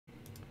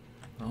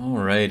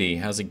Alrighty,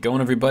 how's it going,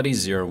 everybody?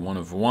 01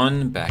 of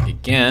 1 back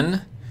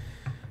again.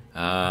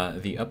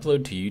 The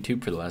upload to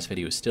YouTube for the last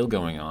video is still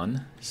going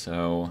on,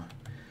 so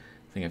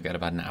I think I've got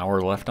about an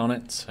hour left on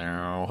it.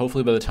 So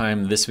hopefully by the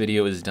time this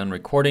video is done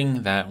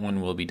recording, that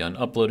one will be done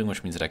uploading,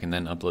 which means that I can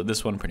then upload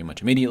this one pretty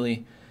much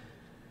immediately.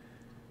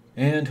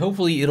 And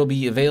hopefully it'll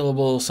be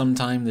available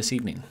sometime this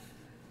evening.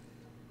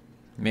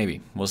 Maybe,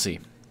 we'll see.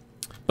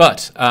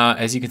 But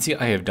as you can see,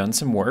 I have done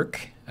some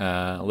work,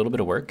 a little bit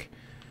of work.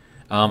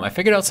 I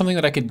figured out something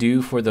that I could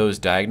do for those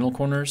diagonal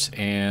corners,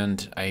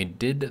 and I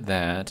did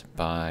that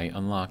by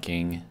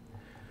unlocking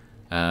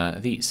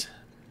these.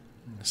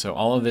 So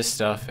all of this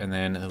stuff, and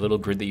then the little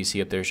grid that you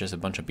see up there is just a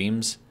bunch of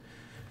beams.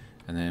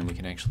 And then we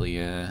can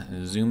actually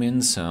zoom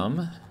in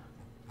some.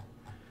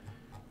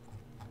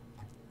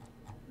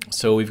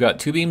 So we've got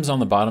two beams on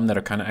the bottom that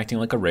are kind of acting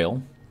like a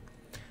rail.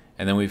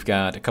 And then we've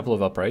got a couple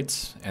of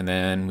uprights, and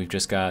then we've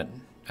just got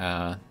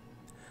the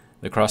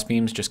cross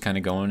beams just kind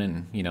of going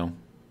and, you know,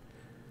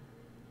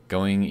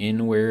 going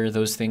in where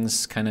those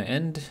things kind of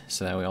end,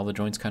 so that way all the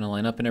joints kind of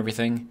line up and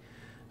everything.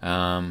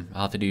 I'll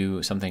have to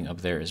do something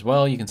up there as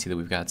well. You can see that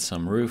we've got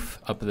some roof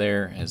up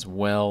there as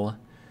well.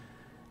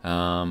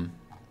 But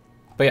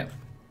yeah,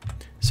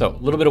 so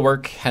a little bit of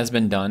work has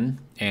been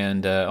done,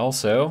 and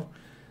also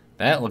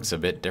that looks a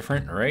bit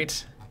different,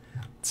 right?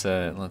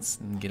 Let's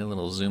get a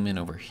little zoom in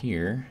over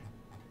here.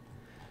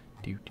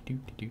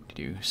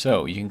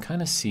 So you can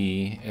kind of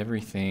see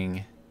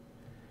everything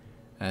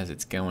as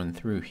it's going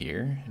through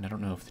here, and I don't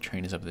know if the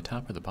train is up at the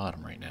top or the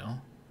bottom right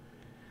now.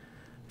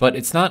 But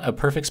it's not a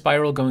perfect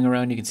spiral going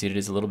around. You can see it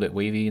is a little bit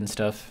wavy and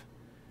stuff.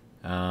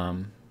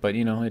 But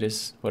you know, it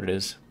is what it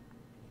is.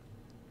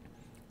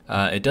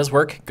 It does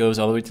work, goes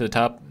all the way to the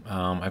top.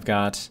 I've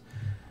got,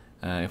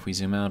 if we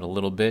zoom out a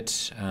little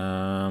bit,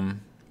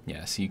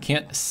 yeah, so you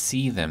can't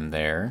see them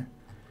there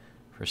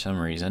for some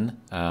reason,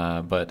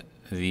 but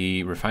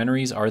the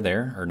refineries are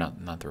there, or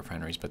not the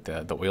refineries, but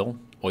the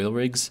oil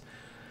rigs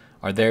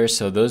are there.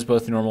 So those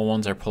both normal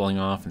ones are pulling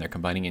off, and they're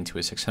combining into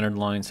a 600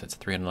 line. So it's a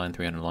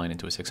 300 line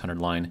into a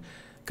 600 line.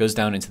 Goes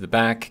down into the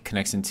back,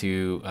 connects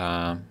into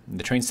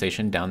the train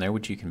station down there,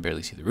 which you can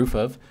barely see the roof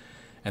of.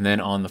 And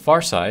then on the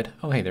far side,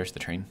 oh hey, there's the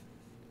train.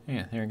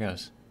 Yeah, there it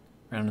goes,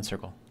 round in a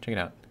circle. Check it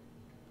out.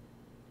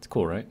 It's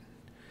cool, right?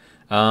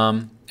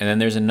 And then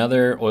there's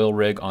another oil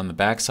rig on the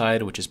back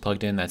side, which is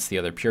plugged in. That's the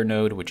other pure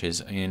node, which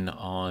is in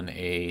on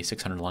a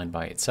 600 line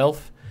by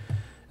itself. And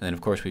then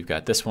of course we've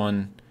got this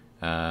one,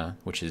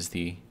 which is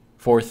the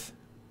fourth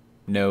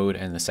node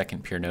and the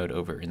second pure node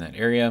over in that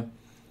area.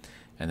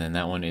 And then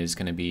that one is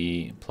going to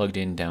be plugged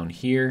in down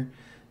here,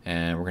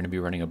 and we're going to be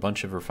running a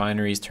bunch of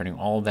refineries, turning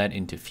all of that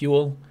into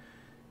fuel,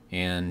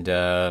 and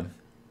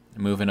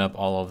moving up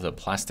all of the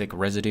plastic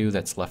residue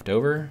that's left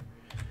over,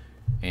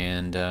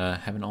 and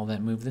having all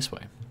that move this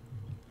way.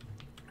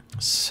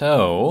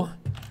 So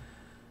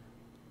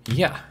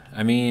yeah,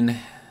 I mean,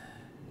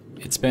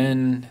 it's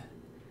been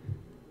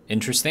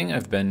interesting.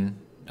 I've been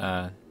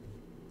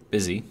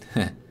busy,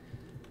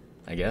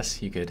 I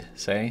guess you could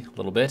say, a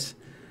little bit.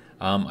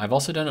 I've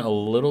also done a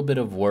little bit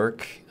of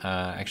work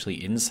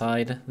actually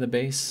inside the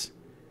base.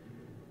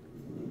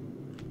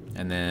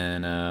 And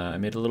then I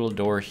made a little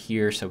door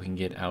here so we can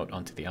get out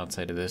onto the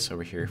outside of this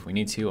over here if we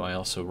need to. I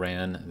also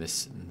ran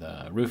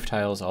the roof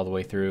tiles all the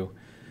way through.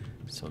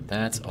 So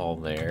that's all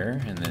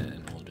there. And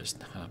then we'll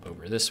just hop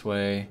over this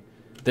way.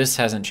 This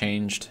hasn't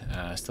changed,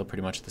 still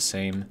pretty much the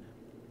same.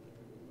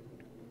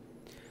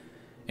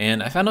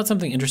 And I found out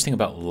something interesting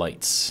about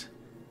lights.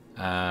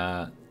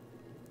 I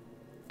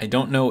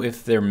don't know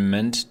if they're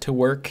meant to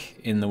work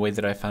in the way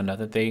that I found out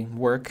that they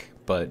work,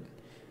 but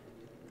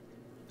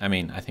I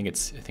mean, I think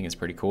it's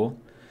pretty cool.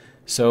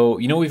 So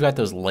you know, we've got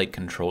those light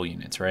control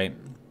units, right?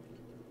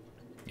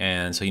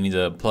 And so you need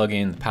to plug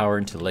in the power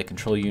into the light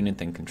control unit,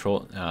 then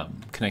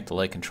connect the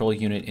light control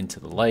unit into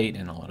the light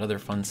and all that other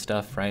fun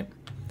stuff, right?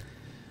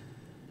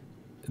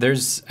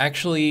 There's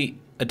actually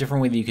a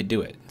different way that you could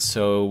do it.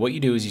 So what you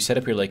do is you set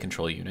up your light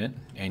control unit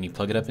and you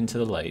plug it up into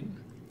the light,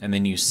 and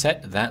then you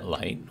set that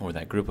light, or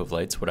that group of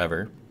lights,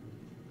 whatever,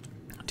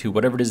 to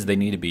whatever it is they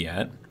need to be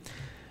at.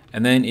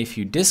 And then if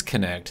you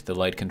disconnect the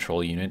light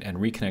control unit and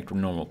reconnect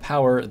normal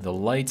power, the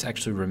lights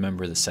actually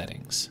remember the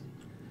settings.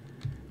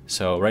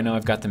 So right now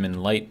I've got them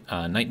in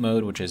night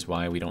mode, which is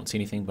why we don't see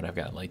anything, but I've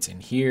got lights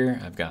in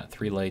here. I've got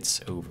 3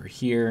 lights over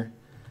here.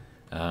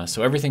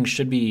 So everything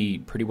should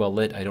be pretty well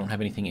lit. I don't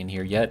have anything in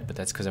here yet, but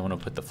that's because I want to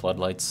put the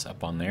floodlights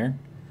up on there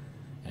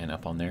and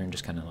up on there and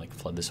just kind of like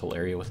flood this whole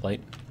area with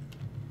light.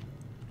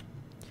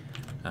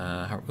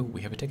 Oh,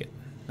 we have a ticket.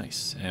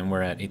 Nice. And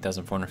we're at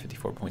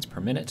 8,454 points per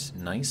minute.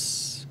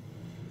 Nice.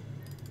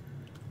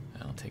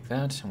 I'll take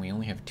that. And we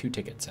only have 2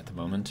 tickets at the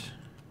moment.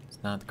 It's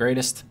not the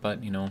greatest,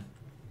 but, you know,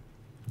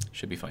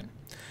 should be fine.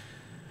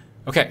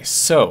 Okay,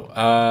 so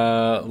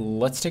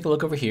let's take a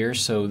look over here.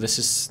 So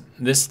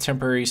this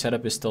temporary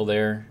setup is still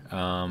there.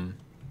 And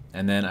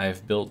then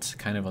I've built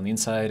kind of on the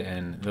inside,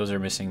 and those are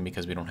missing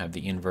because we don't have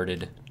the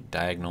inverted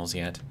diagonals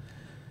yet,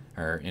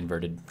 or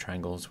inverted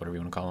triangles, whatever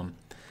you want to call them.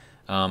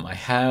 I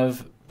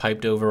have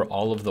piped over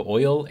all of the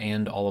oil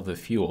and all of the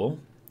fuel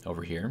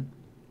over here.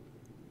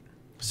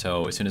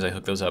 So as soon as I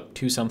hook those up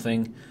to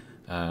something,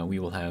 we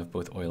will have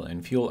both oil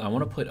and fuel. I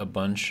want to put a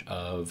bunch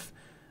of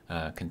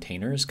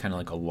containers kind of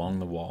like along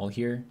the wall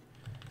here.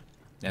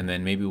 And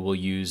then maybe we'll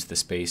use the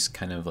space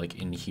kind of like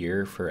in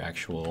here for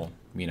actual,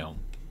 you know,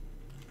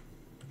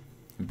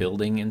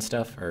 building and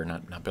stuff. Or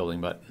not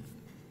building, but,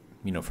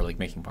 you know, for like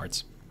making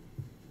parts.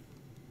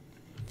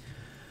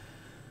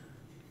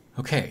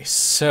 Okay,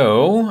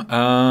 so,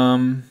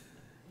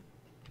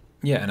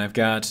 yeah, and I've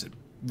got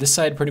this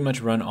side pretty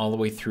much run all the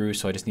way through,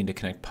 so I just need to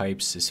connect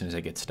pipes as soon as I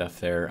get stuff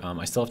there.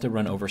 I still have to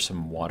run over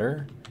some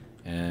water,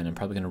 and I'm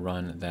probably going to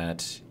run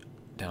that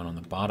down on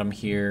the bottom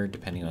here,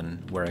 depending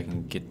on where I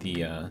can get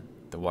the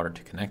water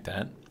to connect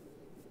that.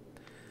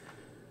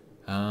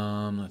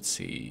 Let's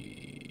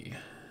see.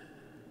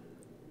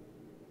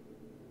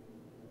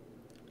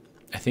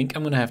 I think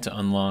I'm going to have to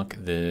unlock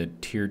the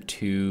tier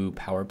 2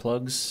 power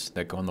plugs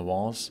that go on the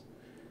walls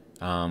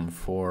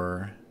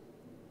for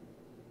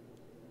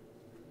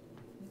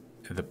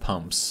the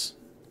pumps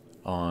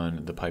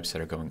on the pipes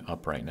that are going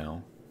up right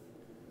now.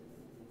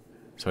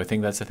 So I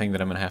think that's the thing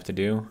that I'm going to have to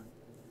do.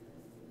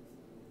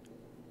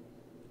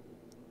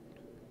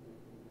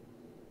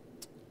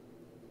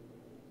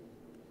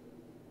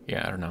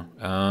 Yeah, I don't know.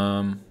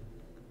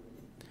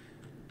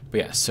 But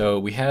yeah, so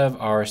we have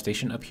our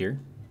station up here.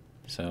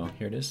 So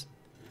here it is.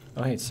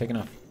 Oh, hey, it's taking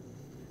off.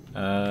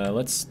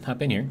 Let's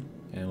hop in here,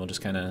 and we'll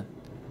just kind of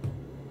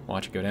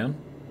watch it go down.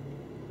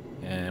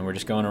 And we're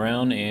just going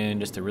around in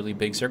just a really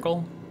big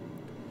circle.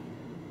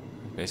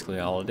 Basically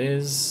all it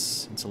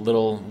is. It's a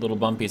little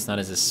bumpy. It's not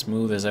as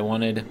smooth as I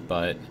wanted,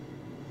 but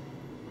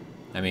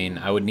I mean,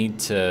 I would need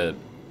to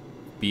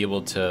be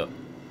able to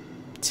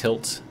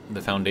tilt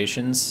the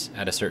foundations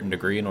at a certain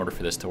degree in order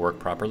for this to work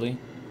properly.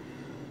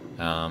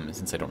 And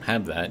since I don't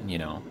have that, you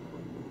know,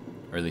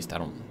 or at least I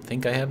don't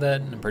think I have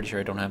that. I'm pretty sure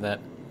I don't have that.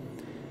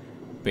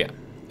 But yeah,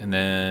 and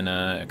then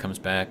it comes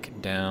back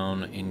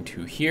down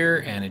into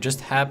here, and it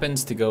just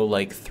happens to go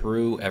like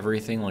through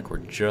everything. Like we're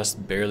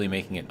just barely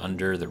making it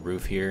under the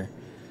roof here,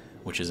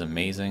 which is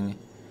amazing.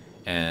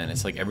 And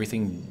it's like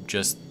everything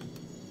just,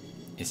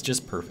 it's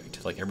just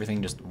perfect. Like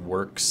everything just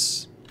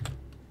works,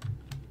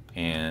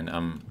 and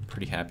I'm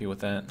pretty happy with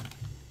that.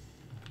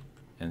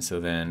 And so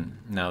then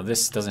now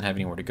this doesn't have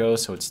anywhere to go,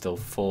 so it's still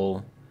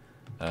full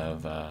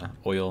of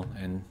oil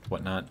and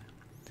whatnot.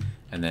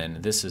 And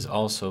then this is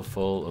also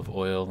full of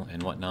oil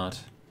and whatnot.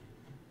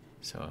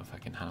 So if I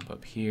can hop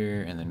up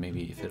here, and then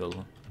maybe if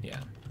it'll, yeah.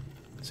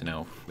 So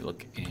now if we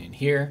look in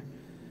here,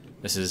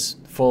 this is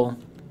full,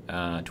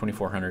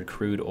 2400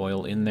 crude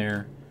oil in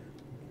there.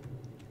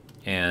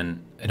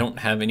 And I don't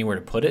have anywhere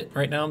to put it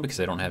right now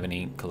because I don't have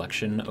any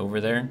collection over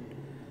there.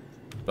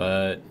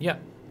 But yeah.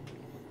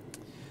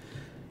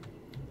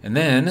 And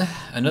then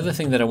another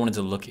thing that I wanted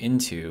to look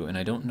into, and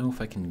I don't know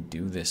if I can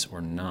do this or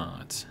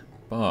not,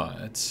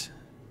 but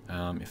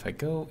if I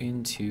go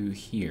into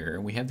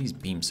here, we have these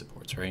beam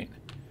supports, right?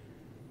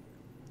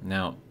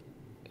 Now,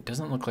 it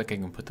doesn't look like I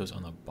can put those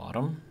on the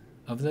bottom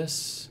of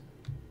this.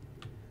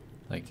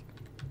 Like,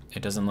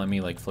 it doesn't let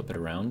me like flip it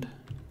around.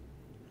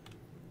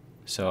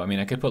 So, I mean,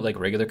 I could put like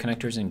regular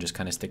connectors and just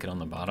kind of stick it on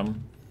the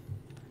bottom.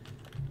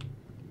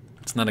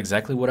 It's not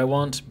exactly what I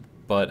want,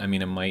 but I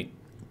mean, it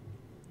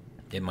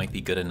might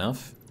be good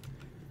enough.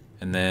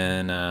 And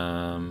then,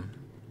 I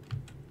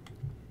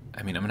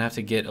mean, I'm gonna have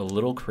to get a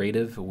little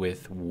creative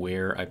with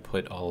where I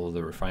put all of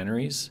the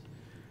refineries.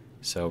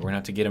 So we're gonna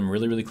have to get them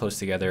really, really close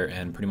together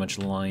and pretty much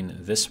line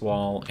this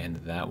wall and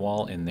that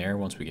wall in there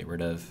once we get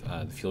rid of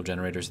the fuel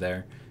generators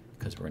there,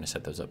 because we're gonna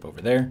set those up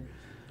over there.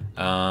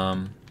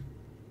 But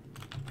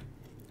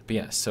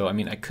yeah, so I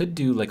mean, I could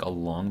do like a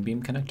long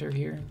beam connector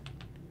here.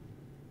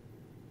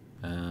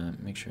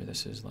 Make sure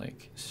this is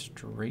like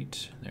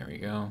straight. There we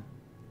go.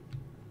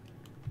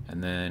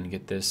 And then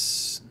get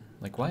this,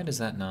 like, why does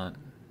that not,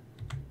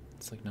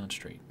 it's like not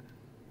straight.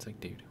 It's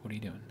like, dude, what are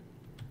you doing?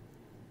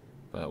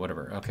 But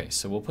whatever. Okay,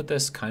 so we'll put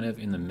this kind of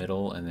in the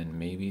middle, and then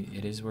maybe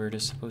it is where it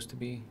is supposed to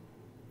be.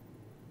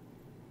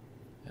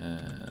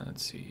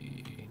 Let's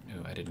see.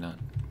 No, I did not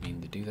mean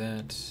to do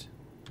that.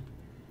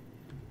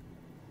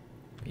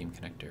 Beam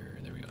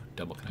connector, there we go,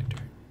 double connector.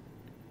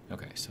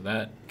 Okay, so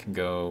that can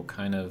go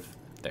kind of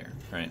there,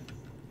 right?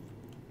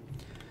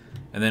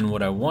 And then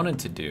what I wanted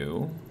to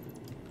do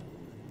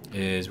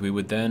is we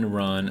would then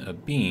run a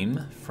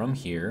beam from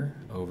here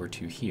over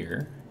to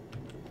here.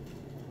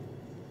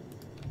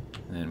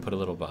 And then put a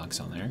little box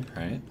on there,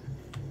 right?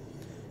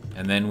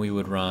 And then we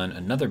would run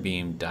another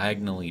beam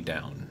diagonally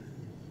down.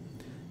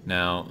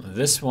 Now,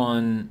 this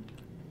one,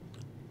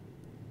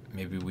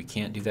 maybe we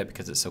can't do that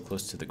because it's so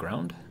close to the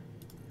ground.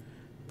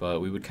 But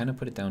we would kind of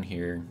put it down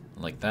here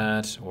like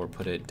that, or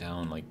put it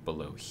down like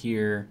below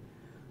here,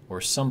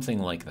 or something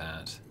like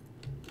that.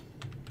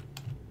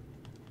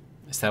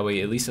 So that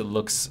way, at least it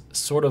looks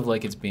sort of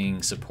like it's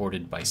being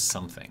supported by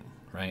something,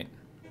 right?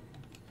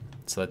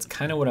 So that's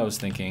kind of what I was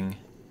thinking.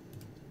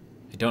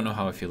 I don't know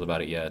how I feel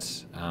about it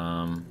yet.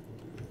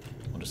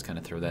 We'll just kind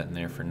of throw that in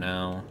there for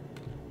now.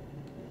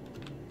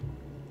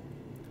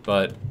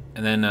 But,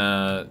 and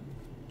then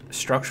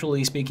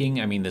structurally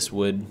speaking, I mean, this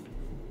would,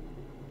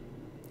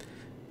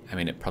 I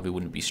mean, it probably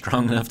wouldn't be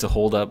strong enough to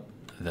hold up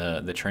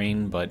the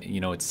train, but, you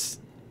know, it's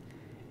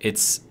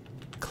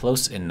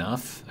close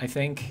enough, I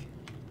think.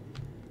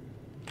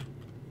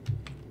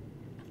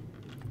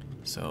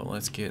 So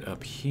let's get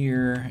up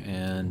here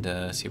and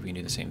see if we can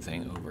do the same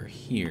thing over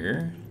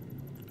here.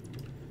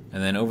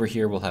 And then over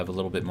here we'll have a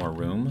little bit more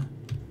room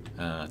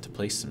to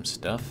place some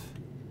stuff.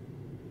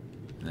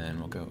 And then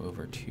we'll go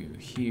over to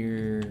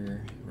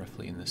here,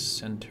 roughly in the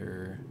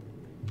center.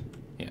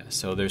 Yeah,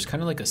 so there's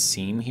kind of like a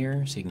seam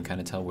here, so you can kind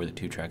of tell where the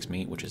two tracks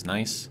meet, which is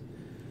nice.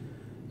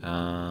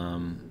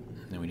 Then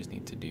we just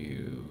need to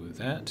do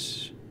that.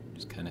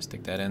 Just kind of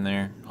stick that in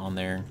there, on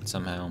there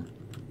somehow.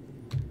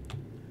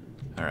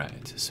 All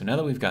right, so now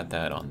that we've got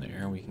that on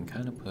there, we can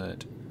kind of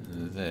put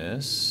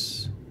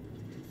this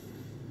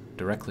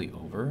directly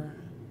over,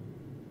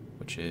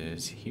 which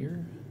is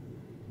here.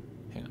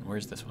 Hang on,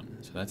 where's this one?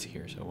 So that's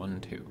here, so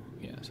 1, 2.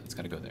 Yeah, so it's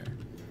gotta go there.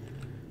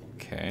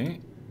 Okay,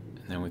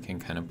 and then we can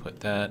kind of put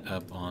that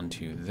up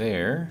onto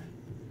there.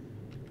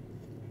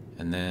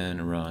 And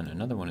then run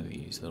another one of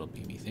these little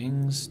beamy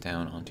things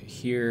down onto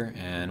here,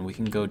 and we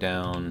can go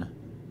down.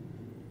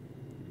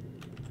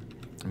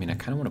 I mean, I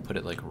kind of want to put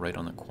it like right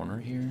on the corner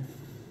here,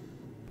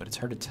 but it's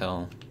hard to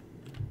tell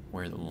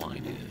where the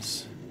line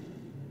is.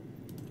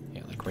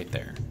 Yeah, like right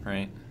there,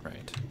 right?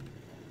 Right.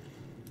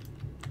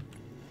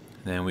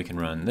 Then we can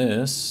run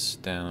this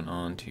down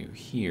onto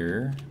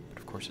here, but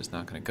of course it's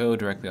not going to go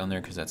directly on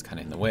there because that's kind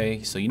of in the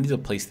way. So you need to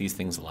place these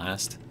things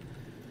last,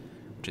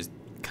 which is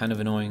kind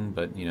of annoying,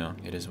 but you know,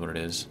 it is what it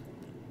is.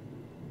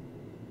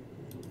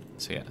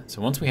 So yeah,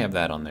 so once we have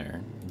that on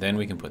there, then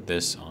we can put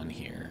this on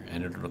here,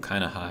 and it'll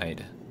kind of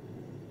hide.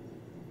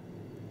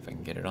 If I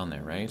can get it on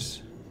there,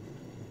 right?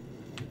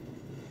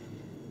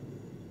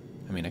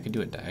 I mean, I could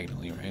do it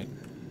diagonally, right?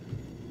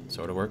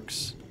 Sort of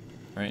works,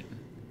 right?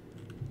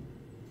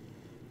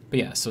 But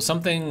yeah, so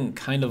something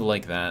kind of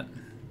like that,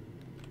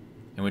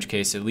 in which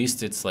case at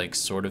least it's like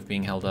sort of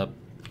being held up.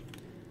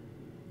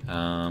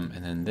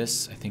 And then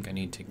this, I think I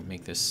need to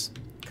make this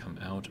come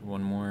out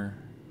one more.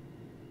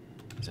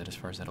 Is that as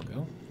far as that'll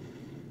go?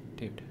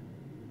 Dude.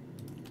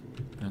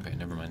 Okay,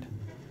 never mind.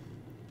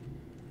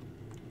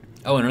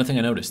 Oh, another thing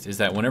I noticed is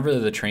that whenever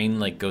the train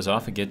like goes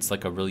off, it gets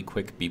like a really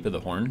quick beep of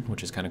the horn,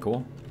 which is kind of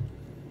cool.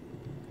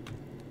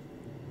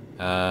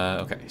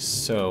 Okay,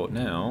 so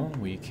now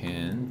we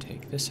can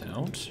take this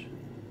out.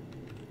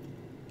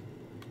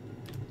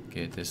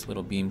 Get this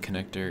little beam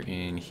connector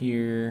in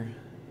here.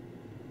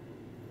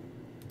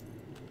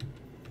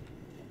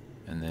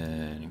 And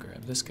then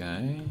grab this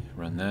guy,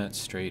 run that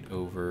straight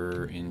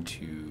over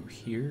into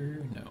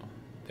here. No,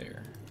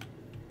 there.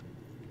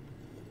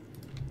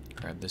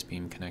 Grab this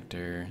beam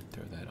connector,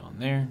 throw that on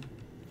there.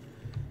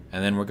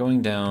 And then we're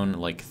going down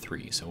like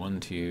 3. So 1,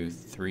 2,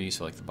 3,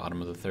 so like the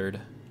bottom of the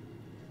third.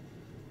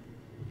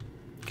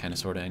 Kind of,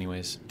 sort of,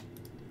 anyways.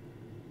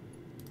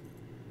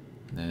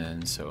 And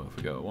then, so if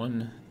we go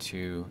 1,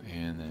 2,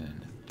 and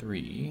then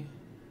 3,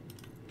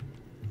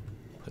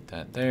 put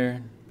that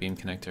there, beam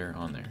connector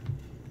on there.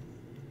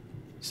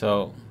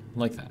 So,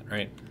 like that,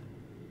 right?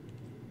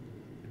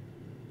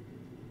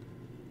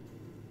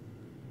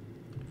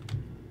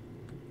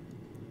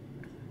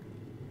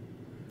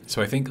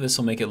 So I think this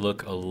will make it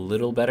look a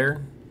little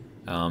better.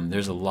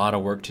 There's a lot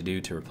of work to do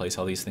to replace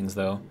all these things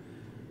though,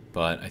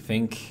 but I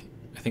think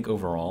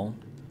overall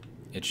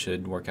it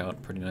should work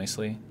out pretty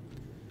nicely.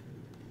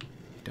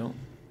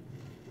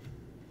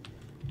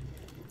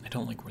 I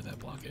don't like where that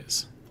block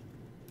is.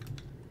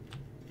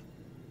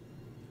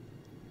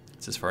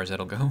 It's as far as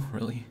that'll go,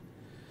 really?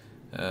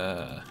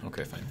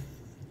 Okay, fine.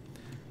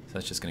 So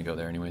that's just gonna go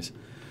there anyways.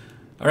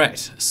 All right,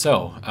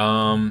 so,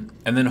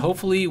 and then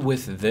hopefully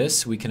with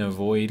this, we can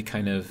avoid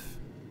kind of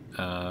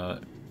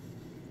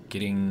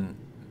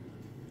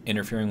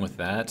interfering with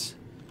that.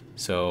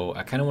 So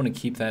I kind of want to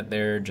keep that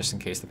there just in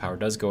case the power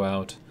does go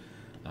out,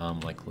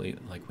 like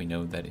we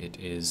know that it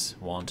is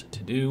wont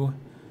to do.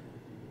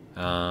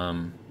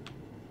 But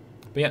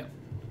yeah.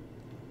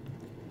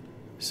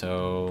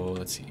 So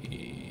let's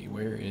see,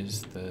 where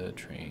is the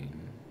train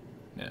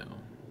now?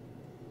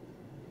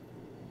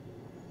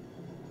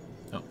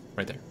 Oh,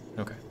 right there.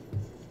 Okay.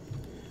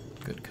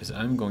 Good, because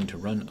I'm going to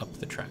run up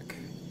the track.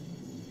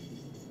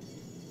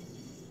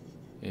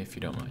 If you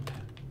don't mind.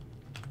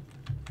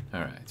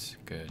 Alright,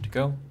 good to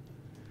go.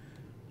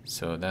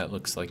 So that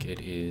looks like it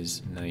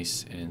is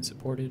nice and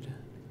supported.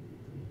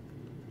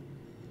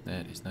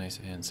 That is nice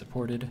and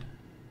supported.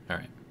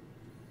 Alright.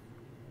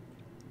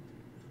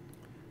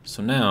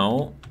 So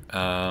now,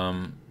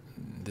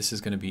 this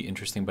is going to be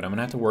interesting, but I'm going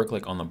to have to work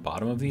like on the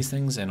bottom of these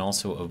things and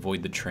also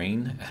avoid the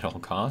train at all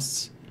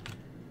costs.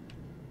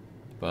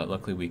 But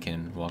luckily we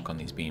can walk on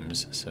these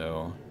beams,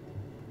 so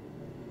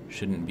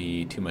shouldn't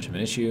be too much of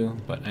an issue.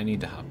 But I need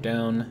to hop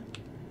down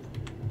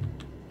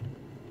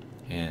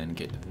and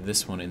get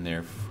this one in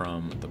there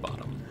from the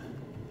bottom.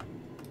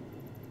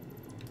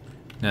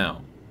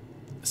 Now,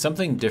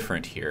 something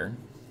different here,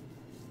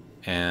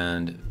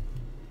 and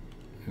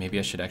maybe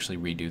I should actually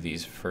redo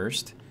these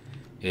first.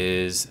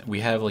 is we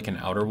have like an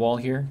outer wall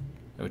here,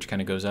 which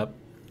kind of goes up.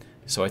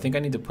 So I think I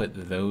need to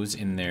put those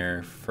in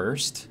there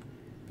first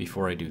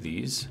before I do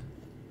these,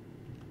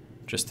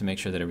 just to make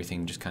sure that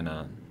everything just kind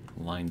of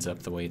lines up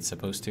the way it's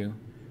supposed to.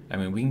 I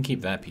mean, we can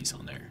keep that piece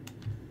on there,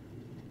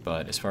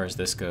 but as far as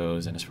this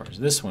goes and as far as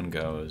this one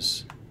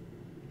goes,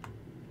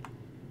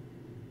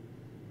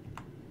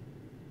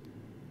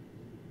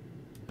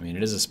 I mean,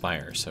 it is a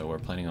spire, so we're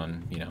planning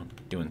on, you know,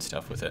 doing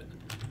stuff with it.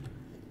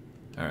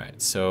 All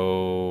right,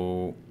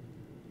 so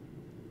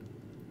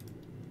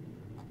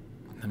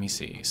let me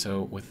see.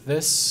 So with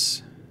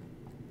this,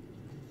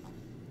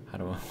 how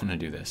do I want to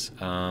do this?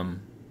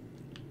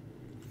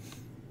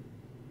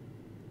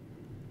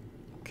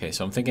 Okay,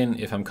 so I'm thinking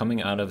if I'm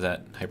coming out of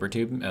that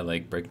hypertube at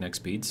like breakneck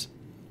speeds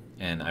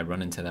and I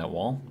run into that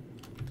wall,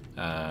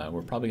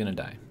 we're probably gonna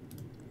die.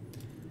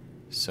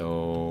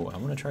 So I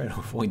want to try to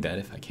avoid that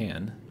if I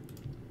can.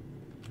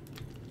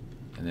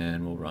 And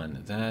then we'll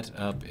run that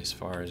up as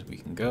far as we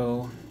can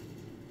go.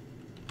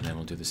 And then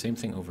we'll do the same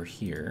thing over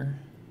here.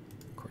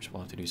 Of course,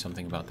 we'll have to do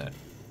something about that.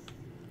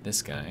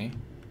 This guy.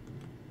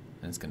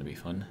 That's gonna be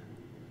fun.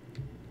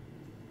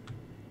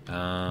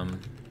 But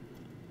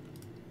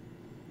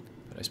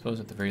I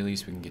suppose at the very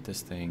least we can get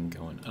this thing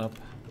going up.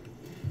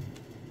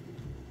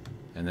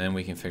 And then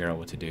we can figure out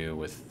what to do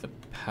with the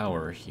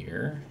power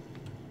here,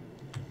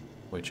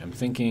 which I'm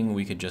thinking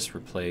we could just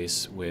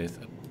replace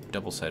with a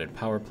double-sided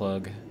power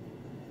plug.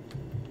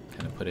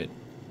 Kind of put it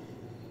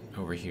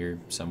over here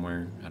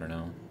somewhere, I don't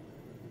know.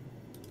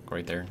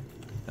 Right there.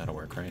 That'll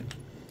work, right?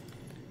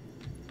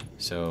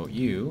 So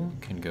you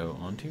can go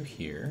onto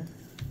here,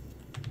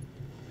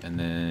 and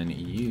then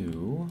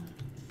you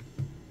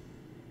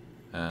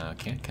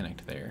can't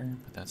connect there,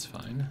 but that's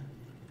fine.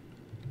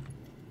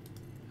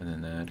 And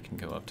then that can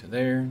go up to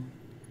there,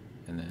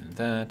 and then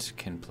that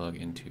can plug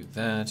into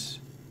that,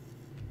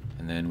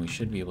 and then we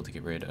should be able to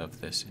get rid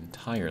of this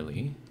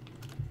entirely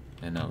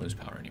and not lose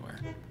power anywhere.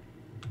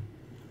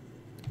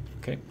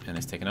 Okay, and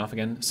it's taken off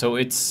again. So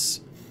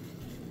it's...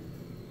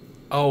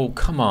 Oh,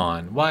 come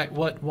on. Why?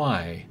 What?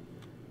 Why?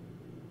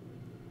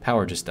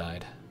 Power just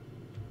died.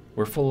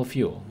 We're full of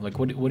fuel. Like,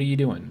 what are you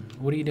doing?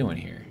 What are you doing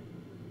here?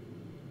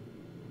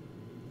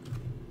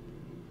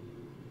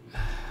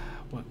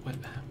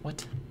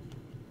 What?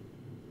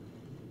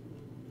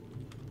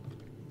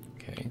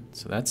 Okay,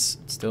 so that's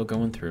still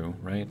going through,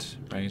 right?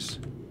 Right.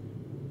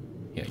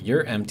 Yeah,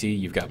 you're empty.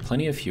 You've got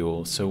plenty of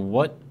fuel. So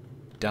what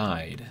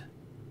died?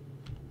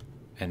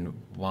 And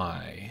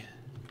why?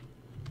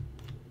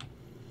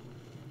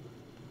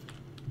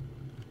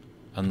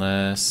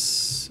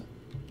 Unless,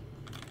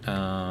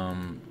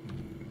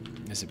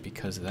 is it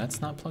because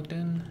that's not plugged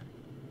in?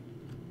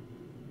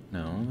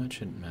 No, that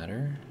shouldn't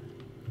matter.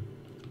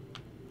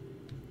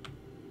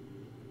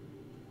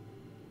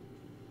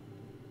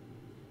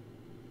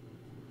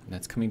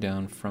 That's coming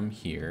down from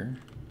here.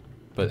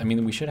 But, I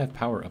mean, we should have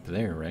power up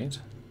there, right?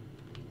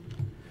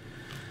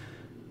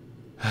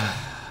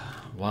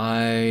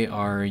 Why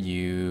are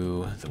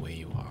you the way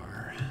you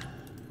are?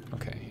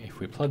 Okay, if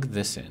we plug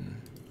this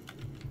in,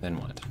 then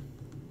what?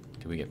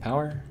 Do we get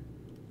power?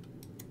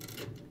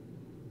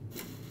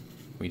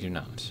 We do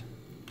not.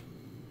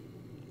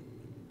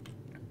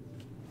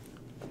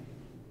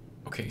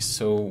 Okay,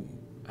 so...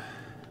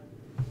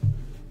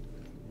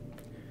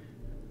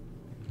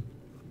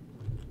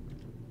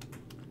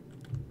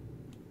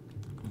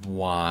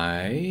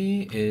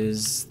 why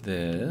is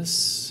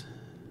this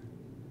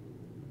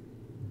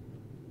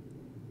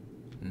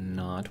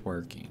not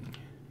working?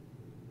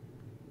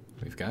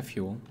 We've got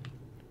fuel.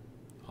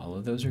 All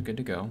of those are good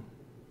to go.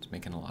 It's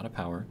making a lot of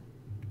power.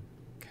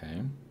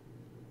 Okay.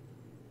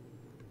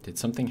 Did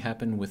something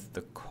happen with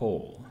the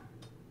coal?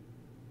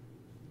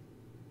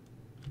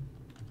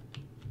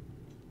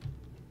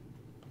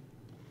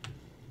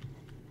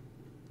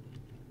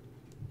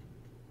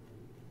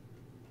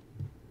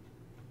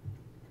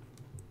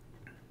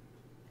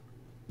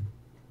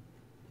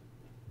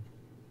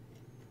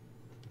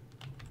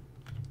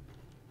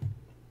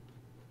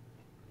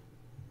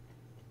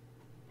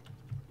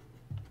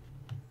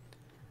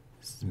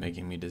 This is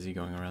making me dizzy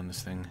going around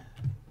this thing.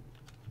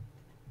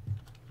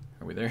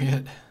 Are we there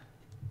yet?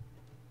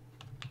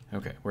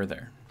 Okay, we're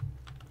there.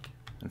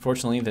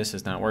 Unfortunately, this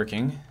is not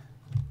working.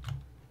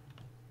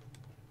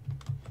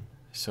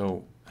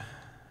 So...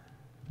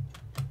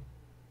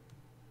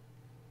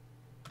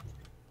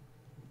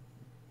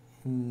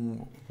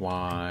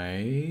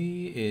 why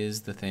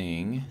is the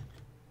thing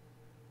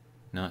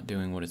not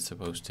doing what it's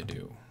supposed to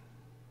do?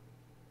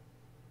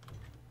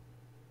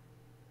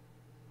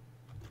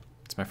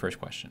 That's my first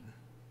question.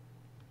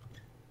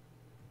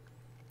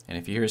 And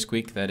if you hear a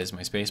squeak, that is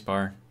my space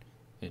bar.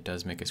 It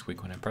does make a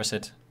squeak when I press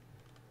it.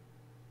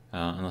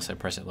 Unless I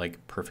press it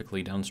like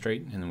perfectly down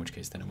straight, in which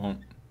case then it won't.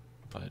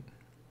 But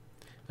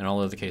in all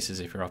other cases,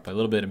 if you're off by a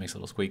little bit, it makes a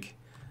little squeak.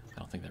 I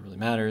don't think that really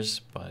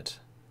matters, but...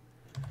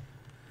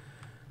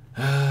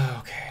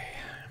 okay.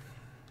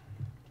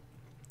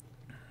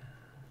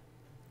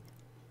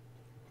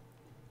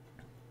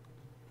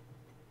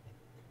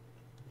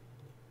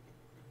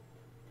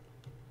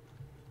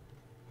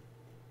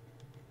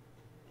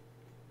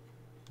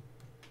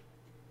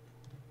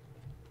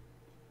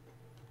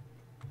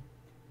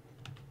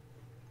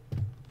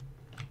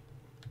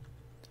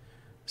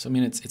 So I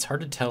mean, it's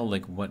hard to tell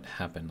like what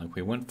happened. Like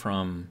we went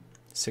from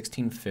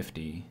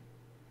 1650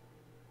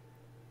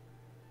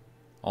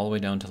 all the way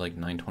down to like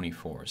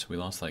 924. So we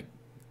lost like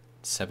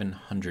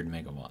 700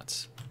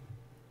 megawatts.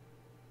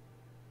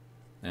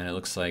 And it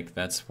looks like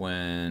that's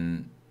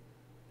when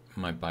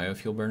my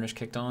biofuel burners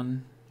kicked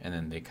on, and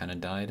then they kind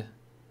of died.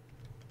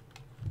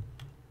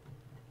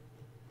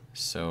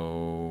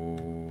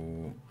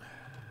 So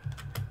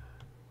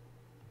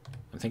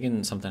I'm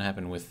thinking something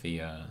happened with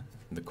the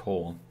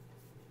coal.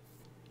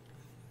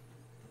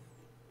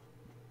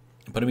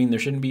 But I mean, there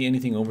shouldn't be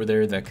anything over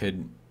there that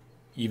could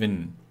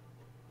even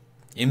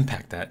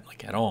impact that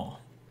like at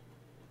all.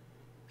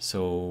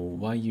 So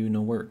why you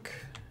no work,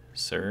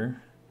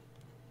 sir?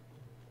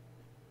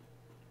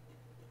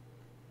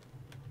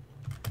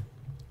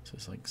 This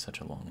is like such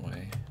a long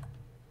way.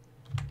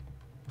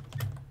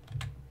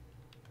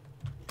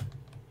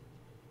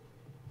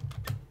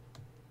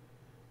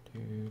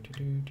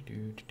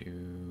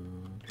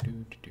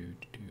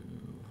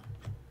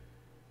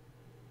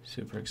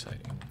 Super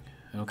exciting.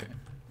 Okay.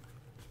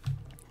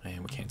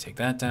 And we can't take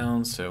that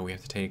down, so we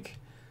have to take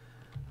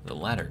the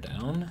ladder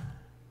down.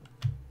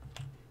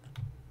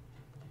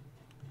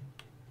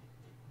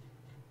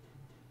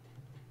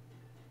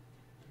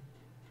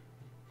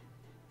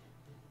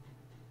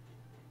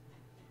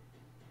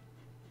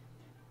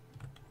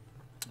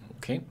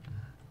 Okay,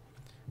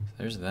 so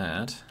there's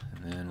that,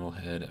 and then we'll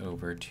head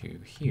over to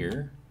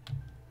here.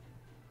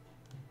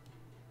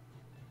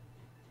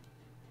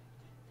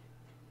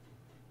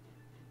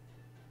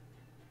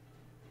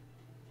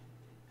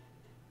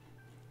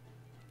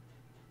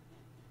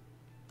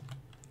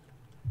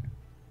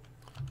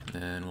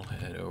 Then we'll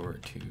head over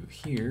to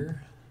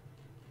here.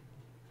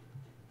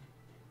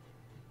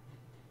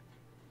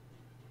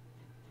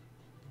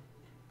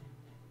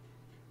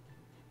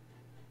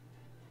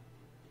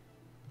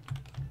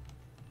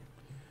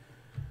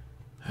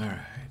 All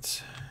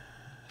right,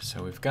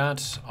 so we've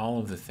got all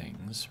of the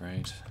things,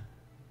 right?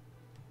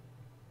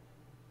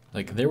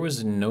 Like, there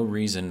was no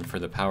reason for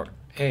the power.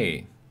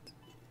 Hey,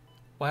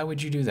 why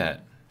would you do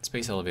that?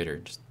 Space elevator,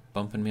 just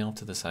bumping me off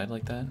to the side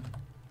like that?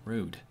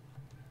 Rude.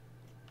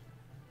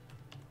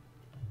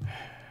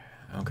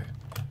 Okay.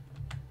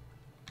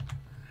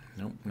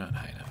 Nope, not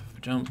high enough of a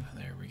jump.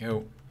 There we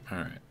go. All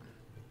right.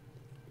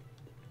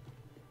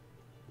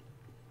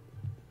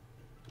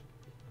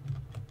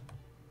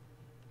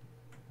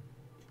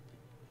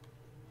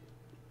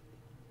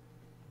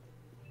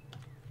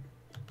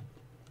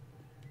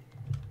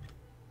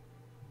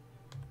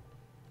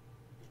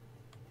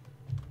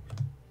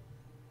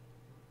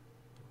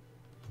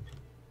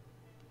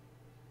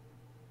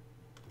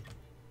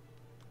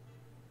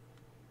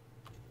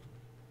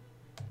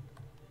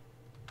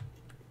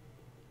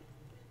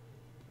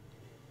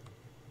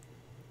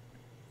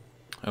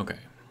 Okay.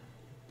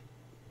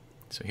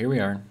 So here we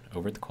are,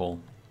 over at the coal.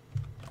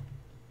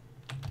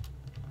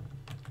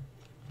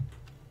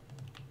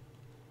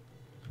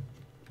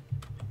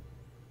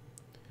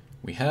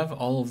 We have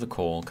all of the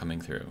coal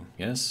coming through,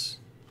 yes?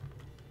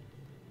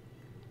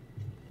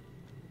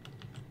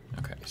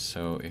 Okay,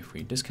 so if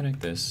we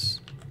disconnect this,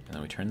 and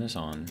then we turn this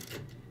on,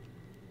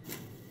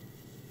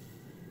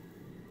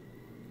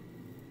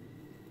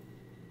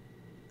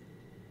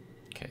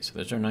 okay, so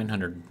those are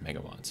 900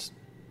 megawatts.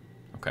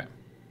 Okay.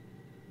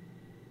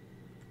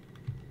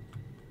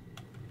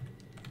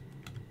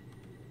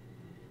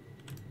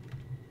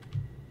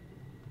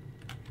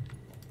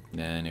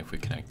 Then if we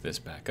connect this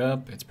back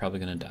up, it's probably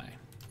gonna die.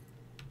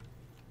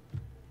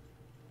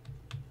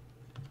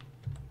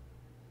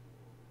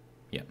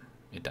 Yep,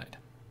 it died.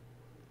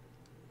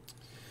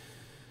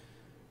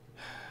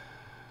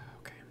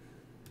 Okay.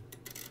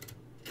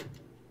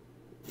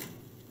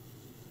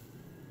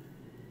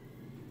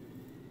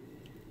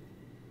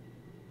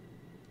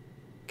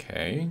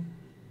 Okay,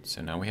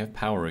 so now we have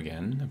power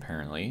again,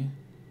 apparently.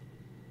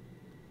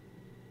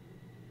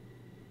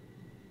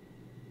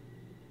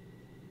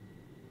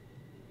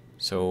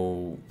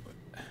 So,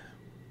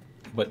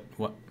 what,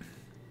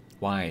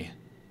 why?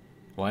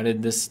 Why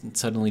did this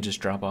suddenly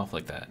just drop off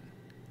like that?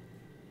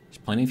 There's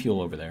plenty of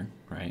fuel over there,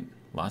 right?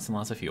 Lots and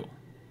lots of fuel.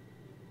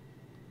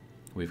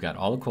 We've got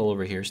all the coal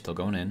over here still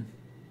going in.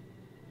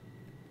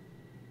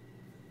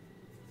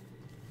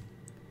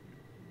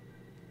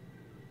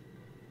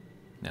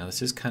 Now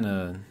this is kind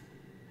of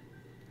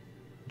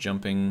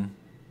jumping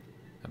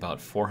about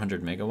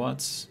 400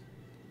 megawatts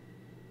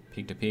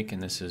peak to peak, and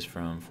this is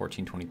from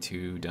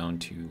 1422 down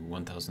to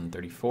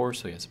 1034,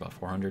 so yeah, it's about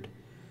 400.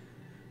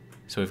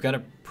 So we've got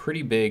a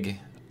pretty big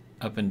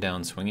up and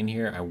down swing in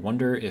here. I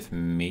wonder if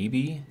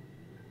maybe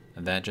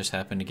that just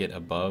happened to get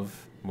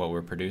above what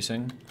we're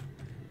producing.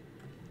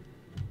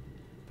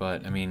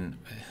 But I mean,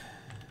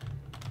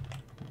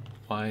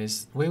 why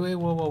is, wait,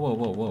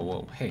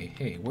 whoa,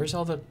 hey, where's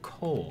all the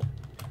coal?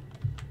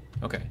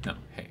 Okay, no,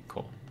 hey,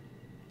 coal.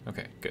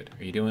 Okay, good.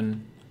 Are you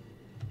doing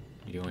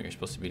what you're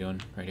supposed to be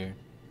doing right here?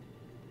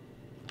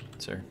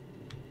 Sir?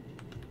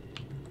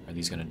 Are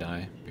these gonna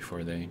die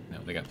before they... No,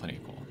 they got plenty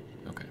of coal.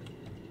 Okay.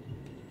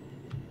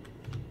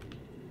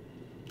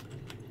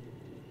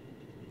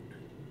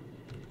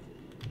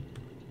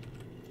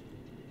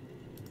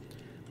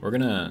 We're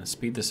gonna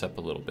speed this up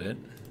a little bit.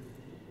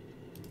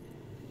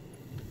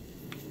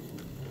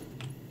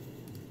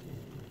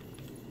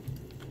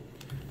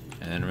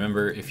 And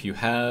remember, if you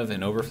have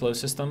an overflow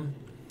system,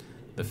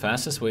 the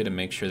fastest way to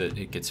make sure that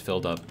it gets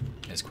filled up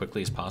as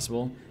quickly as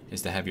possible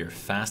is to have your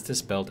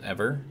fastest belt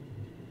ever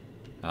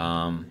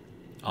on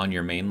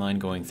your main line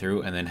going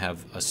through, and then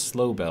have a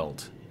slow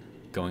belt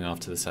going off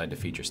to the side to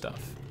feed your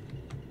stuff.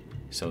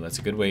 So that's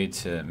a good way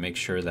to make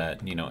sure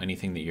that, you know,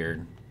 anything that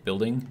you're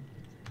building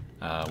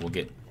will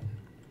get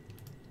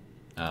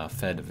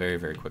fed very,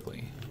 very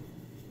quickly.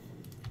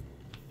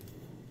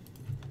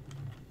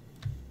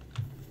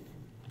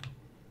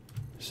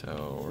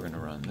 So we're gonna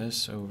run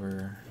this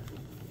over.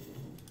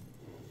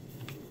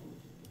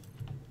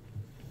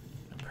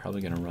 I'm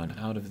probably gonna run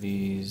out of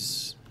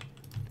these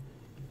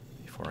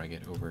before I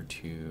get over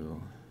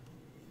to,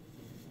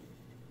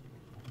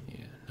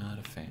 yeah, not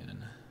a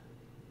fan.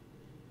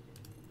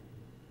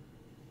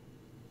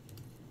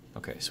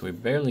 Okay, so we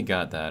barely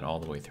got that all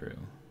the way through.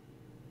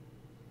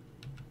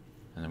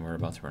 And then we're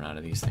about to run out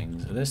of these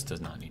things. This does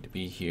not need to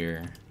be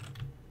here.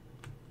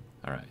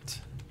 All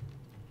right.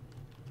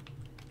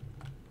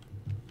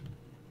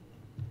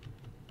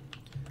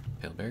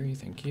 Paleberry,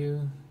 thank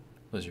you.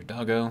 Lizard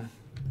Doggo.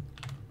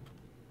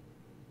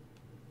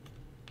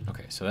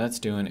 Okay, so that's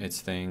doing its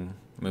thing,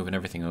 moving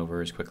everything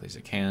over as quickly as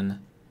it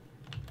can.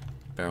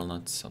 Barrel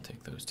nuts, I'll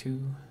take those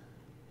too.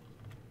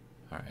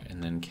 All right,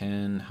 and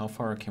then how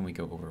far can we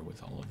go over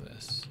with all of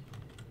this?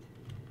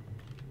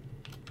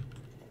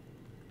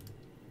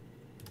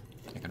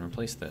 I can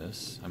replace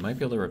this. I might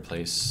be able to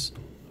replace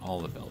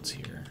all the belts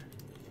here.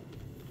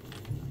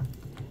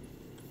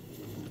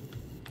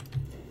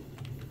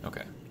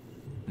 Okay.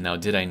 Now,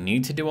 did I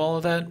need to do all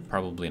of that?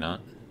 Probably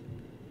not.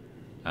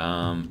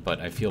 But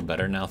I feel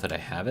better now that I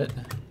have it,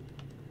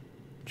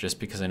 just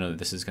because I know that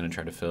this is going to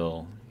try to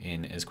fill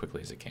in as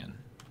quickly as it can.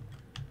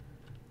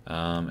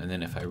 And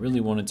then if I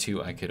really wanted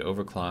to, I could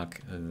overclock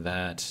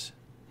that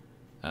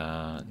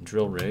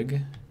drill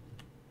rig,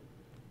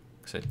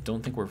 because I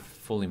don't think we're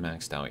fully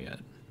maxed out yet.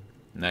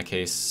 In that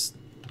case,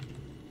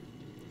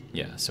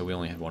 yeah, so we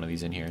only have one of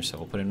these in here, so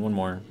we'll put in one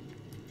more.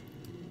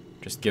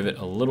 Just give it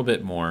a little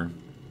bit more.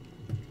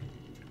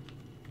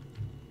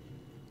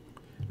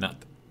 Not,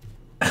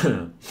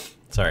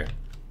 sorry,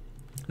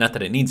 not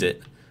that it needs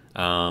it,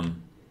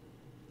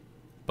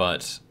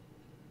 but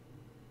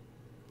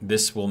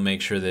this will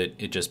make sure that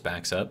it just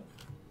backs up,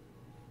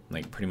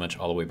 like pretty much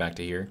all the way back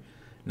to here.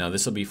 Now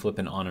this will be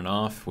flipping on and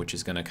off, which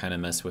is gonna kind of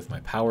mess with my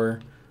power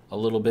a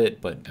little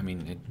bit, but I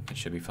mean, it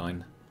should be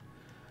fine.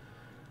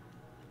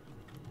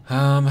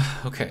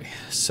 Okay,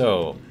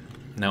 so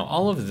now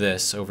all of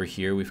this over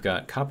here, we've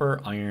got copper,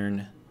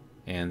 iron,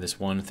 and this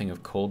one thing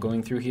of coal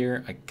going through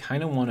here. I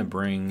kind of want to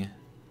bring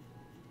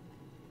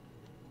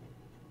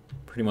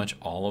pretty much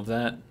all of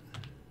that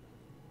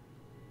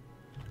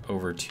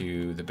over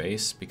to the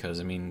base, because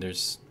I mean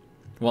there's,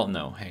 well,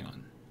 no, hang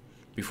on.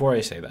 Before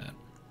I say that,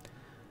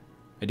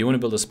 I do want to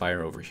build a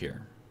spire over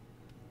here.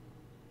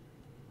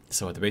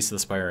 So at the base of the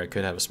spire I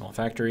could have a small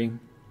factory,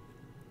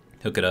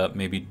 hook it up,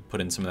 maybe put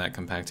in some of that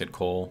compacted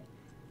coal,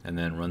 and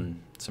then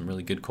run some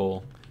really good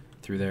coal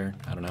through there.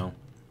 I don't know.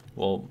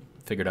 We'll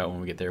figure it out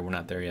when we get there. We're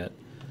not there yet.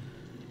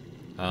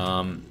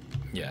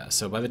 Yeah,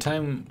 so by the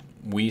time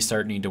we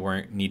start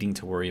needing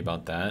to worry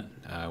about that,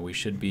 we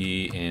should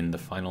be in the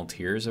final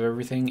tiers of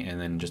everything,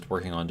 and then just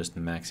working on just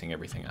maxing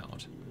everything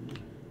out.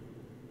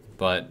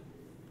 But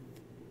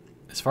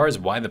as far as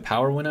why the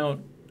power went out,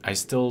 I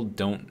still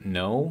don't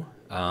know.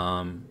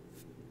 I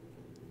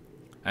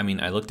mean,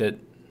 I looked at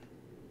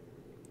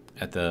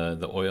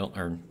the oil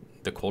or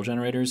the coal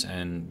generators,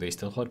 and they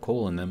still had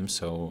coal in them,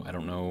 so I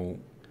don't know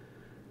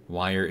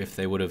why or if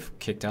they would have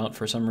kicked out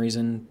for some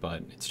reason,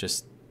 but it's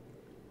just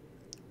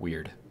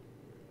weird.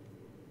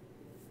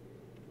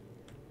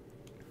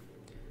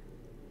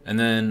 And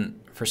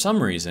then for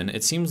some reason,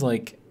 it seems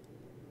like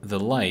the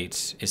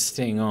light is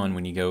staying on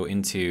when you go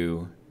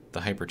into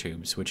the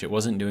hypertubes, which it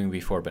wasn't doing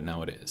before, but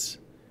now it is.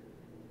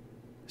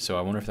 So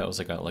I wonder if that was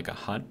like a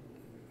hot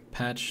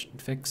patch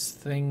fix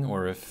thing,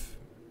 or if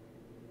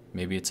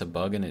maybe it's a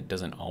bug and it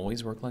doesn't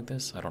always work like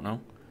this. I don't know.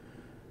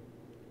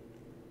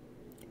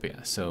 But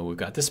yeah, so we've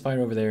got this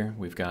spire over there.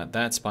 We've got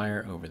that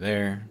spire over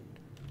there.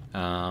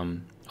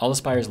 All the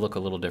spires look a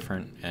little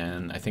different,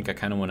 and I think I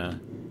kind of want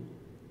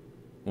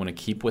to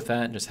keep with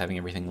that, just having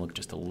everything look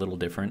just a little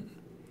different,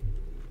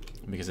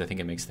 because I think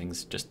it makes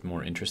things just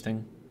more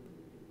interesting.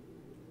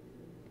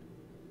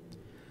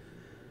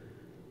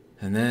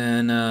 And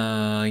then,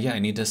 yeah, I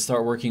need to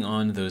start working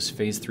on those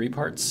phase 3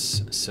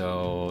 parts,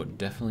 so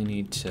definitely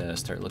need to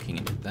start looking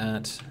into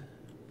that,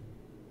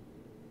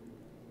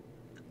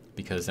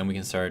 because then we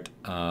can start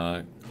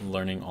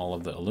learning all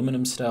of the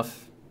aluminum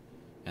stuff,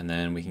 and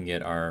then we can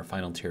get our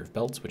final tier of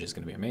belts, which is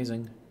going to be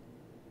amazing.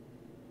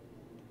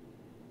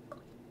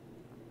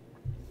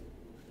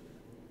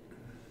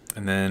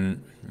 And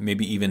then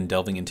maybe even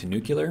delving into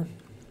nuclear,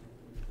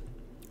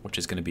 which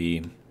is going to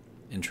be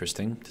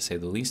interesting, to say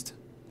the least.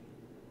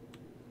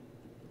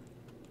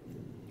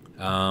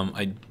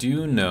 I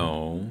do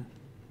know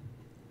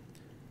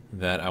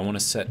that I want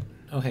to set.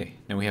 Oh, hey,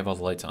 now we have all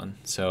the lights on.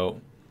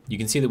 So you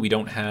can see that we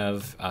don't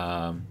have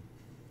a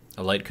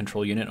light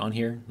control unit on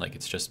here. Like,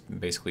 it's just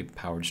basically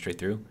powered straight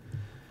through.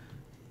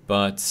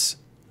 But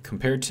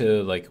compared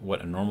to like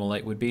what a normal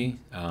light would be,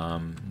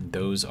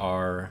 those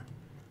are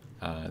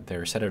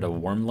they're set at a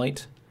warm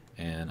light,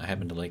 and I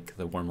happen to like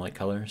the warm light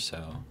color,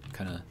 so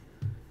kind of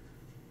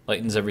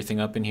lightens everything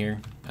up in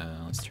here.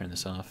 Let's turn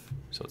this off.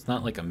 So it's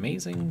not like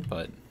amazing,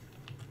 but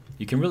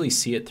you can really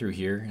see it through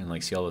here and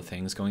like see all the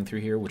things going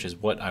through here, which is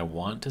what I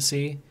want to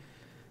see,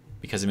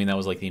 because I mean that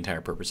was like the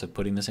entire purpose of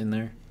putting this in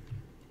there,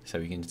 so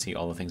you can see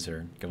all the things that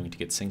are going to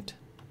get synced.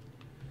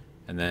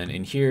 And then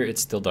in here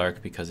it's still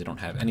dark because I don't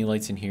have any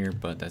lights in here,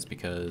 but that's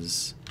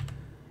because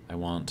I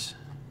want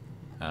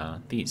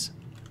these,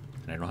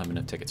 and I don't have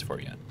enough tickets for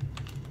it yet.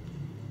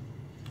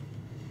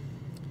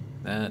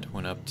 That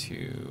went up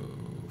to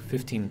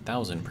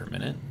 15,000 per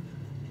minute.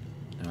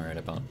 Now we're at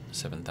about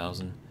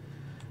 7,000.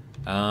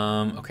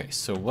 Okay,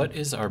 so what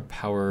is our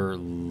power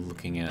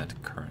looking at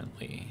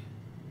currently?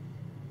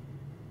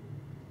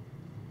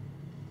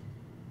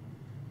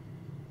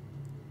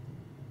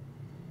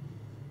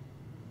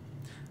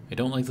 I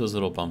don't like those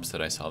little bumps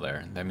that I saw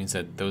there. That means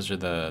that those are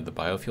the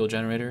biofuel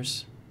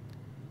generators,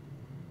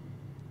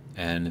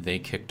 and they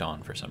kicked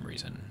on for some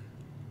reason.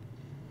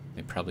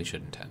 They probably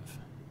shouldn't have.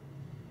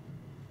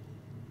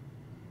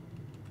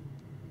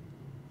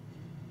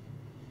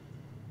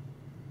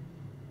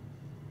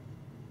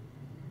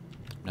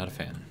 Not a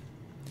fan.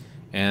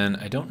 And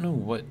I don't know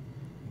what...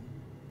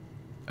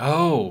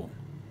 Oh!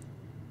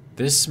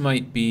 This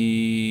might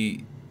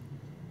be...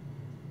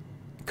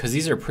 Because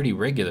these are pretty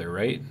regular,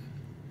 right?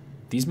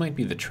 These might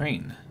be the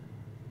train.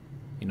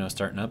 You know,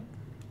 starting up.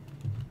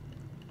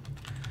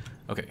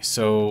 Okay,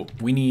 so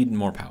we need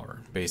more power,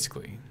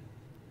 basically.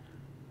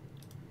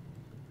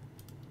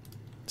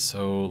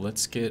 So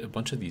let's get a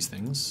bunch of these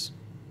things.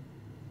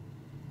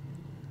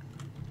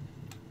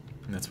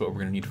 And that's what we're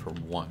going to need for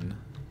one.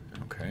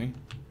 Okay.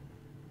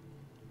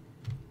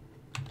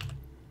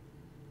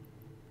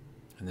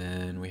 And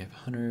then we have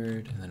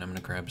 100, and then I'm going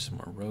to grab some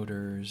more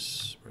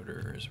rotors.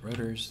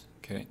 Rotors.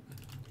 Okay.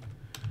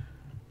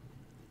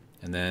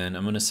 And then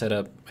I'm going to set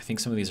up, I think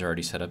some of these are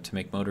already set up to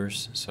make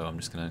motors, so I'm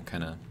just going to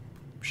kind of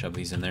shove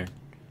these in there.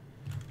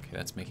 Okay,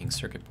 that's making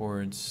circuit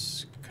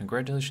boards.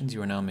 Congratulations,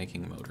 you are now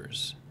making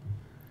motors.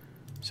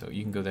 So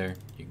you can go there,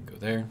 you can go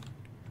there.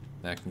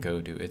 That can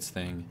go do its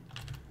thing.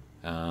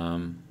 We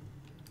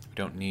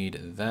don't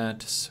need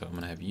that, so I'm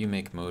going to have you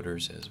make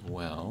motors as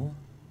well.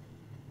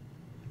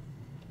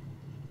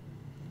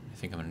 I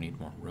think I'm going to need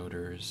more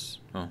rotors.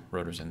 Oh,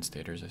 rotors and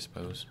stators, I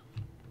suppose.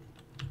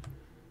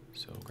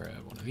 So we'll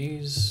grab one of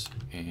these,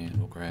 and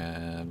we'll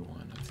grab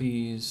one of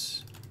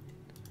these.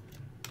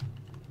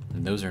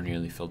 And those are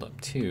nearly filled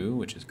up too,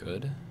 which is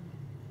good.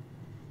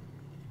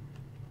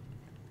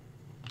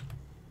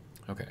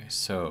 Okay,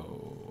 so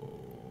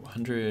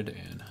 100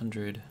 and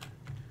 100,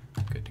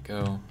 good to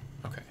go.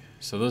 Okay,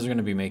 so those are going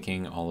to be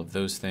making all of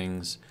those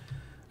things.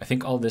 I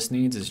think all this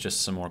needs is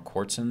just some more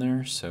quartz in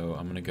there, so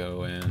I'm going to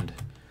go and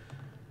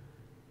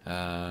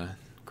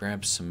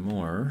grab some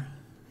more.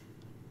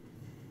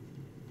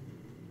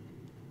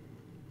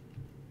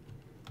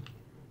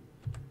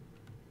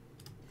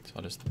 So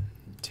I'll just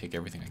take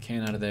everything I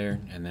can out of there,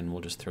 and then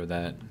we'll just throw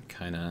that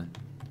kind of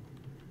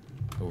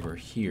over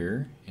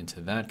here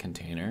into that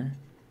container.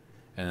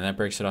 And then that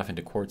breaks it off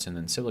into quartz and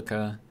then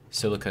silica.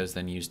 Silica is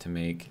then used to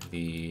make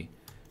the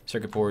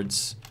circuit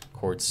boards.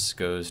 Quartz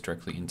goes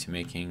directly into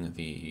making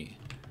the,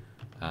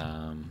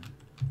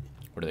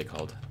 what are they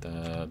called?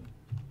 The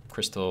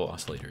crystal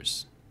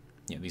oscillators.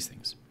 Yeah, these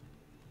things.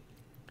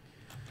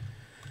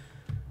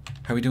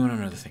 How are we doing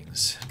on other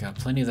things? Got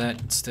plenty of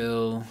that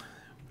still.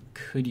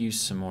 Could use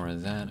some more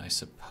of that, I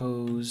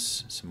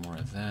suppose. Some more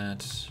of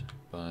that,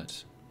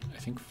 but I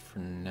think for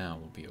now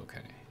we'll be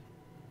okay.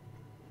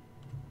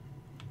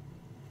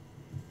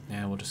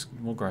 Yeah,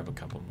 we'll grab a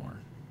couple more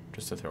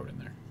just to throw it in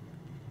there.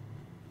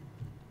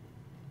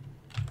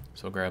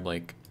 So we'll grab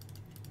like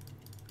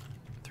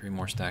 3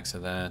 more stacks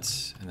of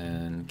that, and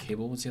then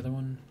cable was the other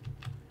one.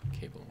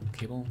 Cable.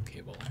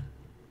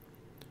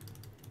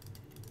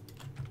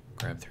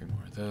 Grab 3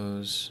 more of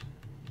those.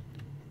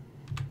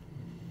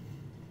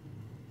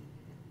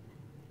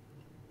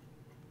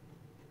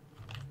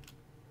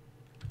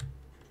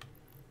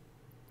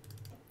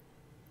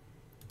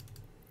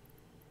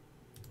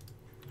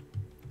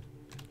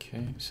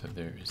 Okay, so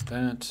there is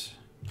that,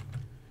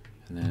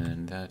 and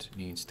then that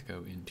needs to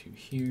go into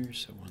here,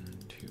 so 1,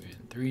 2,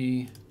 and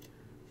 3,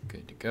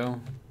 good to go.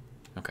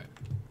 Okay,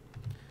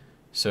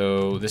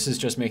 so this is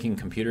just making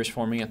computers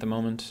for me at the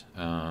moment.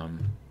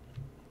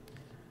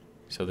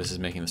 So this is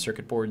making the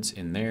circuit boards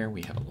in there,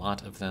 we have a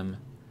lot of them,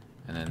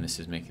 and then this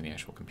is making the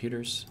actual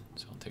computers,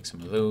 so I'll take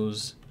some of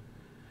those.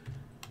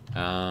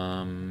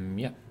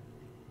 Yeah.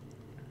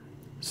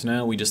 So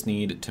now we just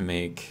need to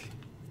make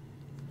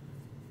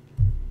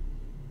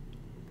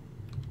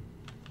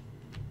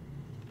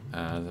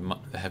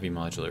the heavy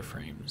modular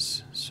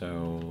frames.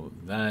 So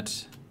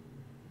that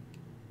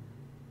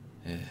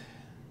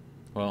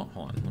Well,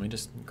 hold on. Let me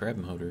just grab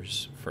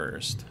motors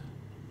first.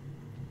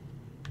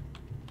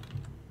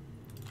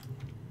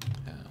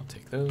 I'll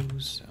take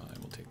those. I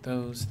will take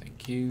those.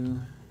 Thank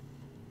you.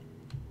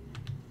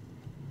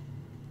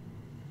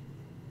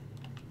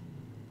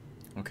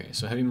 Okay,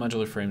 so heavy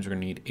modular frames, we're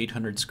going to need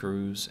 800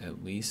 screws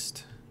at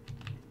least.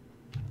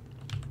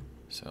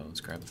 So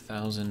let's grab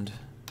 1,000.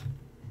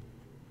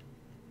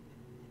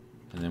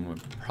 And then we're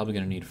probably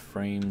going to need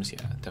frames.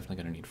 Yeah, definitely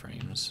going to need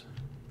frames.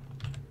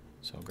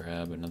 So I'll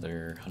grab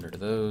another 100 of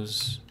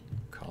those.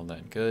 Call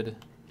that good.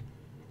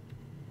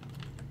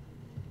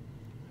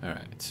 All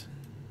right.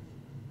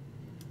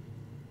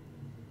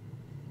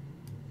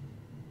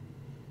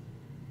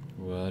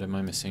 What am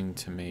I missing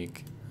to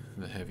make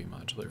the heavy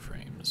modular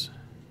frames?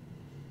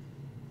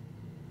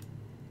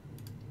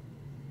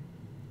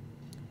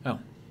 Oh,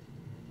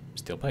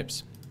 steel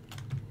pipes.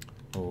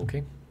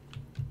 Okay.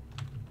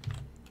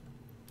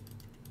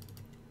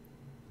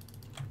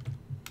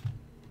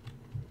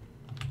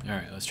 All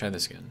right, let's try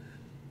this again.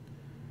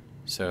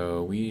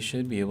 So we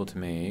should be able to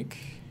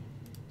make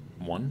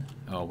one.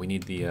 Oh, we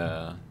need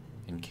the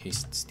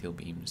encased steel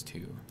beams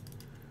too.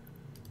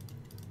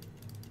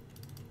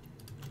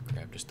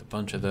 Grab just a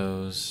bunch of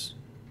those.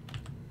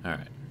 All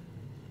right.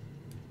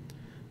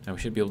 Now we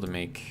should be able to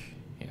make,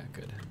 yeah,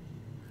 good.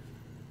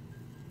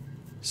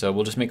 So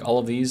we'll just make all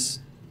of these.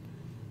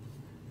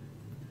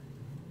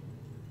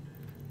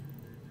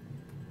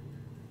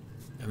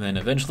 And then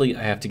eventually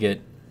I have to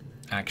get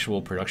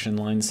actual production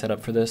lines set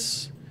up for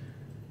this.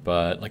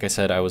 But like I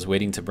said, I was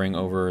waiting to bring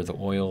over the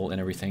oil and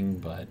everything.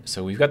 But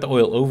so we've got the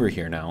oil over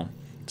here now.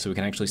 So we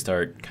can actually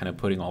start kind of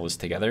putting all this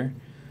together.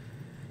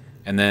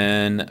 And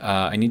then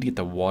I need to get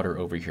the water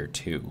over here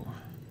too.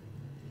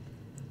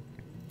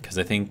 Because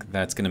I think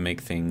that's going to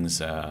make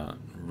things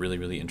really,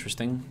 really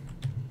interesting.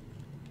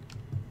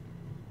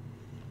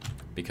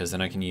 Because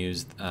then I can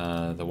use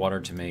the water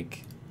to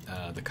make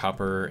the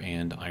copper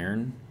and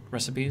iron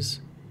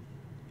recipes,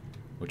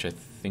 which I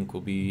think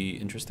will be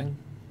interesting.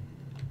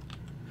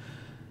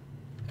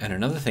 And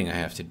another thing I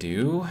have to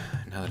do,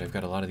 now that I've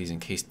got a lot of these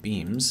encased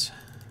beams,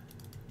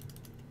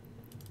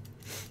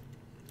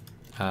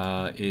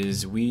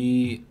 is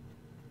we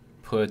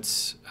put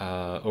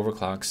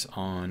overclocks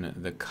on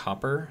the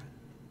copper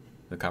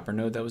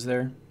node that was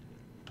there.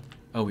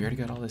 Oh, we already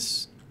got all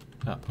this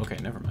up. Okay,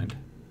 never mind.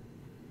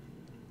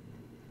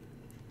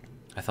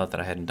 I thought that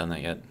I hadn't done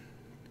that yet,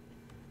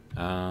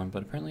 but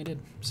apparently I did,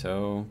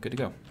 so good to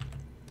go.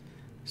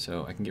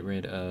 So I can get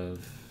rid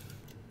of,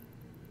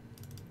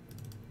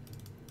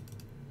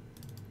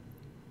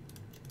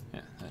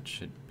 yeah, that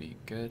should be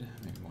good.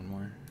 Maybe one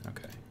more,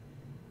 okay.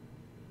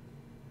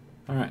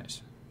 All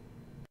right.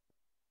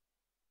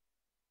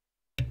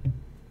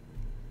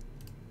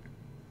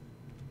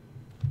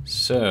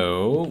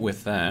 So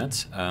with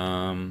that,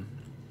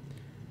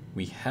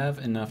 we have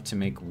enough to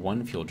make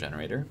one fuel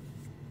generator,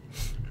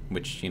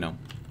 which, you know,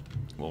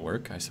 will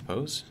work, I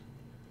suppose.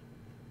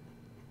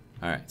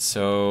 All right,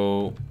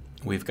 so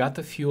we've got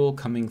the fuel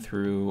coming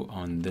through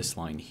on this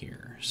line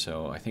here.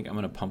 So I think I'm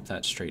gonna pump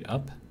that straight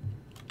up.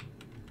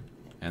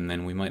 And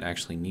then we might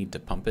actually need to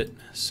pump it.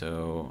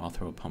 So I'll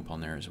throw a pump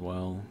on there as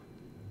well.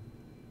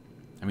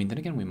 I mean, then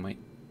again, we might,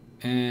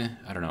 I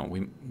don't know.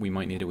 We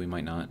might need it, we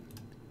might not.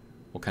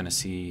 We'll kind of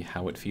see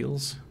how it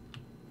feels.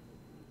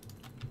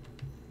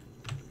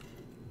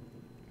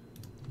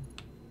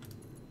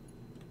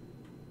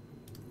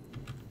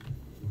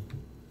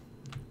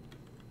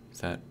 Is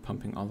that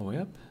pumping all the way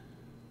up?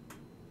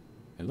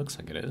 It looks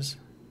like it is.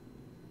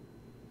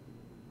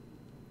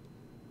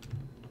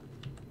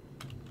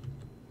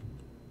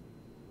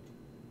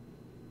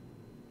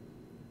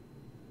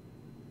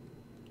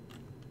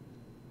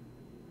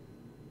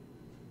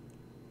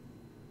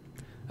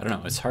 I don't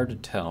know, it's hard to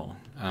tell.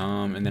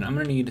 And then I'm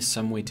gonna need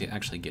some way to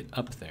actually get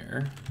up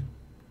there.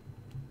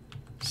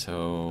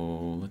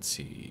 So let's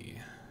see.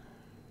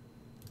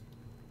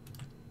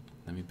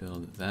 Let me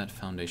build that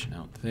foundation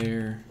out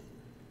there.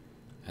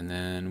 And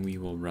then we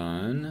will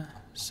run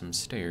some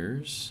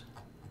stairs.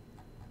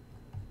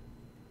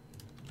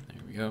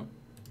 There we go.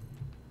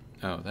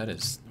 Oh, that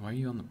is, why are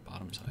you on the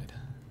bottom side?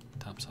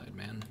 Top side,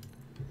 man.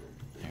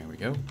 There we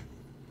go.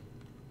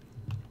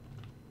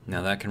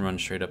 Now that can run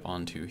straight up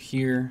onto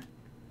here.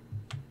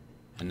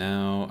 And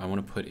now I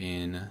want to put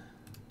in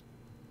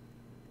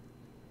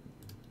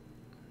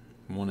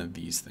one of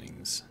these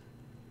things.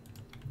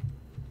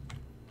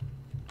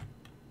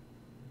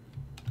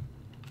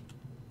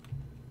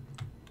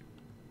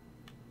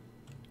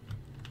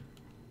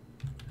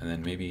 And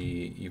then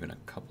maybe even a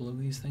couple of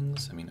these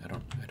things. I mean, I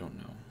don't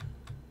know.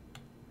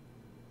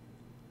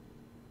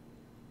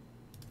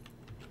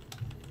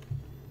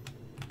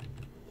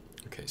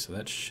 Okay, so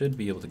that should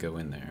be able to go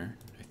in there,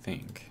 I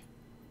think.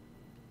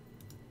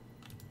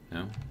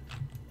 No?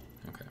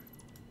 Okay.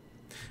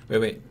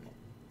 Wait.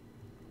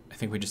 I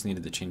think we just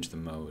needed to change the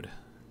mode.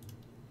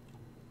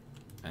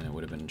 And it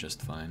would have been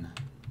just fine.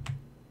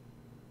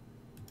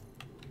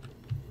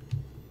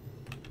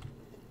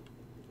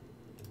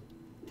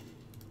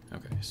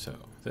 Okay, so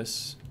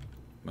this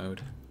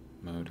mode,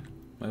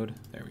 mode.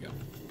 There we go.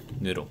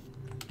 Noodle.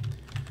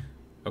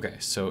 Okay,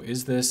 so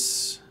is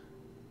this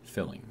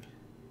filling?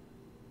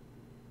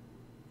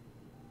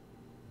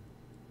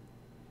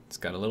 It's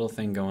got a little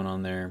thing going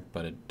on there,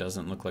 but it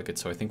doesn't look like it,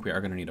 so I think we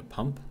are going to need a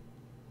pump.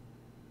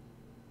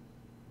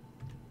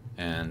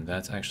 And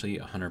that's actually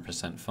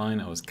 100% fine.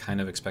 I was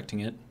kind of expecting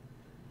it.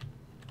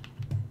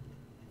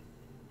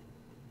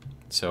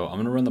 So I'm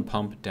going to run the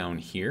pump down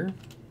here.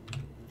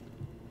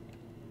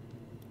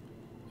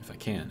 If I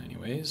can,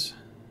 anyways.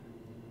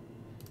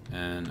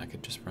 And I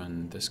could just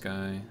run this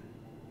guy.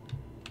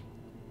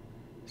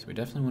 So we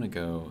definitely want to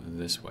go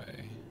this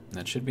way. And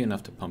that should be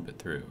enough to pump it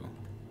through.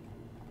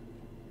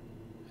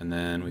 And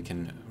then we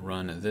can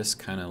run this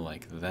kind of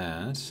like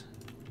that.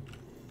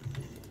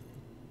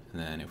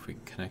 And then if we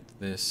connect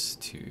this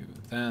to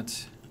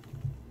that,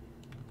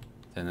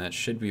 then that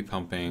should be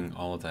pumping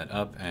all of that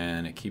up,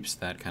 and it keeps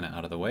that kind of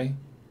out of the way.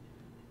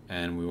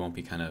 And we won't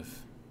be kind of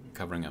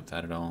covering up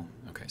that at all.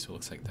 Okay, so it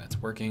looks like that's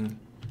working.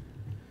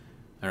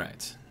 All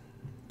right,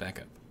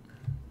 back up.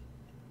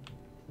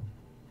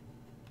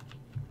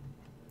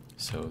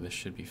 So this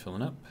should be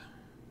filling up.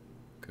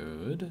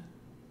 Good.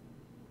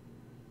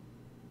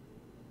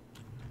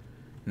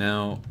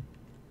 Now,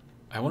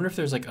 I wonder if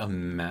there's like a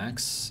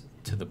max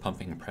to the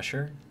pumping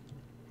pressure,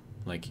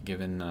 like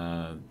given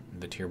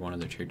the tier 1 or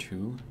the tier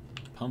 2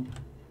 pump.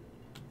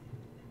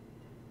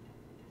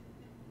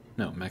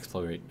 No, max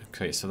flow rate.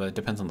 Okay, so that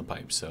depends on the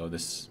pipe. So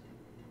this,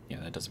 yeah,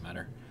 that doesn't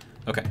matter.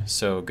 Okay,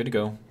 so good to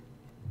go.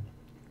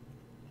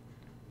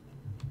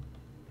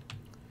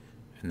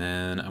 And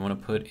then I want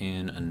to put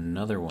in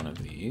another one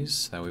of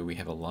these. That way we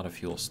have a lot of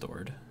fuel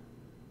stored.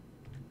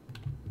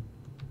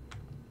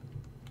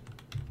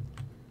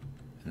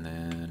 And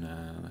then,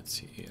 let's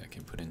see, I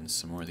can put in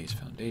some more of these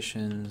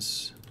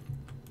foundations.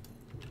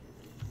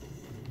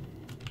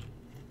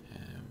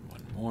 And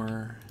one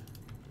more.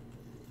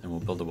 And we'll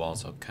build the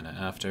walls up kind of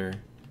after.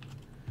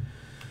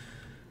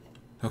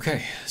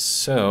 Okay,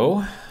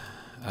 so,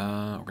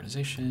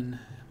 organization.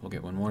 We'll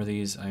get one more of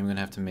these. I'm going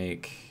to have to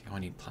make, oh, I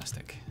need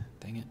plastic.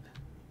 Dang it.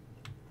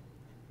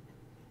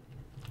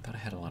 Thought I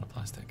had a lot of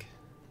plastic.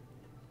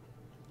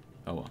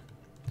 Oh well.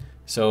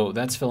 So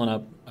that's filling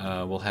up.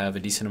 We'll have a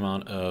decent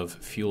amount of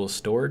fuel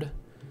stored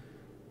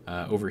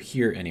over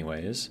here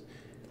anyways.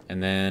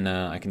 And then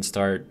I can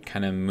start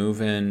kind of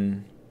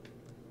moving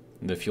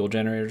the fuel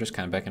generator just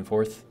kind of back and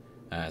forth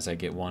as I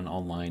get one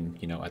online,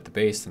 you know, at the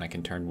base. And I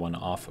can turn one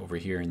off over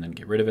here and then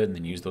get rid of it and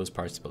then use those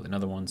parts to build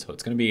another one. So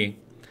it's going to be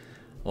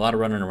a lot of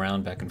running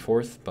around back and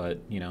forth, but,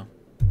 you know,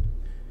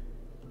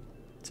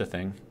 it's a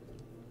thing.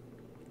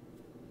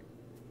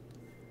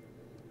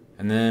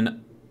 And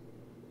then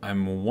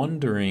I'm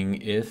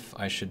wondering if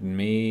I should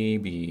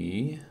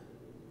maybe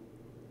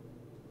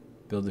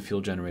build the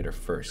fuel generator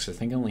first. So I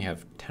think I only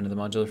have 10 of the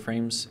modular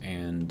frames,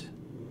 and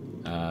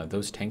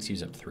those tanks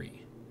use up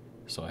 3.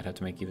 So I'd have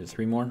to make either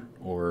 3 more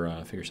or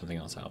figure something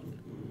else out.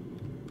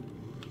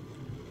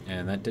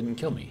 And that didn't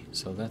kill me,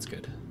 so that's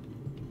good.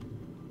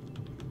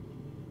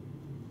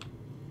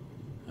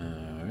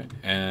 Alright,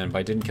 and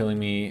by didn't killing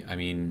me, I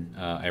mean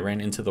I ran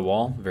into the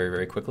wall very,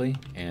 very quickly,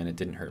 and it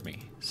didn't hurt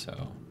me,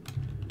 so...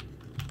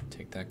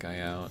 Take that guy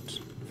out,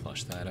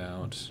 flush that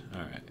out.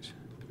 All right.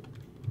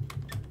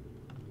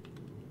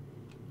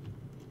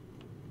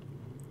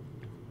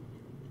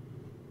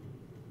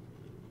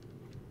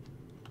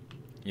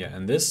 Yeah,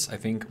 and this, I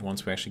think,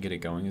 once we actually get it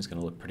going, is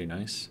going to look pretty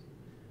nice.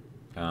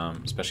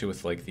 Especially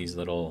with like these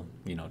little,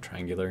 you know,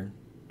 triangular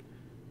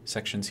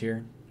sections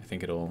here. I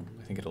think it'll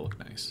look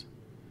nice.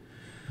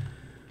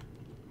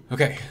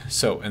 Okay,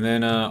 so and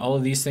then all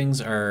of these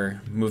things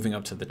are moving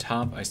up to the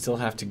top. I still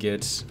have to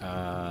get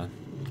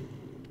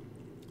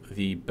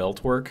the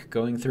belt work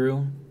going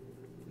through,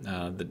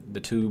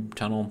 the tube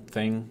tunnel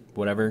thing,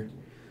 whatever,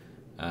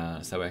 so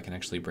that way I can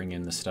actually bring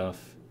in the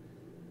stuff,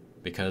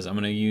 because I'm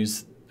going to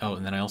use, oh,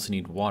 and then I also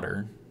need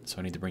water, so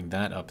I need to bring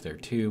that up there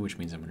too, which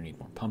means I'm going to need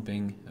more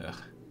pumping. Ugh.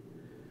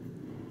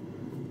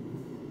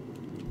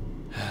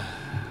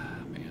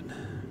 Man.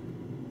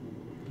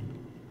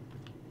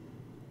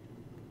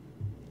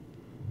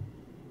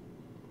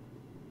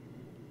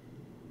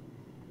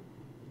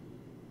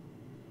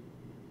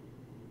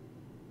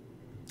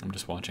 I'm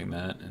just watching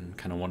that and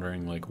kind of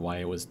wondering like why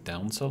it was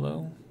down so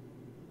low.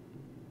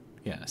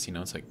 Yeah, see,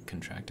 now it's like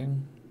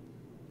contracting.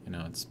 You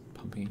know, it's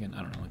pumping again.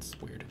 I don't know, it's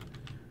weird.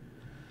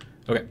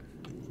 Okay.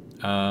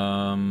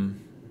 Yeah.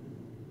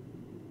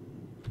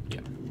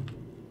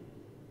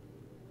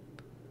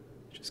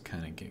 Just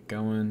kind of get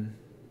going.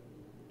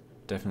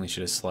 Definitely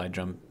should have slide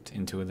jumped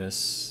into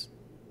this.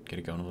 Get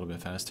it going a little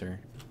bit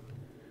faster.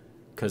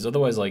 Because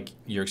otherwise, like,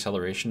 your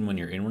acceleration when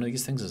you're in one of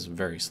these things is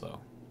very slow.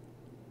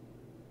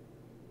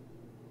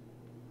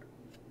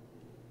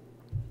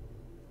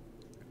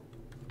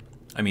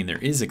 I mean, there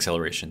is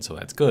acceleration, so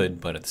that's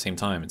good, but at the same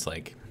time, it's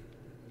like,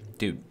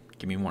 dude,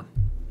 give me more.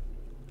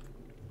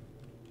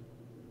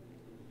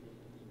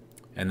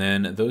 And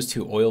then those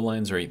 2 oil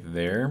lines right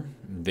there,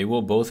 they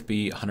will both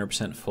be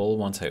 100% full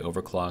once I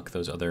overclock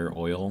those other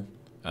oil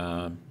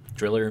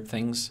driller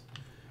things.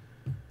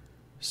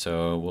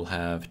 So we'll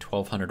have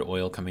 1,200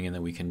 oil coming in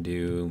that we can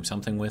do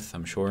something with,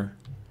 I'm sure.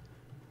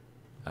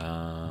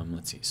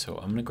 Let's see, so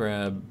I'm gonna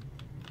grab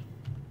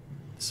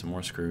some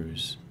more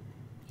screws,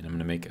 and I'm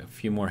gonna make a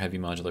few more heavy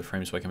modular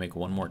frames so I can make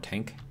one more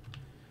tank.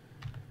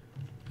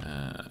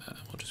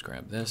 We'll just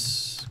grab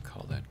this,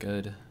 call that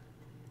good.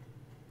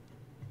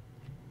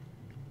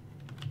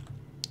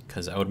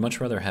 Because I would much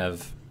rather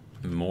have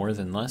more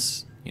than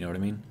less, you know what I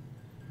mean?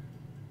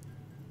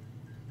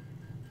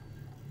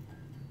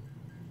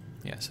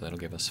 Yeah, so that'll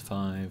give us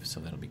 5, so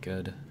that'll be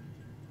good.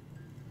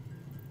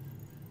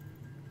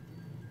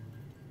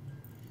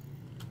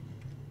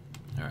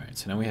 Alright,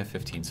 so now we have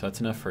 15, so that's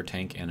enough for a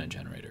tank and a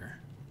generator.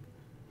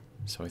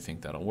 So I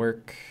think that'll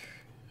work.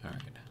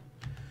 Alright.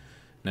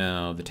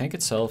 Now, the tank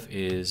itself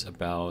is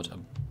about a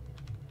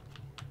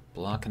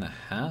block and a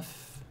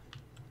half.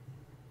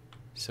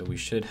 So we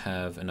should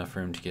have enough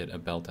room to get a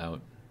belt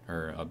out,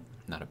 or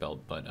not a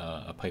belt, but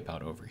a pipe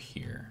out over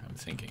here, I'm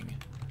thinking.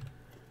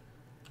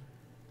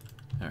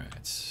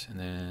 Alright, and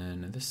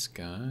then this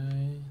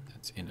guy,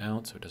 that's in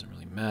out, so it doesn't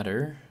really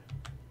matter.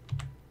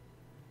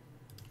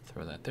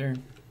 Throw that there.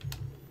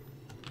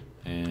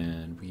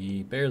 And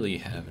we barely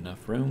have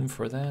enough room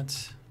for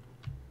that.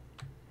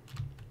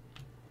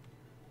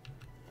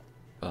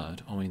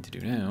 But all we need to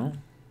do now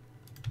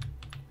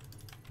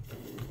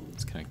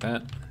is connect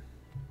that.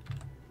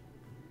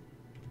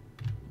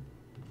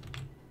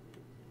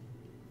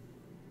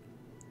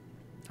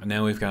 And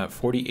now we've got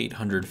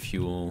 4,800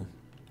 fuel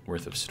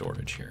worth of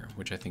storage here,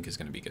 which I think is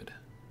going to be good.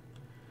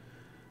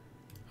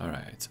 All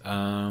right,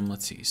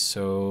 let's see.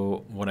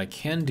 So what I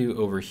can do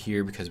over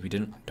here, because we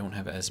don't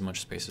have as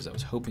much space as I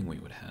was hoping we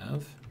would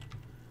have.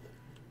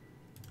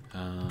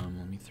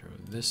 Let me throw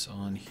this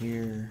on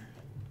here.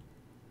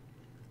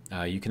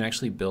 You can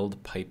actually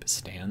build pipe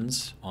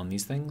stands on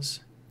these things.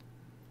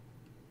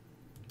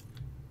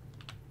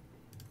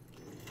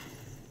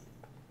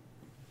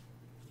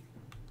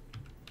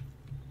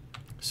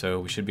 So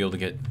we should be able to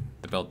get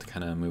the belt to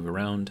kind of move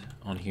around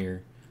on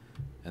here.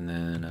 And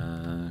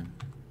then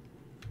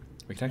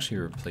we can actually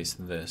replace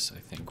this, I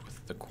think,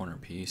 with the corner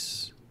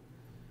piece.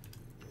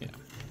 Yeah.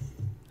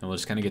 And we'll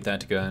just kind of get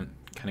that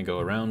to go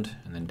around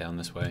and then down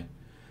this way.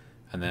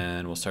 And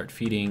then we'll start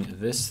feeding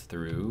this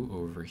through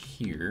over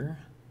here.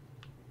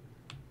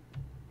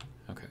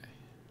 Okay.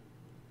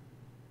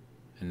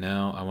 And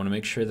now I want to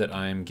make sure that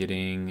I'm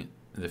getting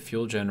the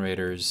fuel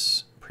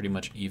generators pretty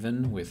much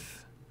even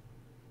with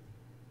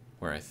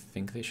where I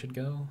think they should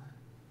go.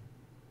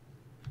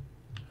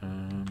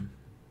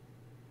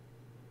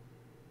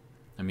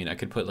 I mean, I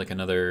could put like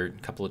another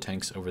couple of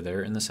tanks over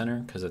there in the center,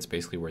 because that's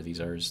basically where these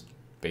are, is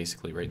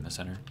basically right in the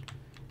center.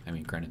 I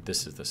mean, granted,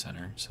 this is the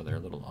center, so they're a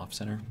little off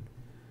center.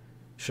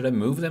 Should I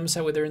move them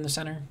so that way they're in the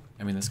center?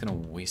 I mean, that's gonna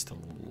waste a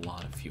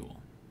lot of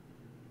fuel.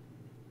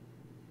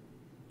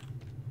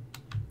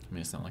 I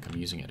mean, it's not like I'm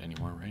using it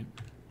anymore, right?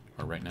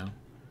 Or right now.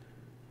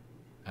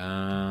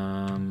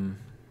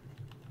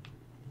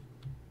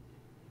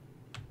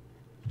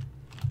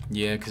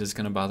 Yeah, because it's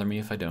gonna bother me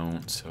if I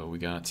don't, so we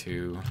got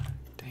to,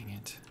 dang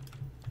it.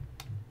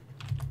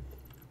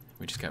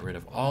 We just got rid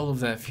of all of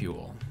that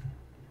fuel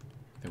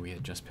that we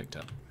had just picked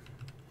up.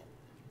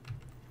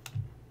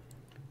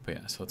 But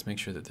yeah, so let's make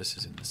sure that this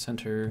is in the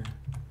center,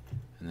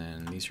 and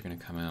then these are gonna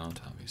come out,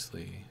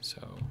 obviously,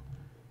 so,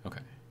 okay.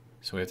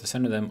 So we have to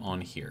center them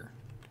on here.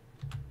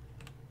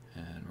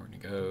 And we're gonna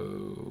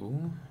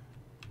go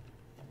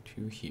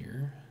to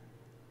here.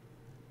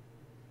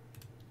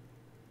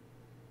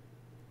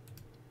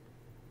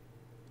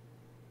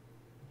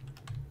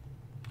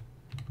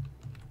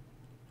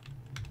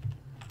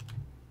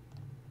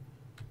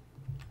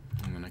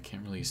 And then I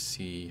can't really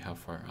see how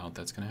far out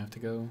that's gonna have to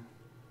go.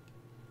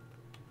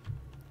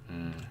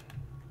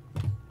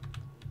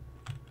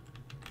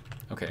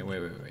 Okay,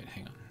 wait,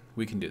 hang on.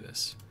 We can do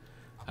this.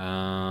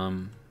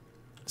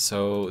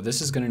 So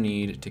this is gonna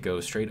need to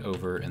go straight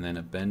over, and then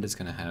a bend is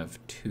gonna have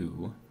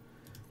 2.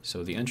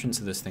 So the entrance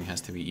of this thing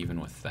has to be even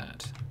with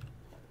that.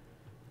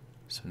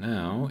 So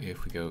now,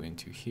 if we go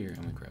into here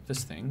and we grab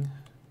this thing,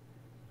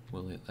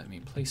 will it let me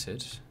place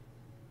it?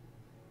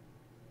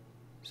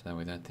 So that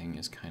way that thing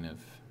is kind of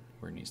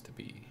where it needs to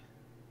be.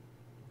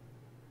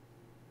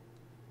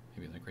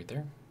 Maybe like right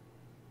there?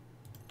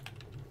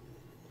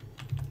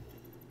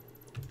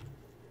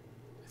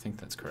 I think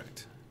that's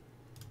correct.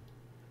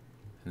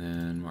 And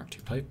then Mark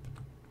II pipe.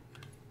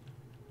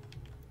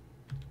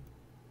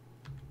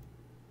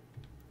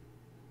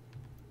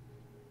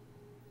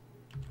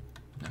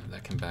 No,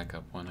 that can back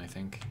up one, I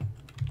think.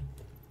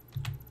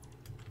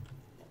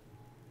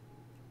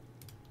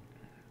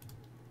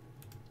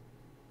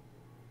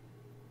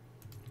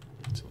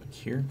 So like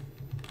here.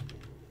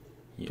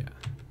 Yeah.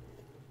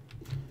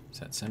 Is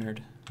that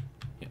centered?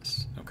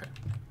 Yes, okay.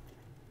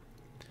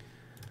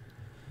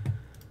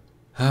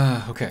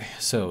 Okay,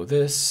 so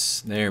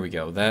this, there we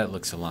go. That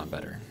looks a lot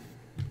better.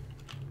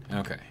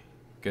 Okay,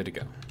 good to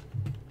go.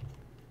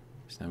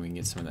 So now we can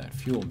get some of that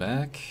fuel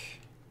back.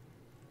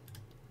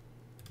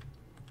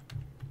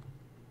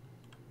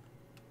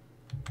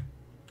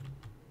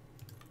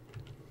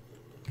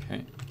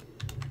 Okay.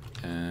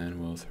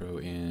 throw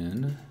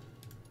in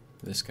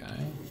this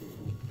guy.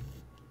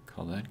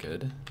 Call that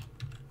good.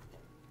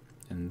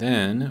 And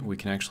then we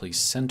can actually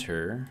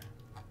center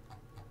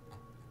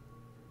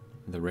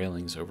the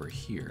railings over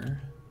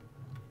here.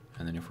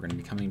 And then if we're going to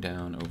be coming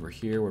down over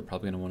here, we're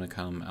probably going to want to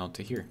come out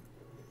to here.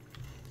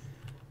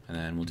 And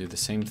then we'll do the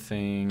same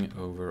thing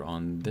over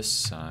on this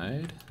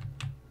side.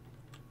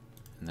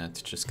 And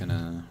that's just going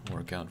to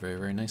work out very,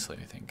 very nicely,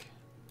 I think.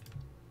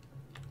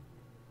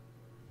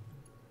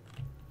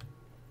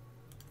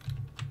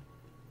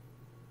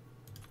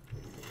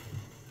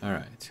 All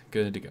right,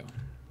 good to go.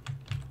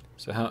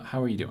 So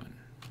how are you doing?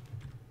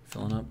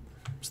 Filling up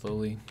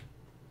slowly?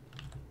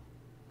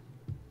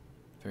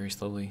 Very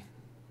slowly?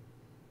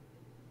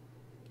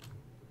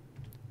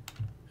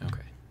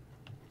 Okay.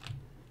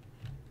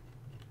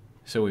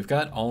 So we've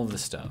got all of the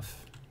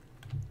stuff.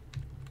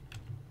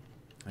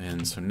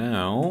 And so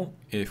now,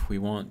 if we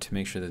want to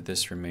make sure that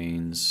this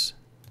remains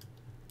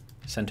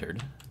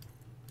centered,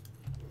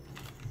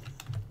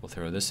 we'll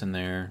throw this in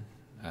there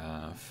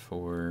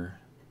for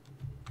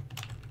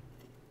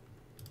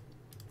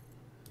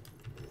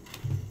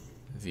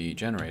the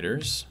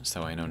generators,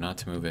 so I know not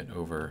to move it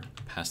over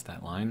past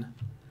that line.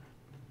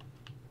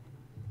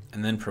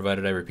 And then,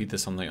 provided I repeat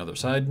this on the other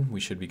side, we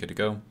should be good to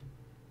go.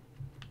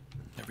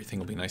 Everything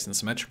will be nice and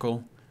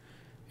symmetrical,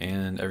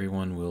 and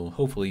everyone will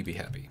hopefully be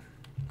happy.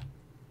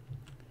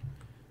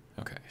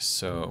 Okay,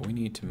 so we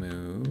need to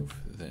move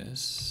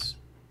this.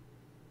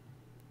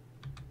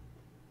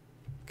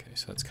 Okay,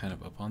 so that's kind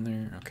of up on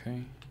there,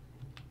 okay.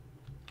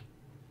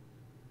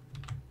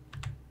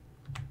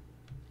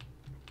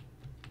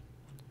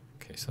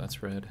 Okay, so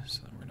that's red,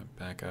 so then we're gonna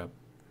back up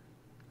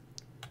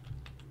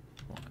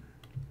 1.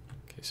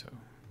 Okay, so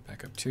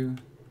back up 2.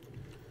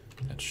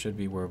 That should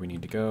be where we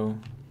need to go.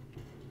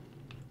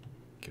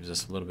 Gives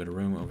us a little bit of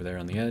room over there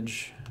on the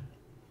edge.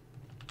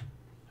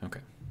 Okay.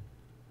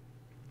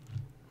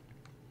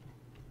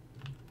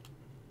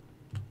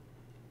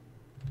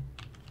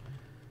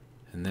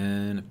 And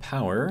then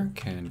power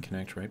can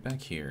connect right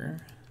back here.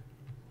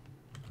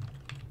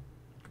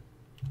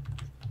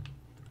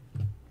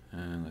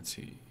 And let's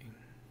see.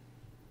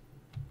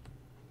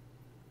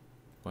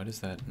 Why does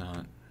that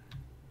not?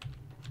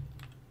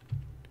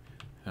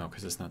 Oh,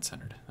 because it's not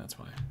centered. That's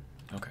why.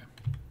 Okay.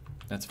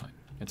 That's fine.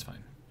 It's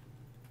fine.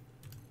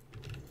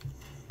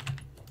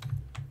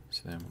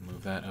 So then we'll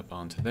move that up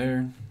onto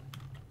there.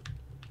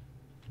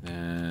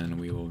 Then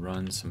we will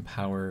run some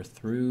power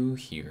through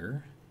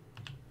here.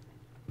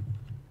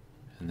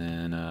 And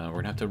then we're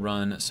going to have to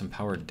run some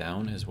power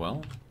down as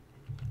well.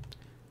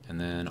 And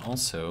then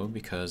also,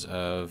 because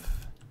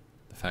of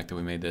the fact that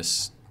we made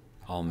this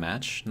all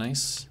match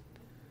nice,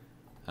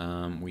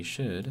 we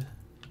should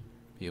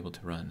be able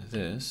to run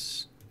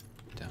this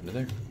down to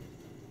there.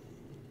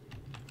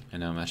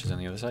 And now it matches on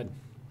the other side.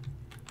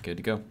 Good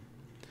to go.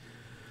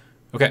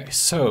 Okay,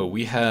 so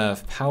we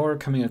have power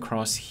coming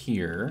across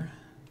here.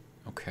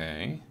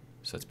 Okay,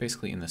 so it's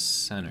basically in the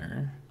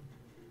center.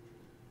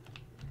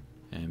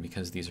 And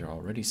because these are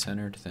already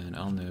centered, then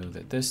I'll know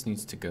that this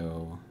needs to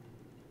go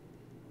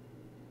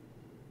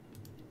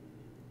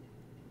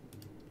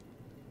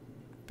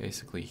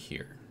basically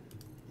here.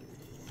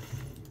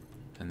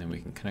 And then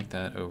we can connect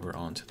that over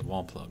onto the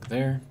wall plug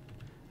there.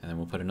 And then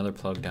we'll put another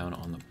plug down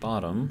on the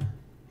bottom.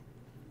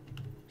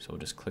 So we'll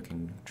just click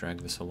and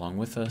drag this along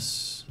with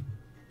us.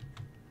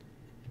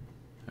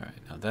 All right,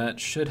 now that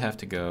should have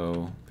to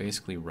go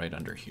basically right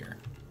under here.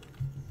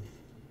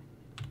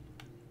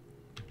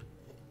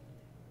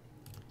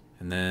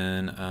 And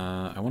then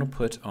I want to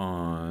put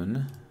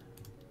on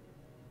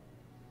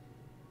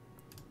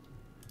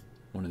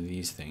one of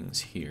these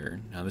things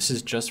here. Now this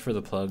is just for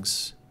the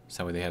plugs, so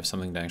that way they have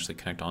something to actually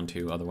connect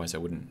onto, otherwise I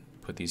wouldn't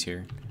put these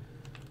here.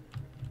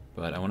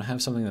 But I want to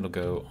have something that'll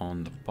go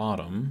on the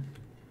bottom.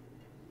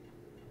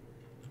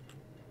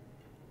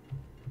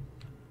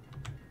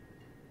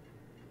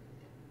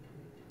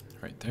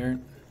 Right there.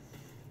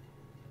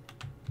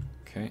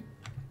 Okay.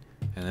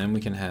 And then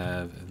we can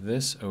have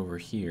this over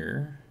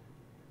here.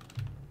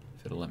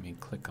 If it'll let me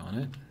click on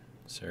it,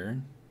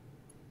 sir.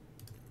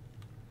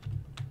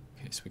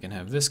 Okay, so we can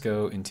have this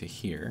go into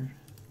here.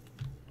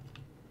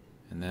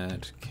 And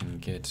that can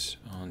get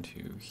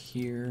onto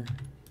here.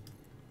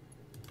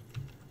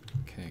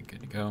 Okay,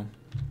 good to go.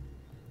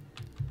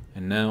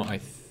 And now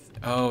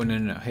oh,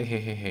 no.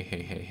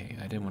 Hey.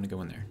 I didn't want to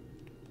go in there.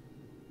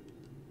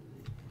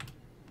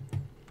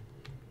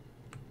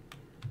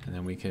 And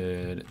then we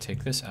could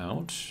take this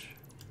out,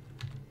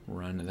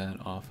 run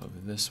that off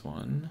of this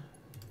one.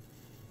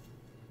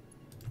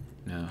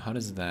 Now, how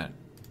does that,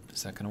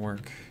 is that gonna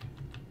work?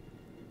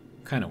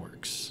 Kind of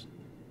works.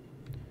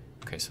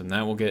 Okay, so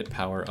now we'll get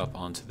power up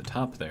onto the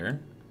top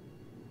there.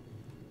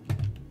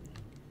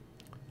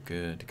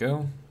 Good to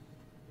go.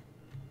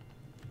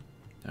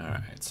 All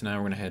right, so now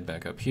we're gonna head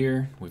back up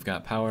here. We've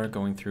got power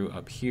going through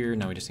up here.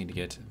 Now we just need to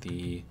get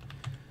the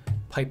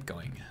pipe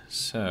going.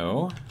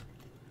 So,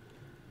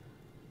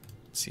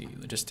 let's see,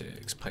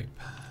 logistics, pipe.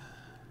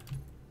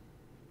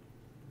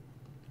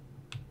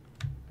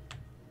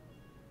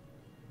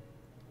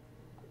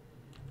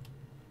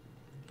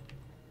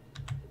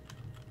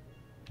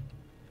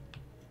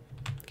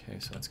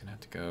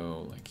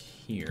 go like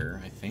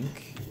here, I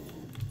think.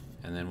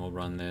 And then we'll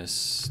run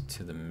this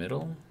to the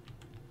middle.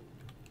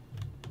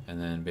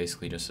 And then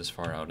basically just as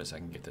far out as I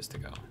can get this to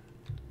go.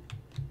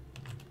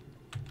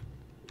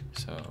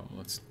 So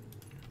let's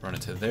run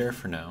it to there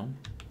for now.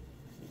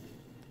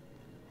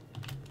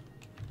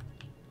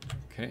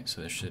 Okay,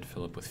 so this should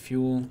fill up with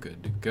fuel.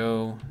 Good to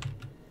go.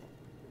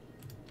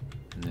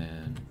 And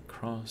then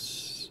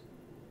cross.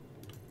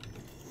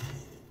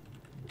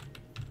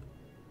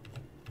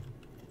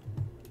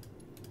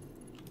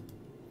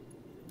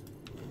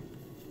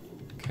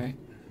 Okay,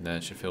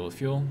 that should fill with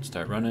fuel.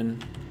 Start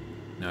running.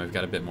 Now we've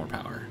got a bit more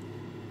power.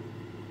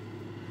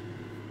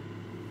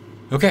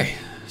 Okay,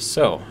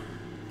 so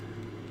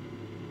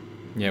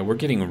yeah, we're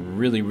getting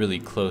really, really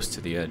close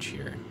to the edge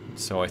here.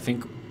 So I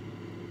think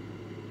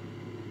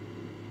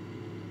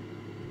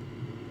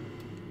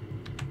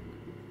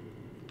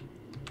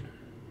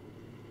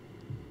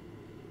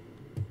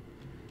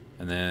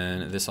and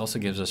then this also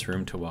gives us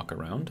room to walk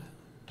around.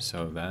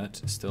 So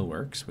that still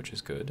works, which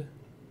is good.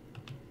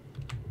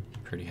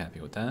 Pretty happy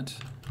with that.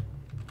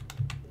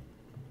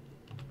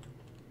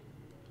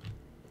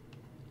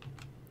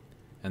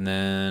 And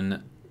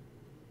then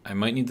I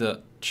might need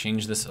to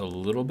change this a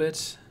little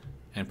bit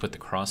and put the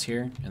cross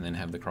here and then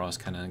have the cross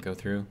kind of go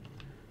through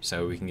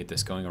so we can get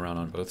this going around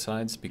on both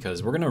sides,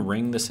 because we're going to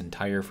ring this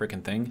entire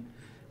freaking thing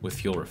with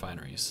fuel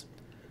refineries.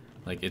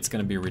 Like, it's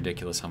going to be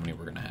ridiculous how many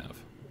we're going to have.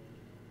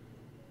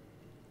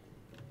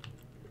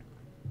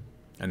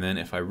 And then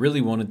if I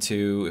really wanted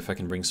to, if I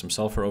can bring some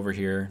sulfur over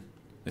here,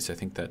 at least I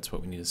think that's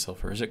what we need is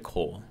sulfur. Is it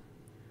coal?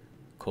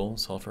 Coal,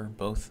 sulfur,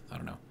 both? I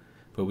don't know.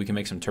 But we can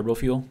make some turbo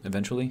fuel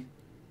eventually.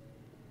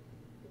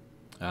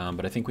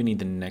 But I think we need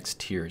the next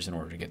tiers in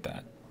order to get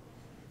that.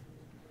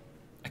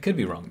 I could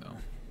be wrong though.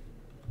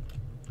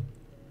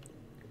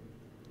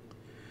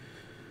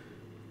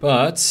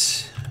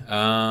 But,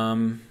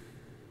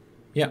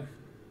 yeah.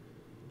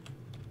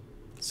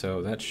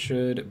 So that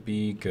should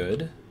be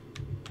good.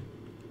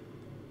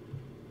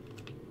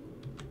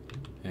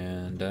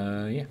 And,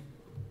 yeah.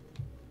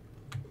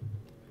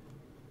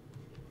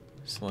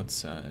 So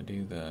let's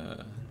do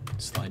the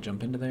slide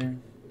jump into there.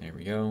 There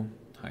we go.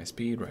 High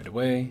speed right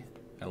away.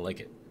 I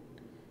like it.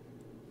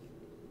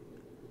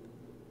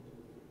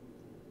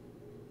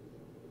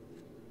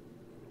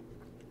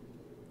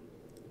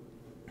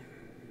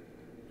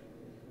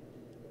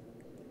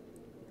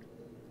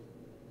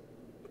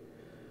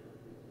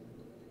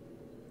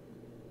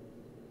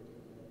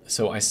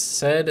 So I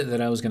said that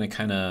I was gonna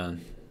kind of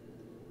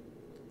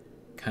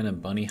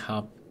bunny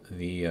hop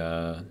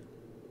the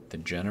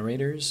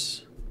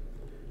generators.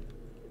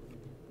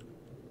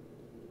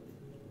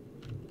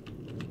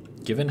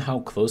 Given how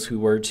close we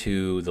were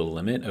to the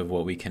limit of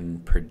what we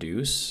can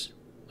produce,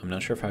 I'm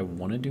not sure if I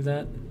want to do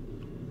that.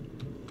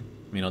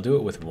 I mean, I'll do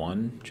it with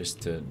one,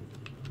 just to,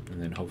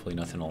 and then hopefully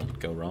nothing will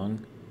go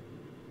wrong.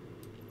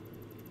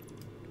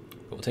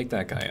 But we'll take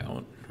that guy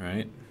out,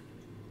 right?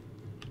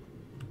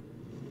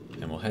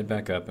 And we'll head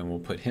back up and we'll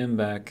put him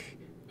back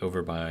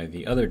over by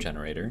the other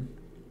generator.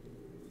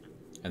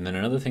 And then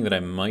another thing that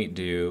I might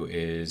do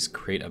is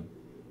create a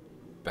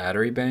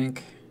battery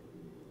bank.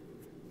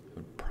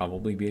 Would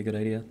probably be a good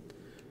idea.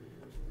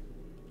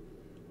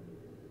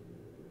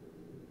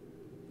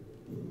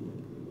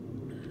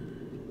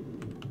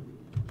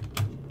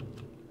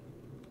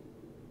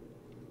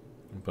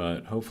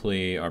 But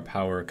hopefully our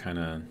power kind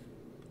of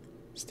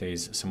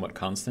stays somewhat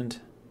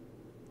constant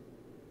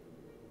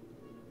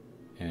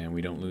and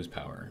we don't lose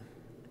power.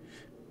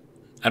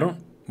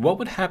 What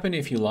would happen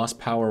if you lost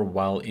power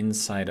while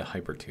inside a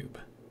hypertube?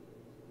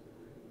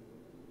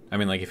 I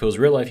mean, like if it was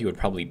real life, you would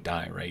probably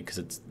die, right? Because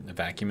it's a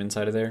vacuum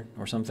inside of there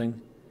or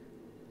something.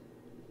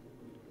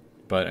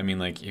 But I mean,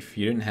 like if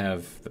you didn't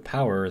have the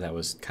power that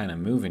was kind of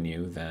moving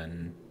you,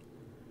 then,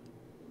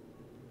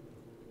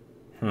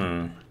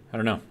 I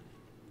don't know.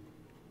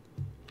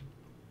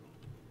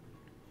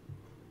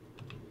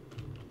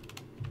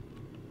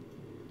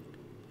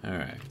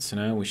 Alright, so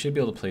now we should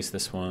be able to place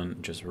this one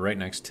just right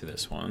next to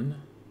this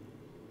one.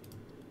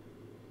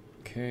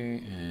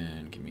 Okay,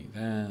 and give me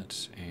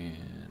that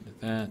and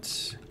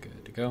that.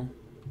 Good to go.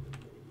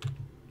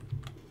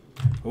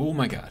 Oh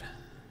my god.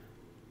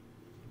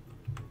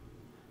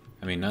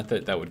 I mean, not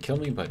that that would kill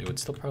me, but it would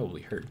still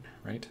probably hurt,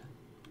 right?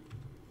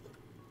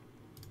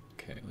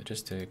 Okay,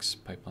 logistics,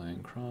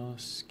 pipeline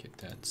cross, get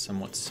that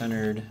somewhat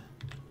centered.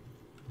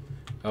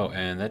 Oh,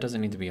 and that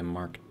doesn't need to be a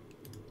Mark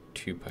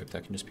II pipe,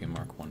 that can just be a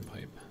Mark I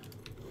pipe.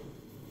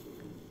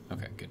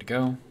 Okay, good to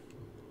go.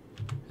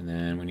 And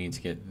then we need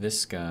to get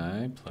this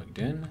guy plugged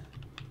in.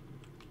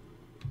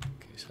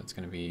 Okay, so that's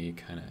gonna be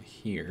kind of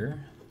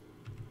here.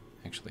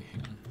 Actually,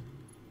 hang on.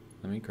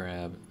 Let me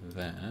grab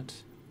that.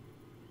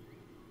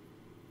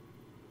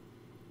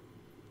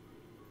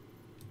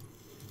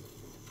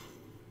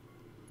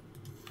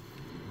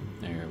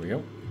 There we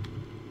go.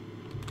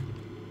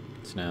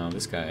 So now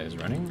this guy is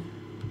running.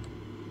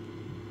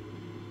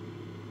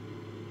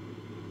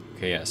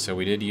 Okay, yeah, so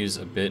we did use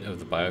a bit of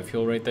the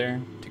biofuel right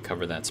there to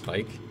cover that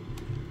spike.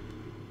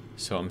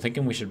 So I'm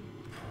thinking we should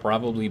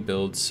probably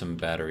build some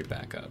battery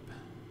backup.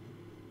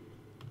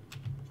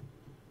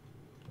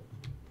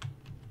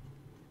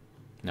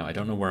 Now I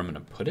don't know where I'm going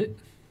to put it.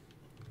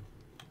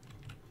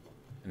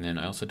 And then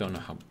I also don't know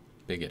how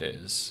big it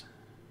is.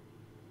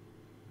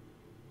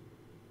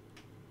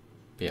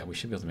 But yeah, we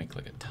should be able to make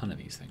like a ton of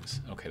these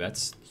things. Okay,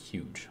 that's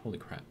huge. Holy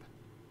crap.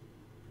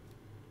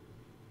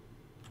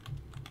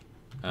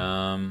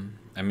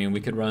 I mean,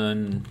 we could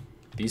run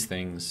these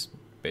things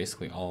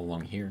basically all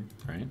along here,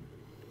 right?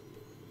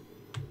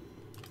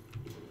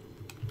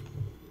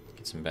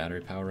 Get some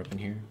battery power up in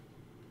here.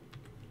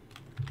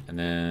 And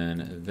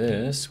then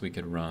this we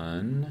could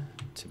run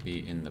to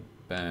be in the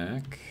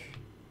back,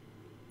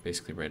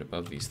 basically right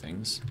above these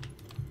things.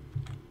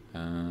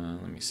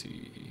 Let me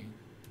see.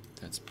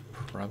 That's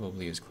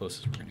probably as close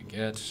as we're gonna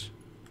get.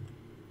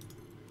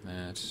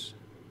 That,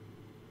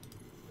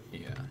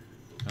 yeah,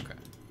 okay.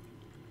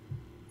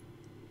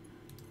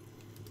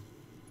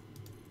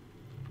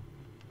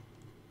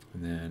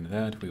 And then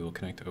that we will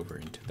connect over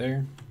into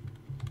there.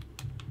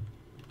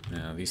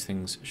 Now these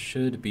things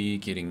should be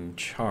getting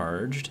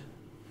charged.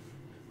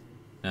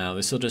 Now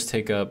this will just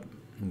take up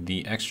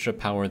the extra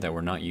power that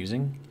we're not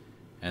using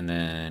and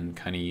then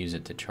kind of use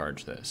it to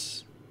charge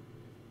this.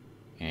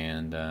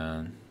 And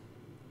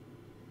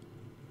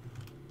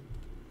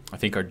I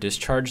think our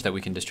discharge that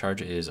we can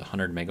discharge is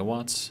 100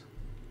 megawatts.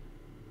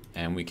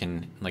 And we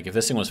can, like if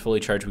this thing was fully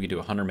charged, we could do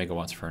 100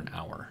 megawatts for an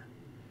hour.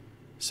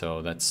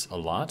 So that's a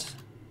lot.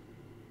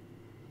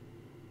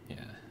 Yeah,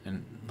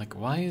 and like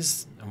why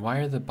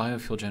are the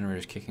biofuel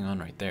generators kicking on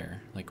right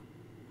there? Like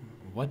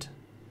what?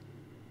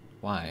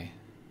 Why?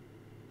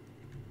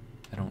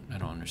 I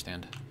don't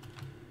understand.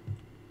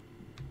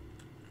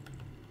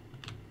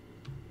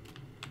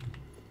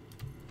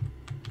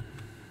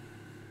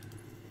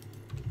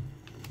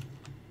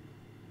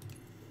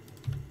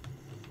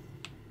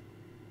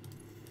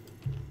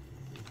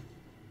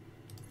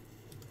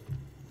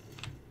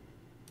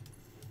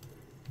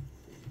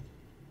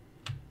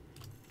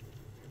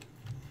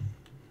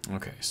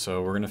 Okay,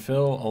 so we're gonna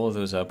fill all of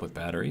those up with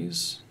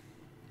batteries.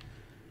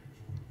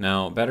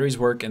 Now, batteries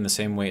work in the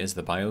same way as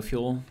the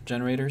biofuel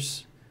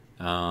generators.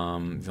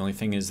 The only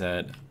thing is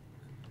that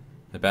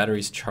the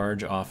batteries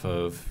charge off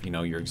of, you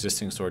know, your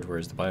existing storage,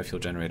 whereas the biofuel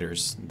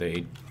generators,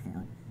 they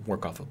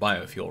work off of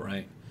biofuel,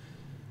 right?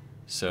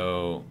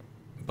 So,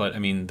 but I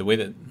mean, the way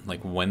that,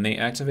 like, when they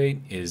activate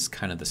is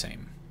kind of the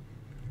same.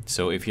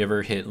 So if you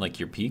ever hit, like,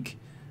 your peak,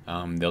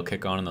 they'll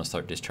kick on and they'll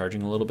start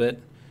discharging a little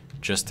bit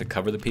just to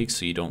cover the peak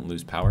so you don't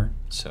lose power.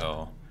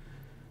 So,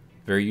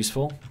 very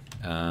useful.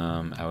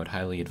 I would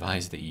highly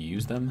advise that you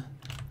use them.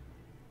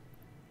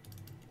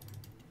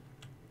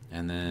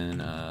 And then,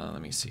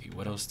 let me see,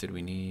 what else did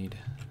we need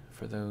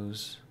for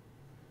those?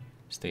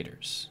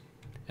 Stators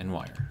and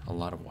wire, a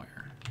lot of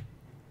wire.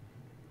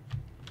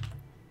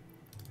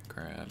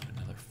 Grab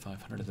another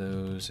 500 of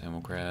those and we'll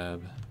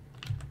grab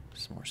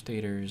some more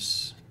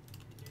stators.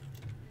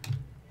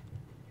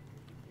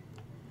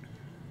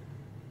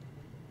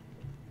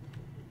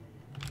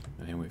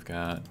 And we've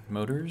got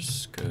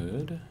motors,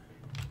 good.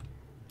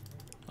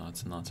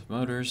 Lots and lots of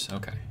motors,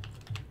 okay.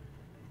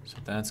 So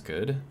that's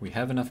good. We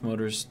have enough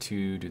motors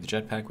to do the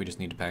jetpack, we just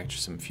need to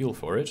package some fuel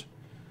for it.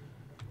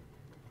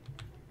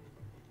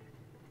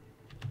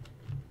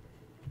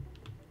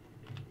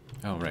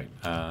 Oh, right,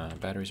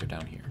 batteries are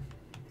down here.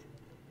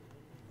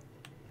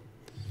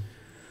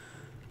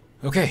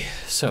 Okay,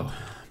 so,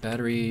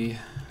 battery,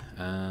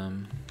 yeah,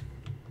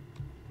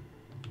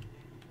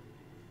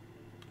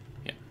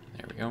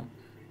 there we go.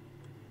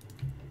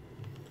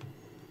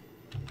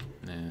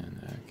 And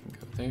that can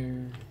go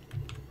there,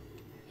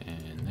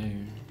 and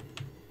there,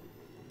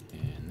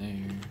 and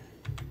there,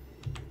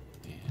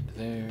 and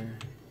there,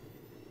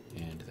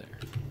 and there.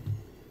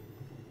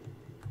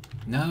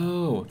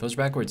 No, those are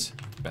backwards.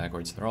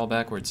 Backwards, they're all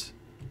backwards.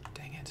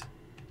 Dang it.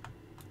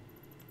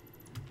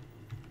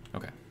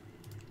 Okay.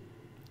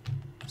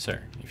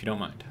 Sir, if you don't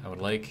mind, I would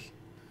like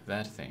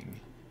that thing.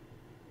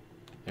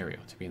 There we go,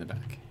 to be in the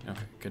back.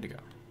 Okay, good to go.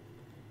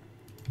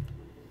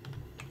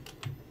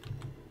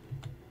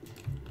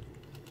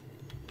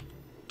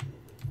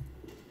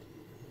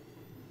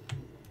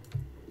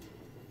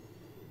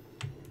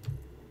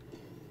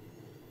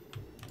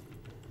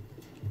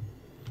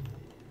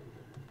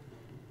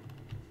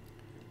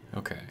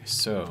 Okay,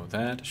 so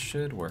that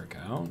should work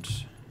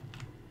out.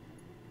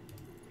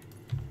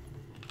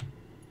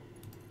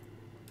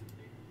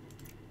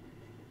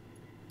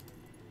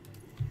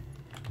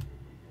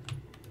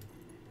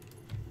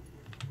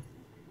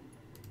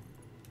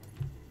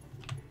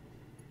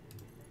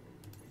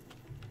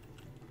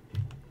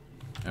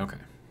 Okay.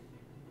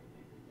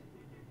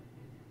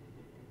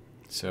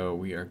 So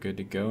we are good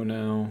to go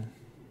now.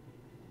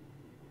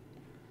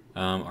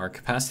 Our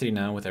capacity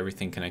now with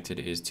everything connected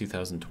is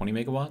 2020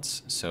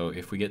 megawatts. So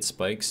if we get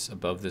spikes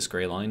above this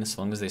gray line, as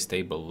long as they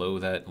stay below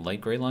that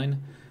light gray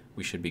line,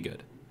 we should be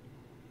good.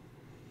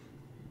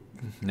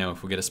 Now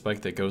if we get a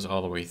spike that goes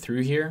all the way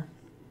through here,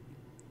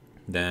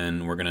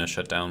 then we're gonna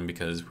shut down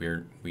because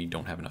we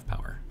don't have enough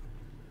power.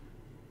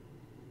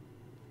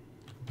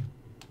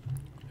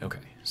 Okay,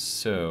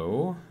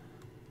 so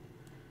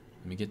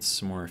let me get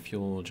some more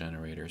fuel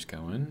generators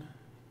going.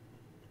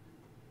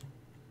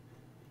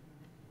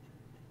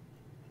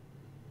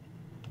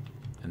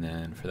 And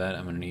then for that,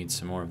 I'm going to need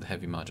some more of the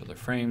heavy modular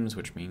frames,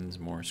 which means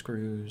more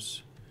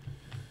screws.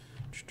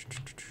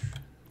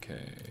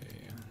 Okay,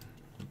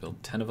 we'll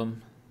build 10 of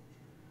them.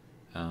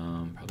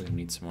 Probably gonna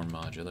need some more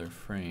modular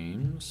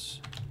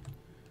frames.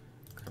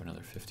 Grab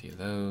another 50 of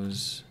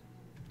those.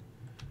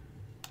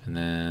 And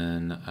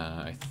then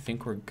I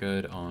think we're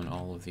good on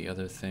all of the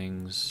other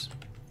things.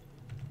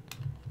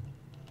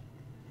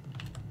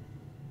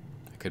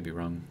 I could be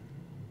wrong,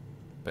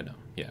 but no,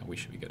 yeah, we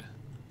should be good.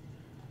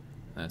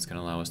 That's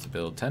gonna allow us to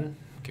build 10,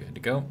 good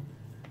to go.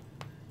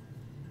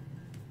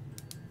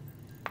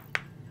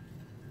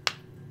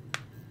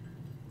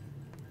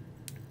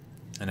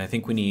 And I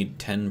think we need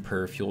 10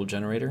 per fuel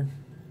generator.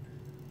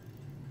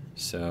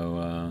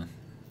 So,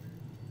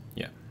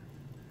 yeah.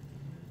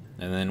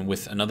 And then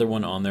with another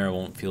one on there, I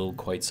won't feel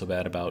quite so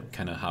bad about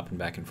kind of hopping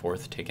back and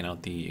forth, taking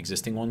out the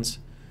existing ones.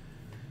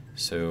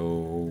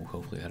 So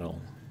hopefully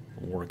that'll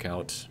work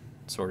out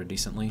sort of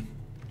decently.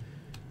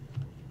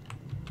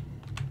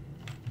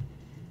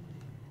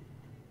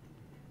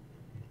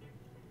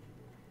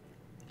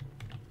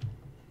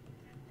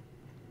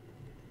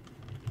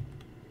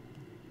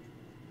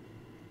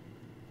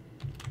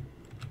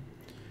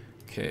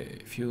 Okay,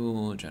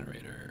 fuel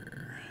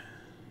generator.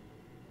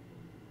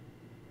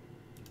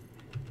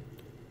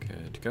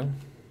 Good to go.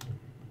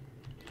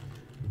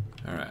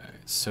 Alright,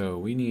 so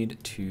we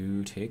need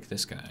to take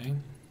this guy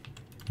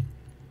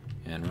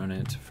and run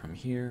it from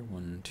here,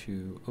 1,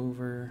 2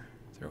 over,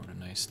 throw in a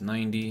nice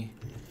 90,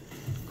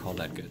 call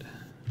that good.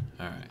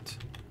 Alright.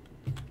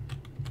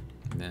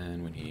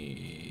 Then we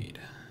need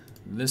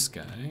this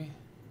guy,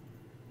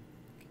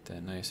 get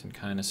that nice and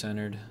kind of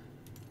centered,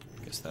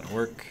 guess that'll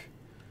work.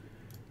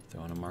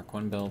 Throw in a Mark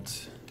 1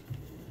 belt,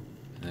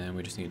 and then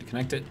we just need to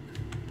connect it.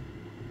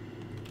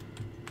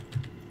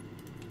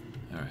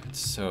 Alright,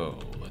 so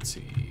let's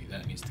see,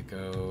 that needs to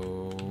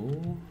go,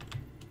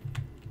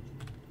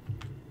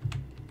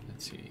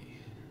 let's see,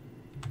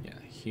 yeah,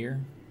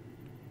 here.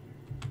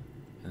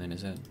 And then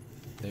is that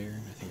there?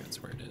 I think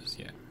that's where it is,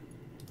 yeah.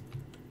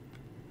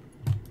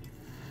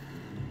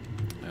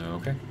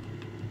 Okay.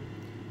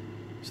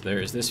 So there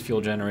is this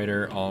fuel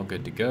generator, all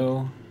good to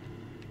go.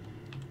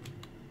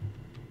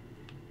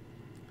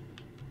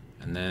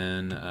 And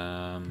then,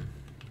 I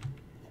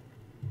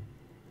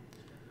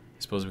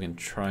suppose we can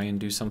try and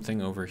do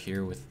something over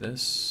here with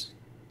this.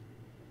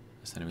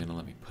 It's not even gonna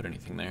let me put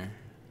anything there.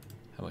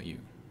 How about you?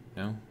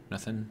 No?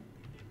 Nothing?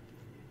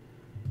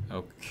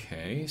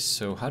 Okay,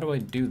 so how do I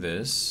do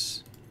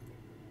this?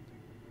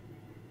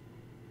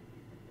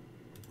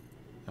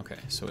 Okay,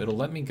 so it'll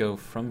let me go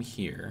from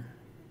here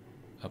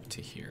up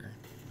to here.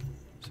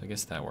 So I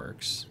guess that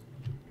works.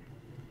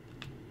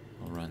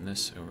 We'll run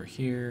this over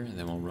here, and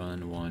then we'll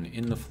run one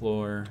in the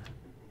floor,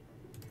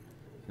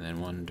 and then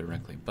one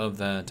directly above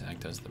that to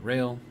act as the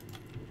rail.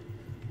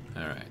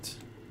 Alright.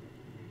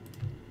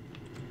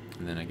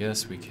 And then I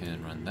guess we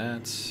can run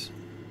that.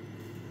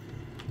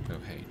 Oh,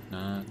 hey,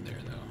 not there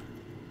though.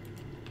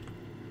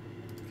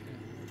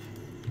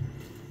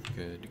 Okay.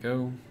 Good to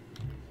go.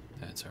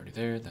 That's already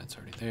there, that's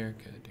already there,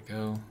 good to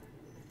go.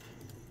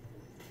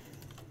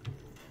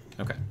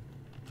 Okay.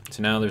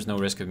 So now there's no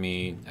risk of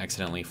me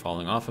accidentally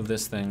falling off of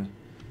this thing,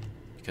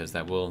 because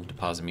that will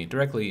deposit me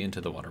directly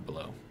into the water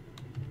below.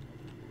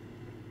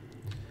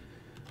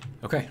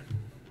 Okay,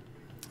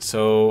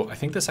 so I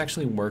think this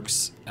actually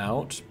works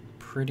out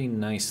pretty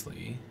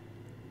nicely.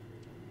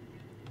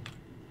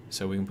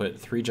 So we can put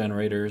 3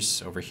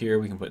 generators over here,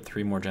 we can put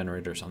 3 more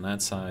generators on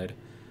that side,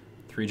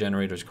 3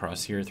 generators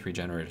across here, 3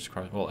 generators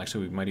across, well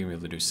actually we might even be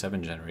able to do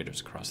 7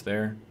 generators across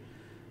there.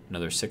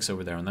 Another 6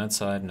 over there on that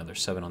side, another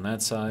 7 on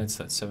that side,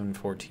 so that's 7,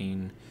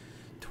 14,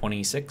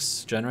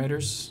 26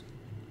 generators.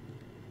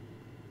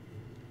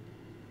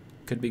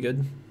 Could be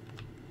good.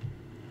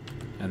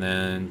 And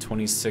then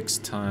 26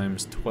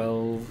 times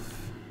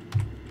 12.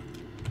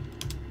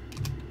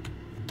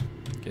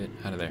 Get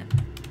out of there.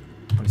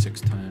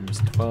 26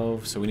 times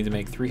 12, so we need to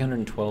make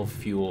 312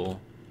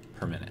 fuel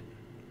per minute.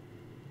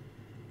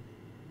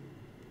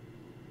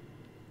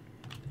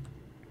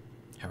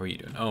 How are you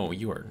doing? Oh,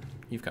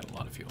 you've got a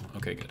lot of fuel.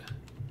 Okay, good.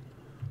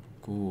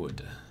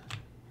 Good.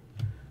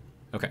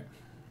 Okay.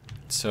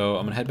 So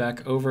I'm gonna head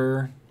back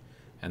over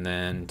and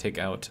then take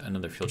out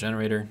another fuel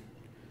generator.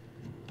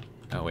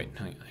 Oh wait,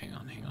 hang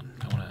on.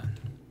 I wanna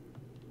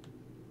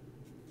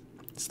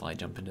slide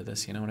jump into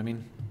this, you know what I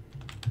mean?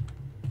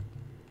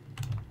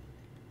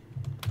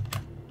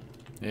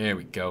 There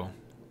we go.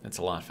 That's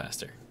a lot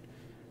faster.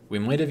 We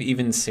might have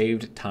even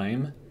saved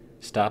time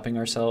stopping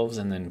ourselves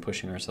and then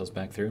pushing ourselves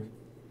back through,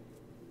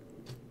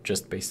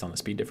 just based on the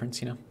speed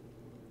difference, you know?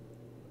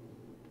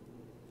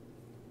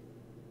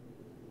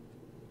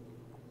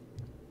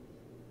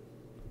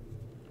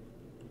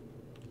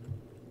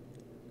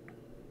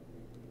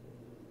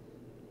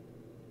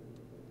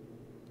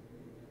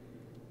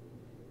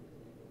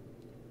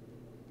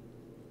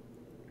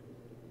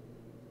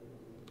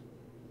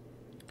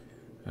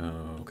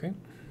 Okay.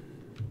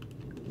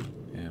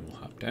 And we'll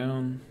hop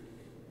down.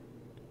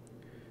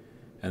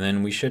 And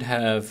then we should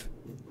have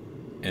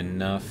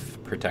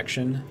enough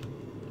protection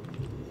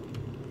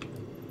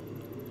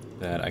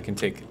that I can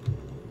take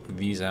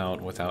these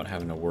out without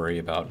having to worry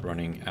about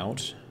running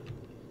out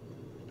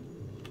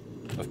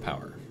of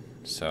power.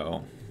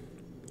 So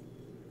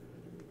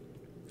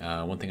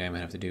one thing I might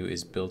have to do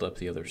is build up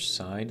the other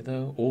side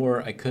though,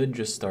 or I could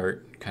just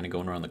start kind of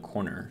going around the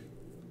corner.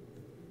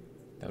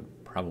 That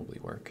would probably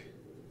work.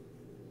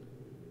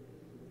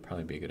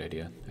 Probably be a good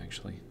idea,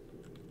 actually.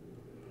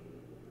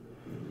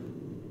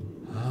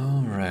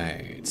 All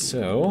right,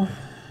 so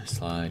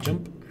slide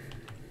jump.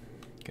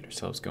 Get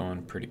ourselves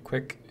going pretty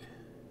quick.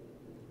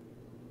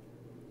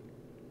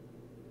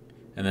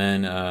 And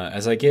then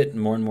as I get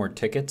more and more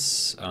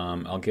tickets,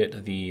 I'll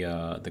get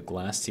the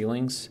glass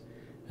ceilings,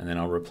 and then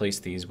I'll replace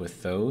these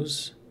with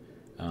those.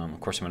 Of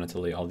course, I'm going to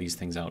lay all these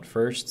things out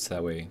first, so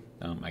that way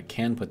I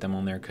can put them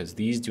on there, because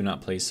these do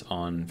not place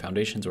on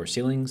foundations or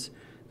ceilings.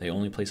 They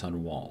only place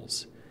on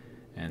walls.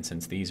 And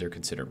since these are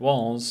considered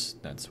walls,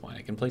 that's why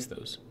I can place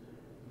those.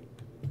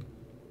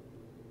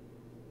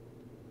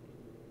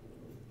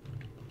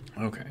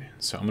 Okay,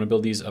 so I'm going to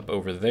build these up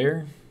over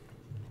there.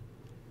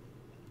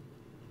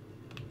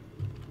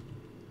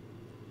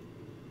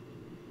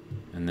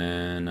 And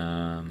then,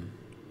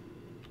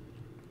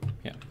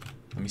 yeah,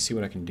 let me see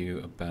what I can do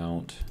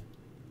about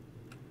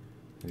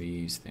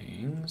these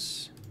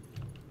things.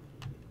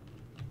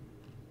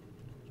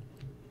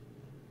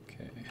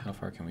 Okay, how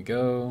far can we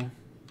go?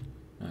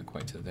 Not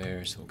quite to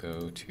there, so we'll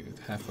go to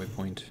the halfway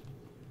point.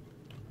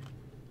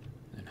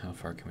 And how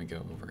far can we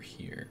go over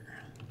here?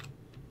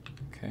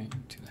 Okay,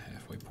 to the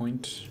halfway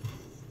point.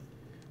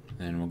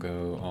 Then we'll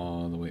go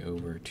all the way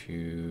over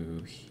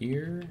to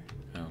here.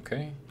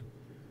 Okay.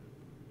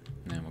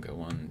 And then we'll go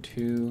 1,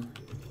 2,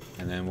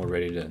 and then we're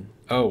ready to...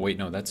 Oh, wait,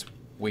 no, that's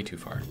way too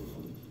far.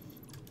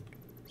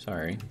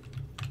 Sorry.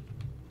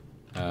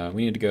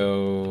 We need to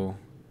go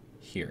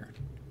here.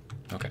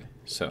 Okay,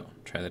 so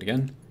try that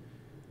again.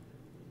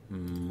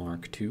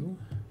 Mark 2.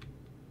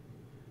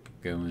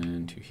 Go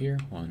into here,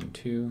 1,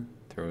 2.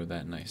 Throw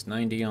that nice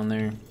 90 on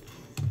there.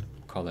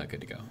 Call that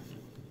good to go.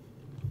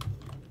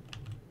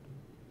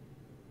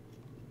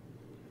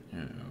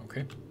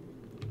 Okay.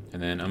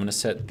 And then I'm going to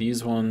set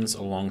these ones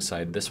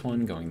alongside this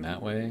one going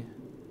that way.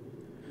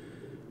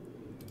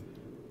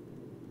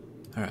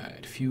 All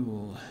right,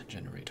 fuel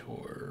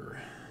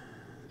generator.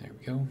 There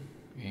we go.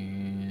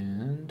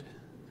 And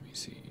let me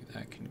see,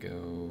 that can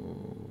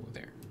go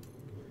there.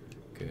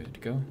 Good to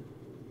go.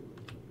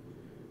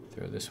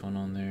 Throw this one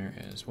on there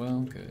as well.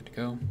 Good to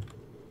go.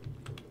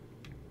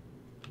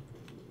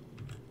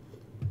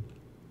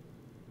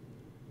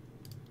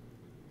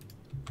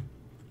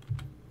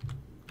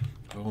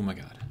 Oh my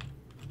god.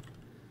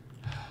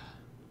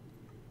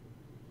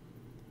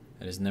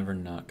 That is never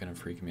not going to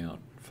freak me out,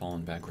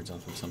 falling backwards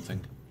off of something.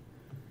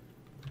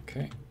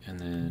 Okay, and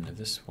then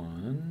this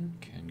one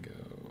can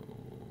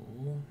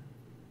go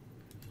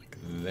like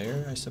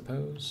there, I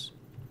suppose.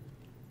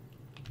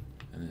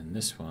 And then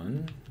this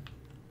one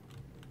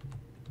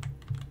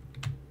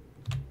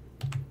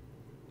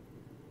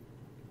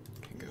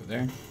can go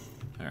there.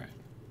 All right.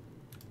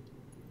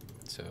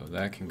 So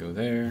that can go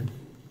there.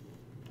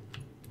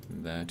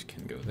 That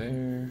can go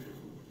there.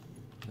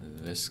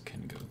 This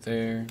can go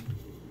there.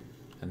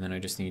 And then I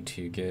just need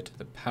to get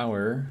the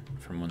power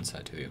from one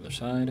side to the other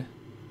side.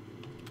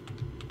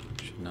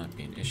 Should not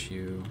be an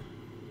issue.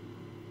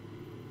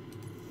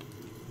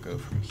 Go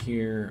from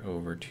here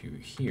over to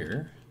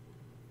here.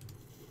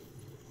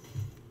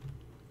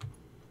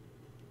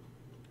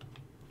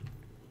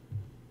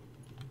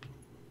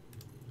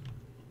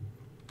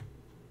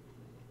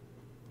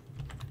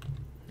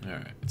 All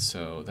right,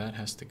 so that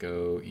has to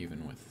go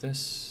even with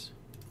this.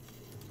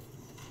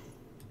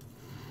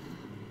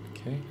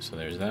 Okay, so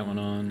there's that one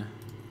on.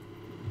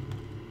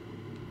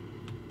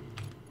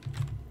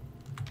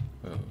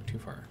 Whoa, too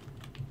far.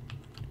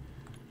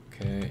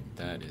 Okay,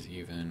 that is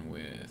even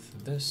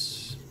with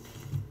this.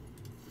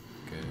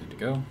 Good to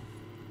go.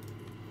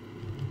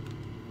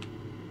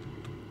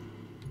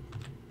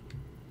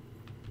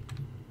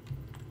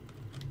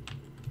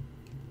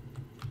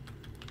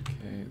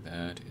 Okay,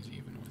 that is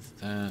even with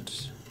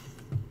that.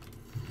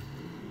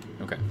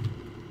 Okay.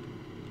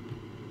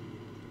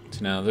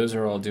 So now those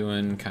are all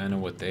doing kind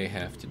of what they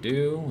have to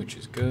do, which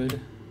is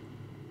good.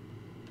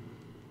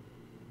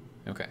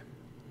 Okay.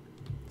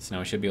 So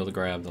now we should be able to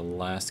grab the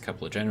last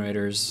couple of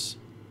generators,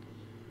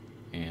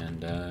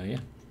 and yeah,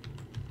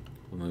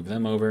 we'll move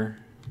them over.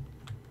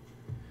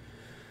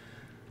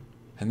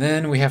 And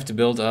then we have to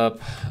build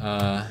up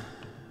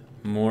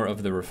more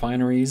of the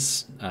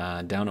refineries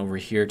down over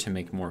here to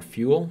make more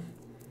fuel.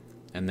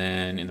 And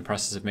then in the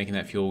process of making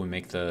that fuel, we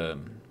make the,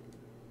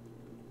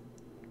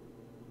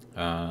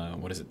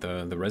 what is it,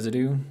 the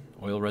residue?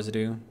 Oil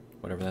residue?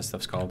 Whatever that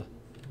stuff's called.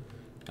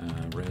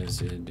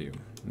 Residue.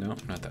 No,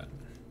 not that.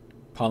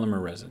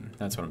 Polymer resin,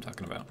 that's what I'm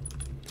talking about.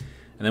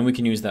 And then we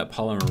can use that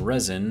polymer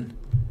resin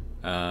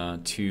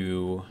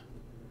to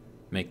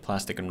make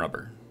plastic and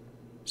rubber.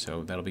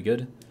 So that'll be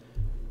good.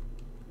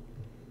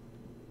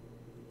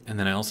 And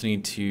then I also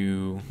need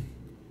to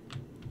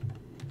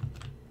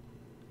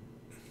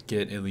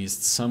get at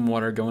least some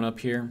water going up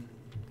here.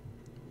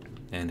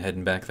 and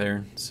heading back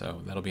there,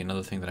 so that'll be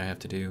another thing that I have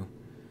to do.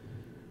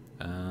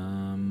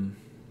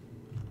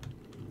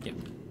 Yep.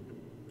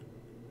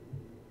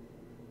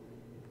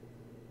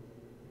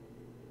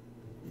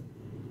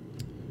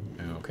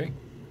 Okay,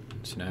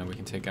 so now we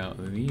can take out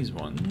these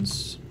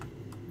ones.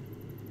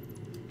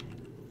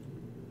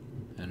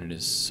 And it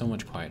is so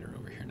much quieter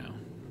over here now.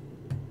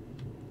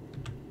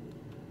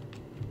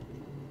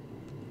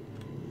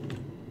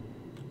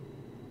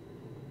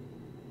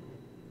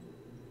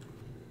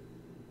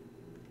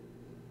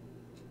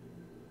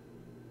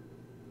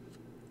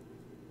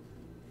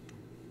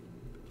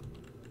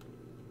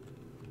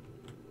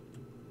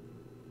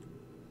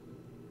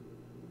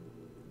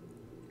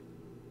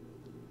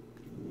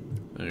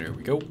 There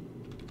we go.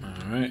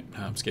 Alright,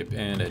 hop, skip,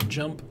 and a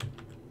jump.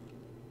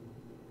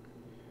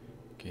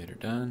 Get her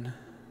done.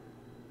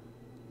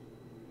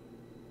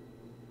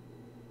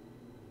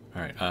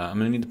 Alright, I'm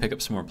going to need to pick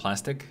up some more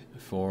plastic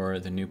for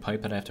the new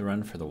pipe that I have to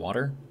run for the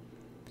water.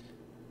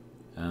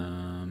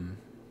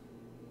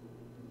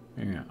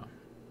 Yeah.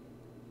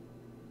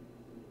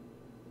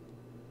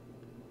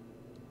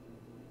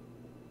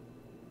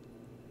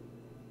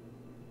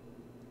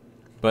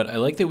 But I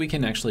like that we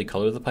can actually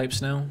color the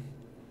pipes now,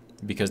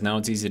 because now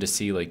it's easy to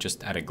see, like,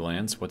 just at a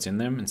glance what's in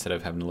them instead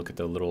of having to look at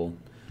the little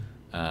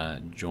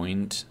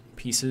joined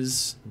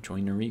pieces,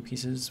 joinery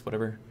pieces,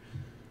 whatever.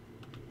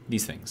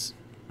 These things,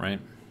 right?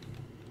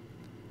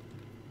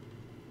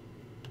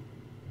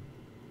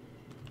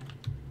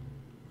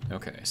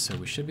 Okay, so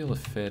we should be able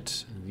to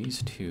fit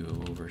these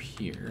two over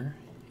here,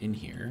 in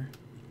here,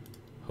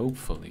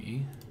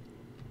 hopefully.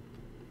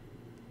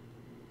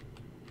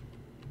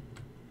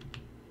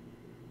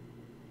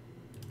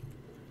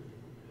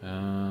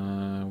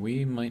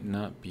 We might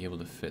not be able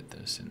to fit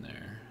this in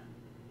there.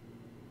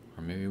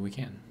 Or maybe we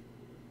can.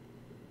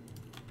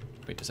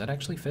 Wait, does that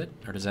actually fit?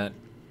 Or does that...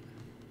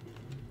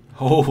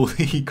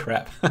 Holy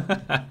crap.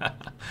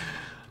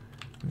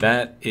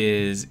 That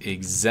is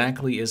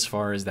exactly as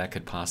far as that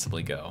could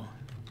possibly go.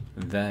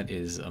 That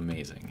is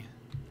amazing.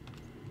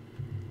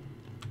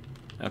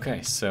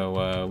 Okay,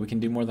 so we can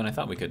do more than I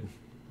thought we could.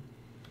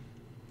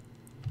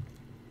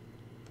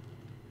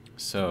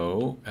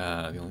 So,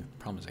 the only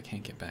problem is I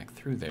can't get back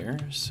through there,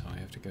 so I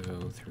have to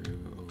go through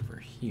over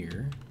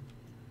here.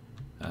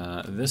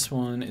 This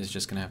one is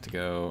just going to have to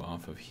go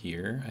off of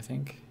here, I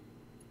think.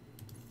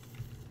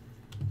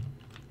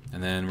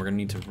 And then we're going to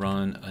need to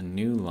run a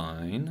new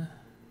line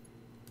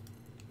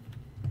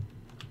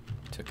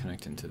to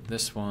connect into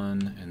this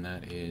one, and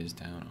that is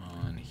down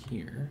on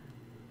here.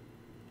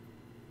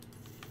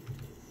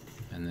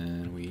 And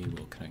then we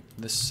will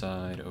connect this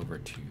side over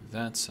to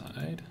that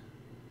side.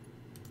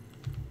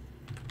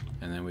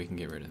 And then we can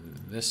get rid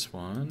of this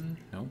one.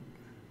 Nope.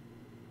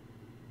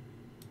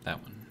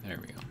 That one. There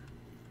we go.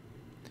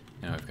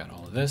 Now we've got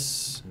all of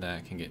this.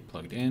 That can get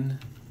plugged in.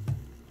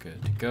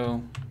 Good to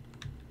go.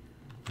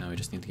 Now we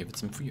just need to give it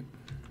some fuel.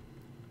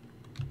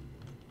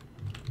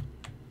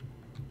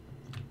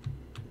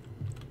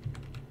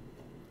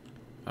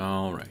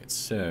 Alright,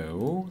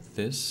 so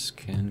this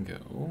can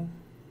go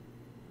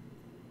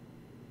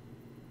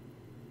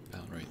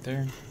about right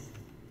there.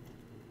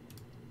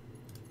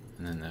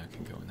 And then that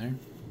can go in there.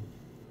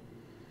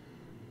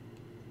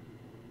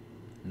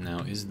 Now,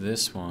 is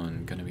this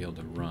one going to be able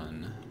to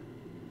run?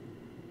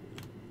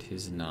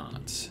 Tis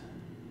not.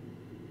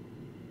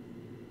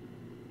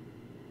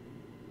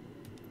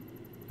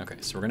 Okay,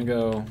 so we're going to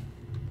go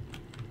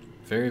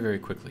very, very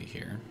quickly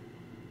here.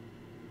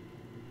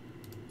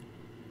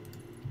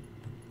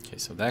 Okay,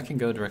 so that can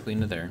go directly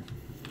into there.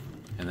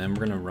 And then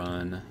we're going to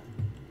run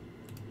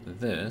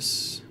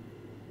this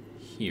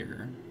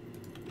here.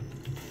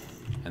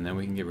 And then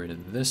we can get rid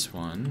of this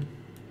one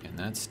and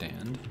that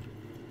stand.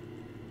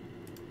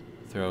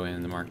 Throw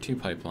in the Mark II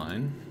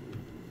pipeline.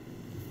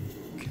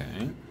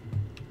 Okay.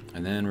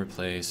 And then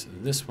replace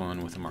this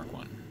one with a Mark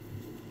I.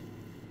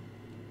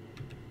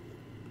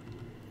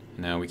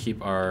 Now we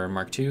keep our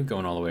Mark II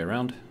going all the way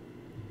around.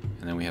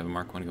 And then we have a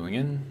Mark I going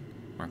in.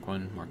 Mark I,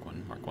 Mark I,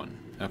 Mark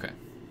I. Okay.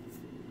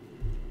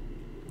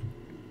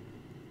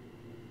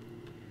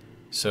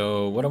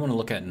 So what I want to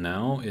look at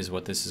now is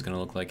what this is going to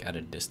look like at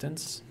a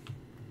distance.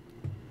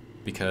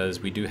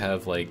 Because we do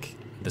have, like,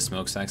 the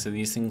smokestacks of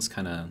these things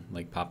kind of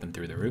like popping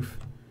through the roof.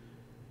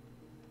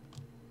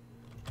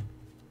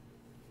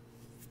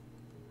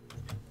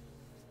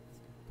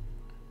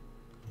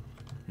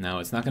 Now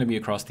it's not going to be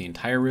across the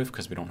entire roof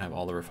because we don't have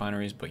all the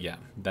refineries, but yeah,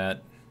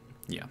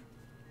 yeah.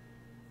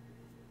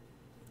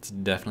 It's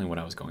definitely what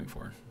I was going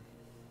for.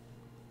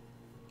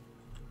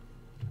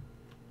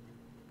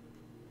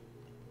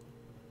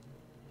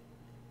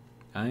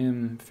 I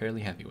am fairly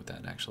happy with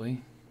that,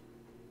 actually.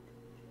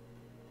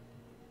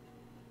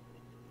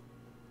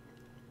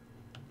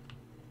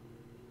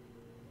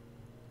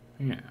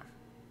 Yeah.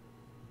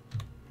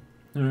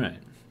 All right.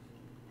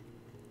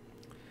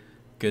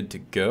 Good to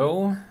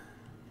go.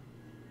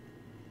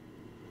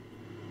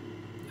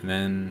 And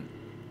then,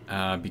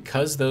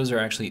 because those are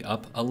actually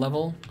up a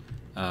level,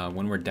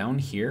 when we're down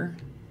here,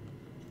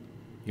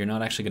 you're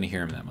not actually going to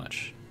hear them that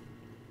much,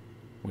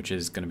 which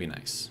is going to be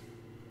nice.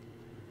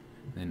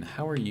 And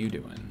how are you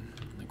doing?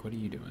 Like, what are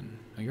you doing?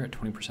 Oh, you're at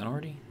 20%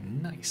 already?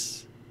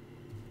 Nice.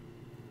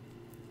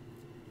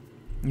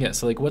 Yeah,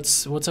 so like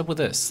what's up with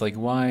this? Like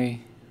why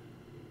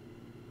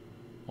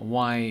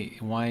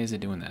is it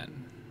doing that?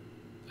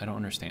 I don't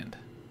understand.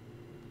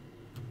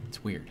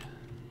 It's weird.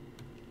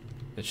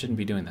 It shouldn't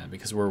be doing that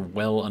because we're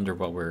well under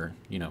what we're,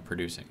 you know,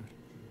 producing.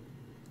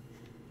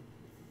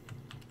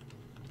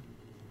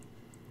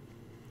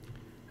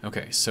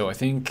 Okay, so I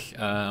think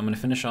I'm gonna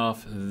finish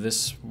off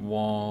this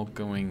wall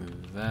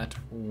going that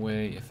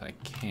way if I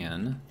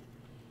can.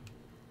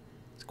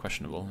 It's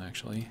questionable,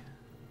 actually.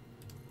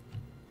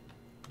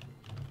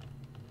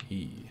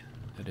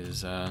 That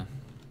is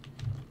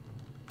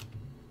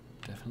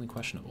definitely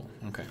questionable.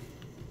 Okay.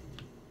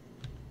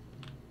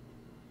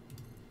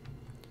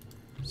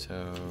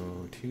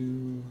 So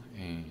 2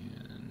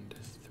 and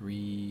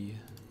 3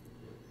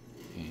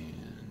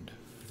 and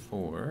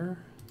 4.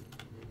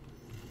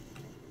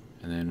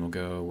 And then we'll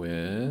go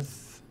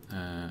with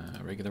a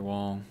regular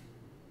wall.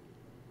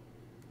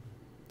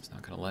 It's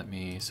not going to let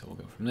me, so we'll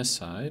go from this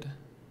side.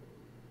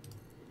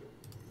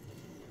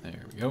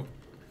 There we go.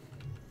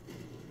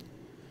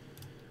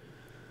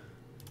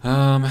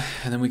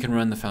 And then we can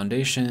run the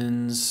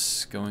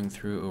foundations going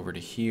through over to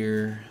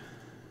here.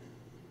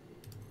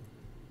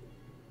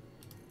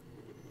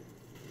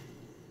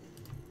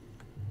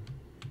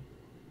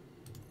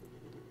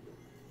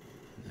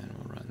 And then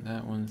we'll run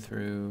that one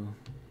through.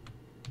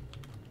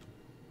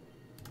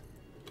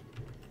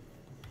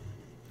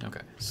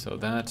 Okay, so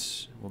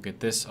that, we'll get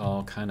this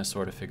all kind of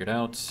sort of figured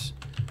out.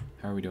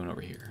 How are we doing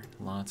over here?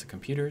 Lots of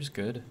computers,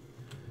 good.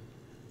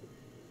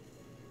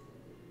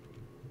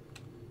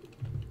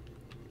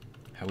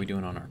 How are we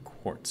doing on our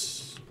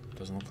quartz?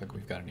 Doesn't look like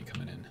we've got any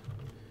coming in.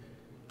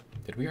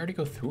 Did we already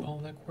go through all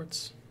of that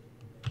quartz?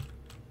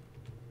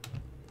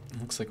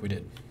 Looks like we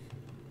did.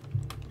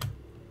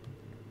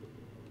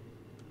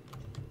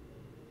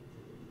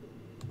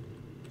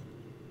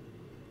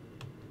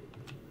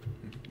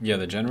 Yeah,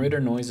 the generator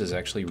noise is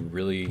actually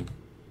really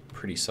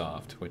pretty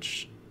soft,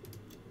 which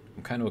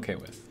I'm kind of okay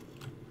with.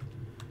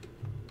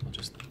 I'll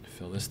just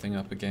fill this thing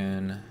up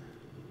again.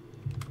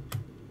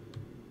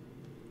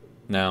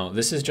 Now,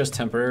 this is just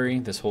temporary,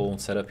 this whole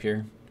setup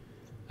here.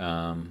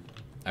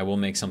 I will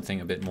make something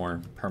a bit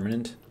more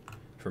permanent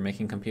for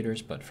making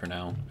computers, but for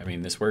now, I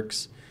mean, this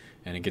works,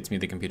 and it gets me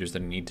the computers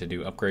that I need to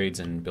do upgrades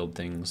and build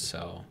things,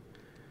 so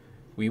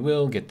we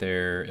will get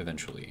there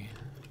eventually.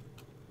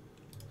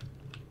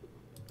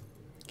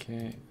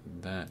 Okay,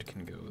 that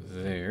can go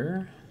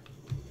there.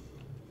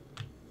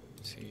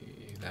 Let's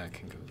see, that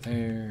can go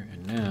there,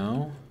 and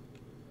now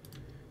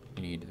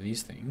we need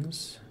these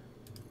things.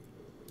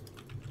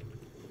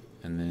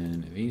 And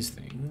then these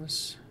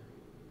things.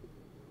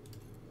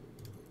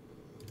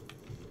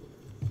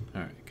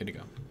 All right, good to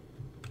go.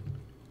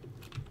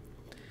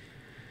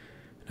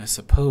 And I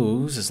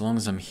suppose, as long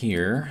as I'm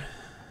here,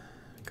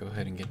 go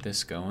ahead and get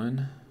this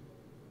going.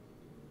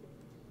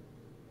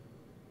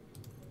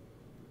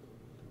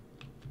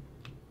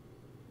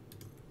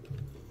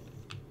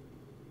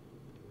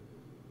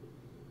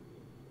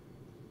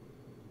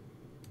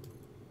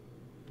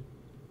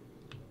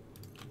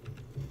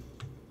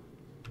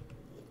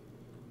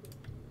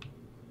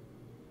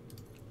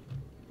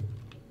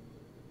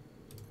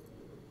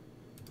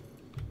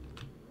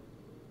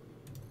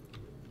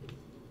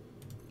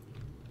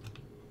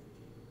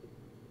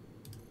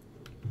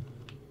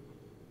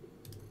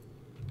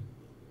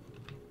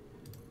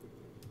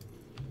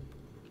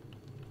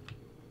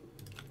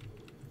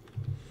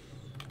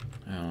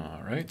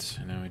 Alright,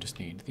 and now we just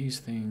need these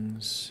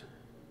things.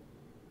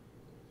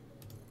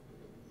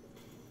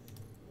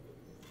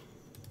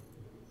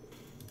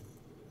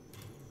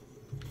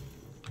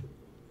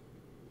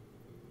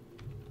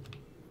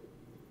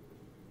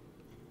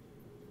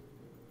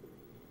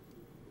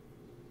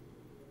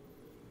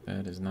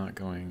 That is not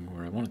going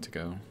where I want it to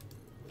go.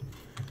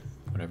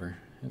 Whatever,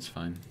 it's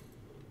fine.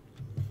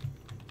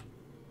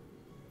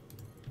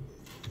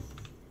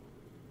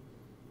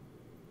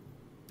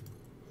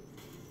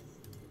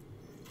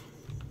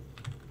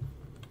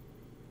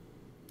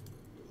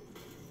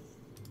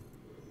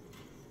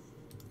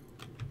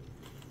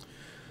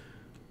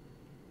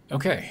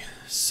 Okay,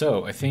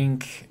 so I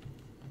think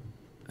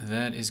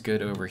that is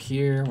good over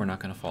here. We're not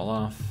going to fall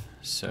off,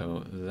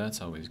 so that's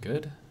always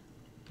good.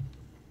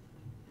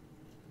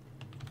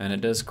 And it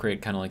does create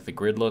kind of like the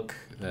grid look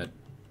that...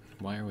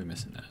 Why are we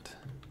missing that?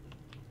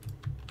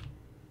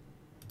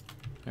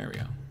 There we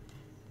go.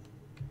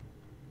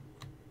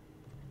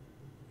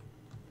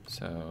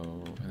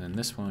 So, and then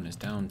this one is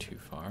down too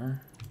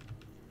far.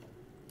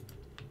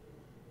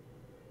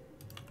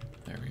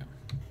 There we go.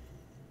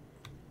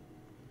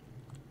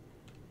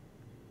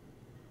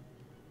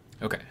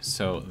 Okay,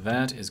 so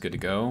that is good to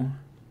go.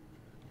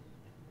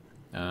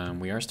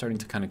 We are starting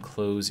to kind of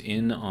close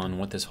in on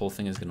what this whole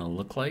thing is going to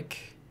look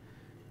like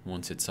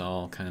once it's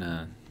all kind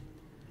of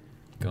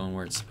going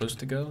where it's supposed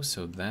to go,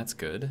 so that's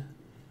good.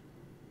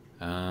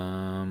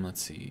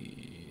 Let's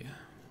see.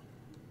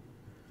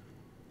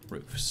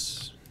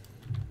 Roofs.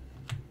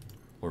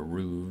 Or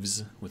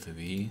roofs with a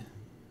V.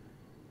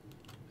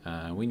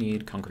 We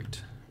need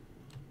concrete.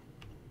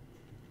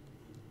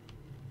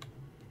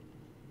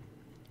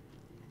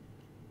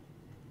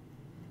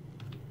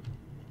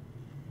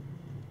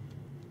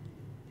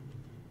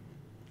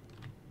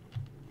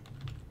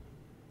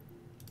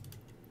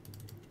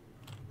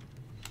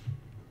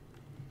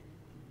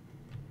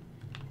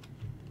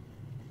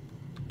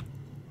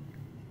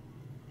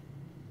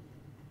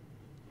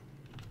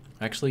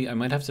 Actually, I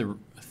might have to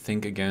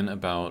think again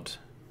about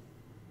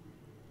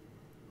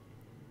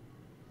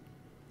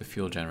the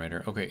fuel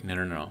generator. Okay,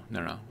 no.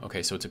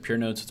 Okay, so it's a pure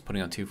node, so it's putting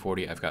out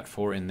 240. I've got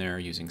 4 in there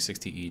using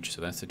 60 each,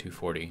 so that's the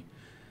 240.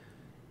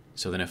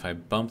 So then if I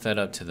bump that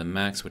up to the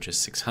max, which is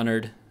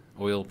 600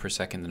 oil per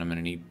second, then I'm going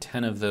to need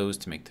 10 of those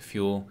to make the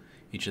fuel.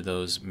 Each of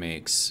those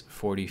makes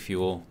 40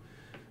 fuel.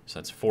 So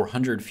that's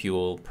 400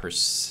 fuel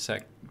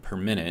per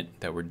minute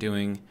that we're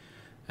doing.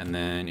 And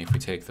then if we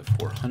take the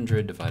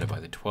 400 divided by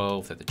the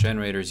 12 that the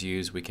generators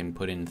use, we can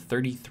put in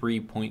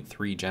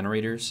 33.3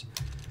 generators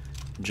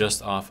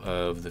just off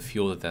of the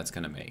fuel that that's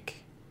going to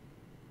make.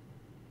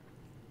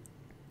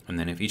 And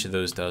then if each of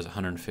those does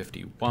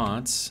 150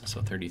 watts,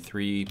 so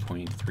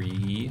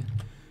 33.3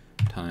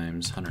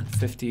 times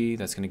 150,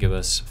 that's going to give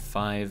us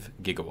 5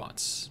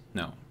 gigawatts.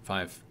 No,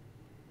 5.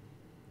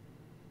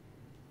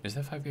 Is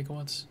that 5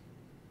 gigawatts?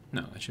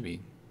 No, that should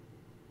be...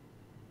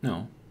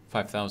 No.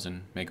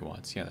 5,000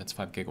 megawatts. Yeah, that's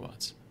 5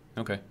 gigawatts.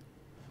 Okay.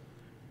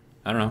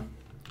 I don't know.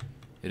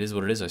 It is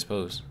what it is, I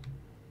suppose.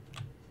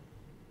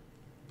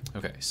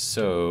 Okay,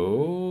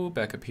 so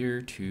back up here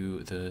to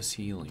the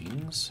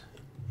ceilings.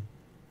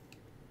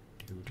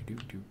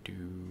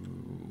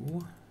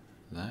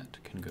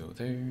 That can go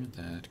there.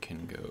 That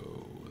can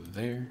go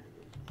there.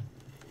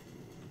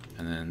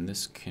 And then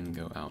this can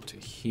go out to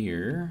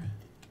here.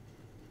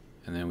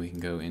 And then we can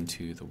go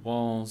into the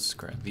walls,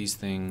 grab these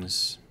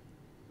things.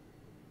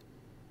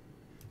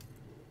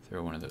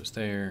 Throw one of those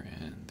there,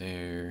 and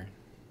there,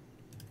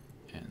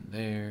 and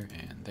there,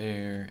 and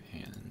there,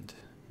 and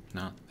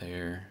not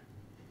there.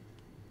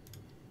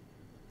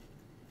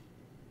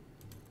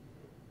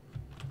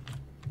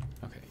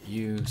 Okay,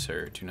 you,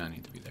 sir, do not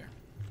need to be there.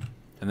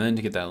 And then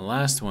to get that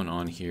last one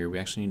on here, we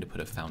actually need to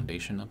put a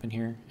foundation up in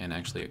here, and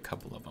actually a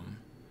couple of them.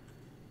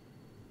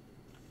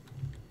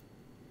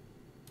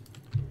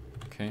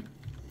 Okay.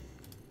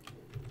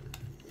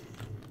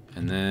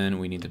 And then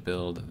we need to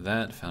build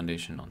that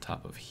foundation on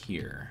top of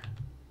here.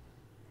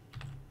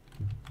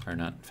 Or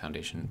not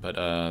foundation, but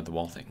the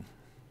wall thing.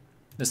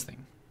 This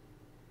thing.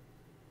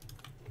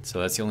 So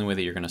that's the only way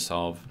that you're going to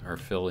solve or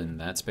fill in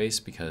that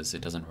space, because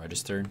it doesn't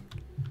register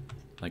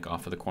like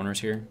off of the corners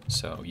here.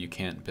 So you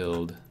can't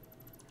build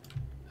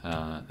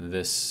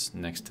this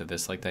next to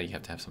this like that. You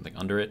have to have something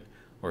under it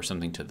or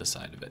something to the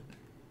side of it.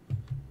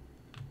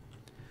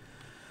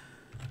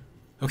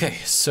 Okay,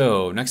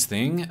 so next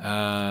thing,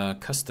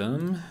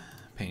 custom,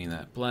 painting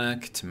that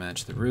black to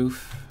match the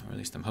roof, or at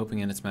least I'm hoping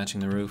it's matching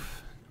the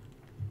roof.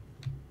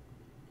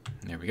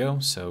 There we go.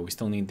 So we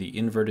still need the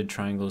inverted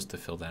triangles to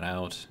fill that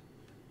out,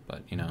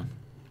 but you know,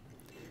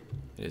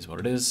 it is what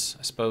it is,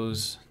 I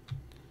suppose.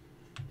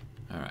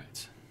 All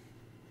right.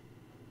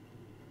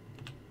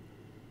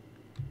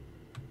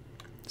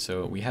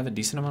 So we have a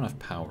decent amount of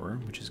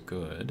power, which is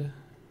good.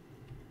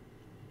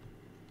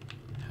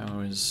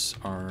 How is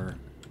our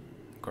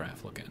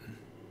graph looking?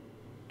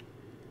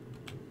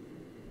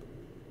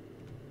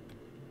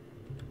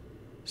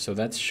 So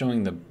that's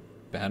showing the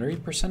battery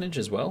percentage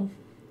as well.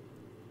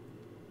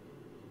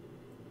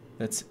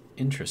 That's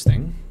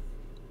interesting.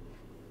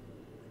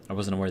 I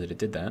wasn't aware that it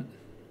did that.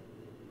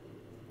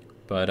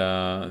 But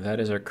that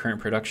is our current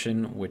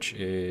production, which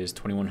is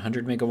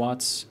 2100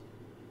 megawatts.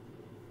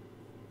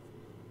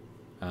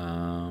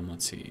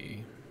 Let's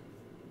see.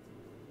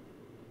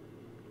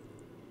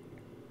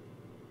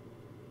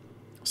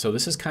 So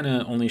this is kind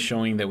of only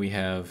showing that we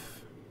have,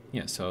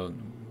 yeah, so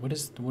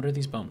what are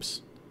these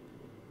bumps?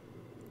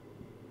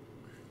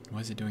 Why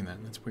is it doing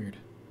that? That's weird.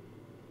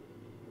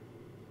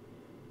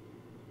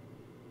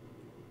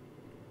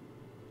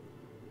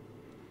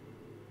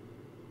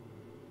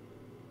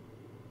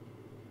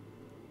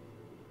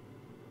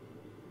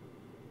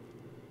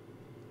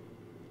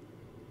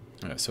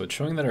 Alright, so it's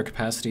showing that our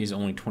capacity is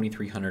only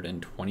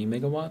 2320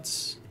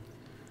 megawatts,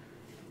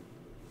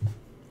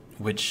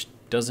 which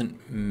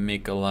doesn't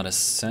make a lot of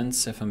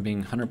sense if I'm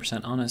being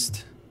 100%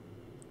 honest.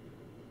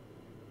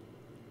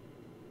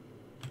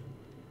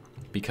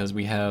 Because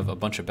we have a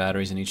bunch of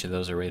batteries and each of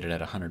those are rated at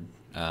 100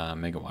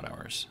 megawatt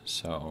hours.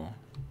 So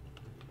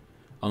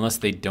unless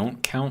they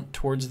don't count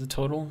towards the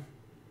total,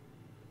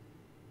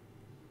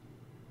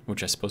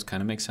 which I suppose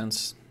kind of makes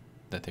sense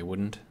that they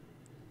wouldn't,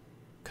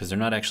 because they're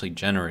not actually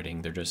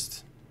generating, they're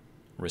just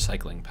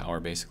recycling power,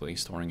 basically,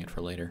 storing it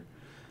for later.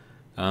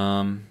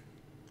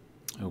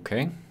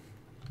 Okay.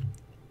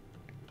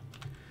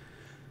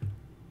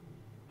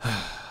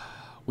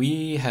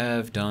 We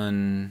have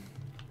done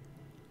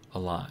a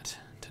lot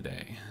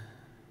today.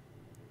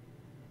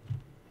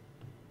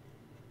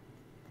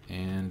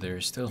 And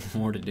there's still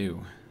more to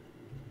do.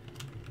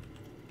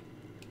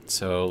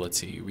 So let's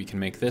see, we can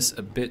make this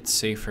a bit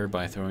safer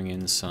by throwing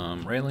in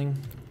some railing.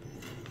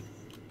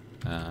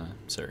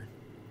 Sir,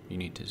 you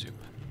need to zoom.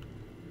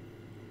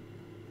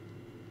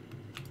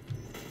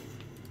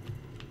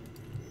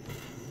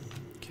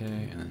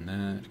 Okay, and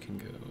then that can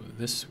go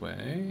this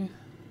way.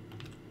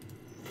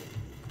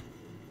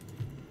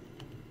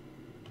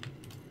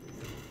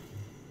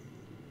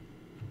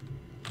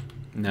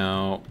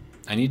 Now,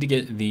 I need to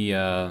get the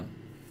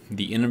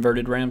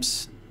inverted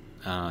ramps.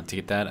 To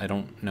get that, I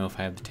don't know if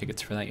I have the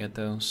tickets for that yet,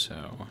 though,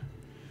 so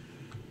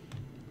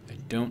I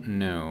don't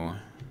know.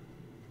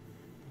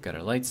 Got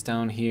our lights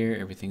down here.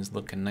 Everything's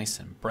looking nice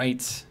and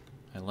bright.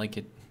 I like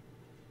it.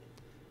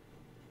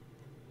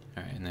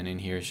 All right, and then in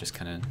here is just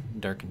kind of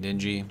dark and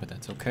dingy, but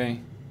that's okay.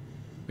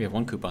 We have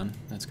one coupon.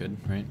 That's good,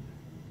 right?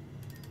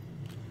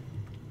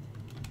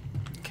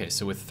 Okay,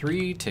 so with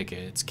 3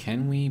 tickets,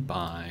 can we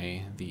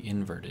buy the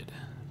inverted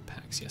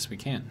packs? Yes, we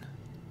can.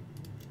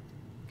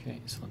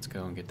 Okay, so let's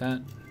go and get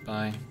that.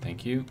 Buy.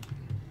 Thank you.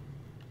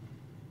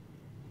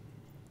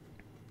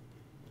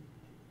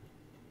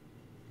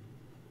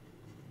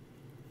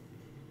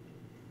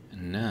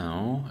 And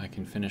now I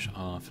can finish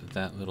off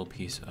that little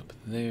piece up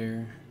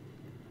there.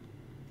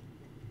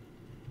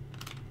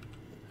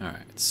 All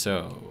right,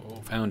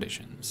 so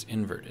foundations,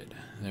 inverted.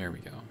 There we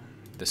go.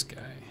 This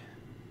guy.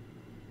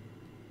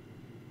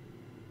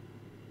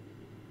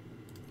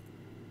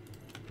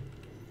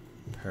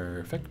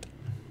 Perfect.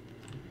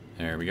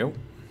 There we go.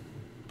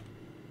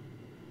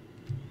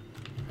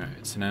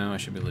 Alright, so now I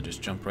should be able to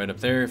just jump right up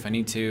there if I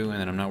need to, and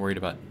then I'm not worried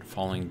about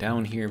falling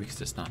down here because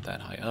it's not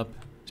that high up,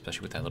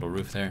 especially with that little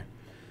roof there.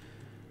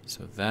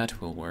 So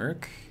that will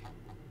work.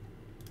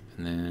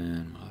 And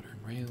then modern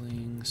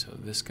railing, so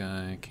this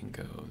guy can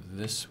go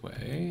this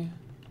way.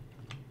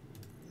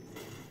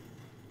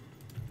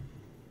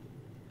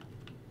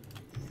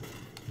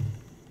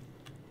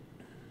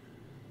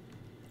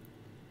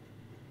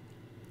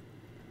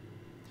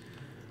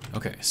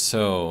 Okay,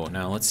 so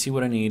now let's see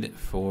what I need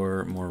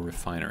for more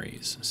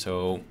refineries.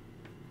 So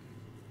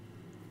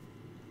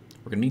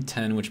we're gonna need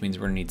 10, which means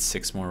we're gonna need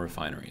 6 more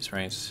refineries,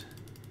 right?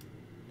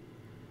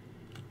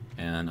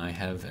 And I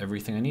have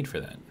everything I need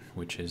for that,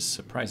 which is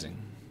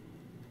surprising.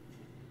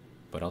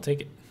 But I'll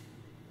take it.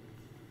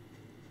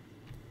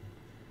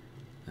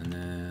 And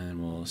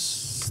then we'll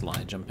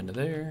slide jump into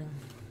there.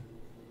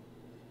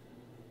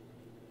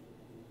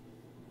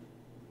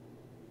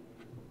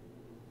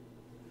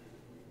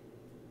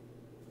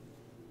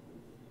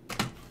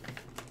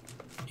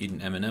 Eat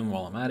an M&M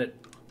while I'm at it.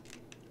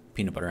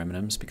 Peanut butter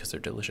M&Ms because they're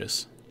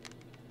delicious.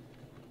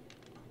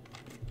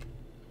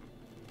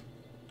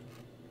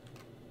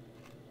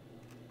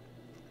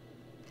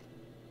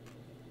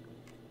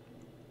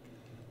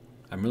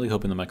 I'm really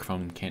hoping the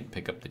microphone can't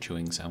pick up the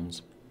chewing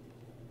sounds.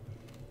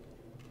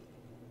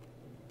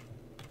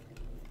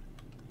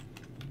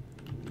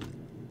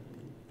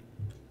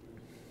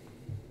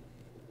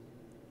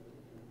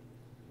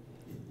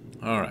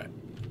 All right.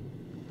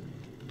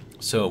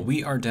 So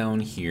we are down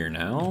here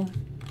now,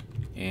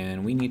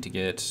 and we need to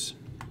get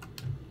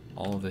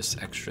all of this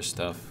extra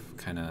stuff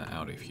kind of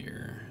out of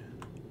here.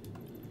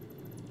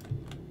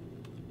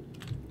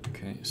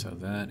 Okay, so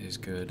that is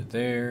good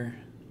there.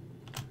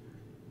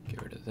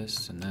 Get rid of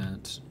this and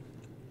that.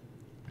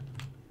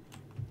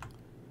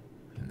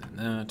 And then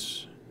that.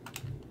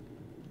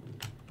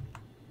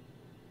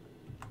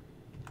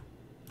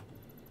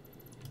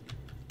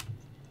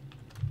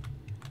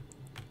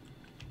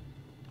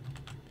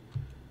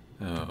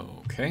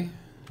 Okay.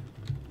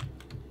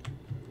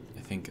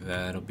 I think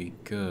that'll be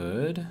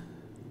good.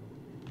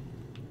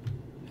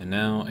 And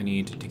now I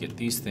need to get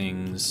these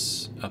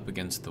things up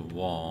against the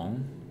wall.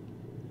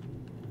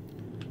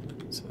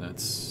 So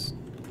that's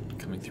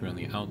coming through on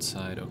the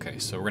outside. Okay,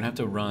 so we're gonna have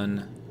to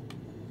run.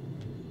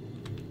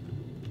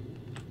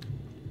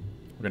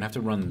 We're gonna have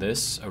to run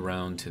this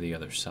around to the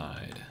other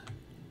side.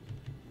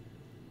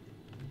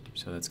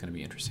 So that's gonna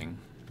be interesting.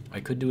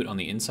 I could do it on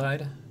the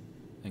inside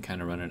and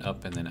kind of run it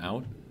up and then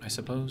out, I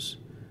suppose.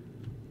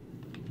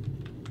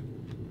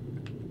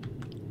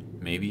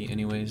 Maybe,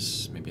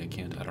 anyways. Maybe I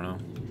can't. I don't know.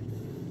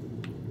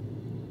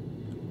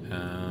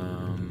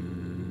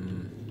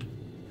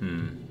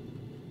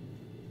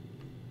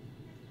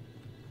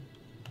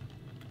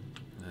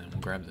 And then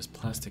we'll grab this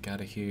plastic out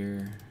of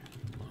here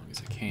as long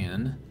as I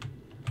can.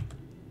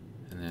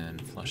 And then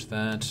flush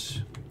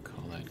that.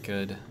 Call that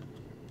good.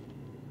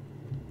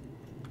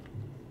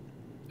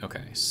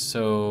 Okay,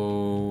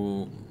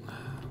 so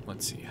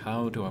let's see.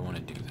 How do I want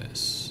to do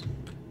this?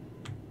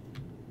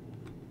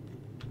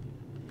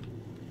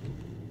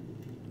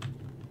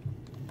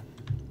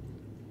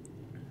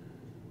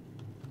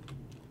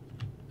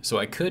 So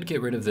I could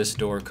get rid of this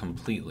door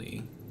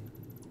completely,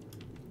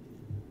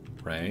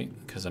 right?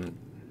 Because I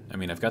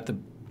mean, I've got the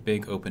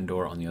big open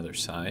door on the other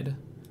side,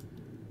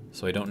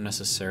 so I don't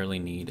necessarily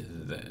need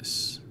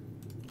this.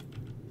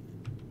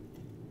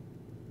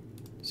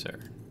 Sir.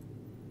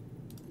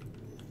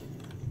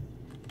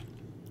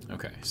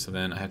 Okay, so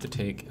then I have to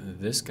take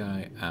this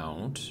guy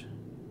out,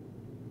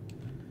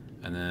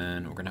 and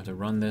then we're gonna have to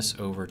run this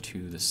over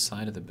to the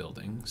side of the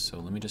building. So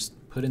let me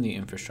just put in the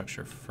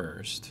infrastructure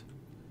first.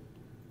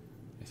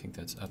 I think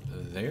that's up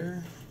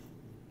there.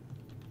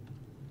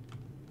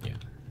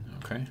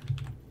 Okay.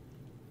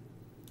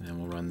 And then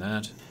we'll run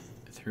that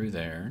through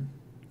there.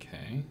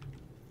 Okay.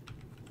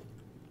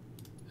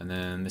 And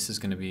then this is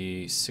going to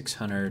be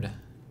 600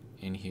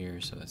 in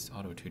here, so that's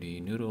auto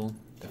 2D noodle.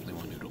 Definitely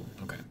want noodle.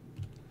 Okay.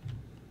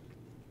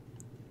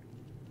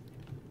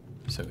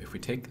 So if we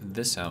take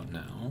this out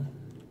now,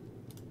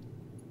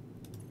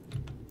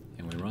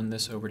 and we run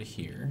this over to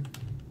here,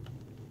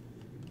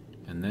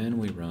 and then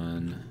we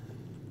run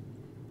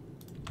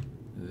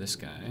this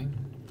guy,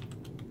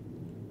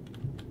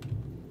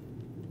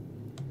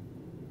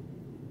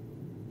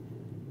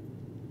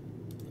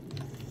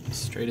 as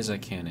straight as I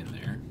can in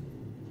there.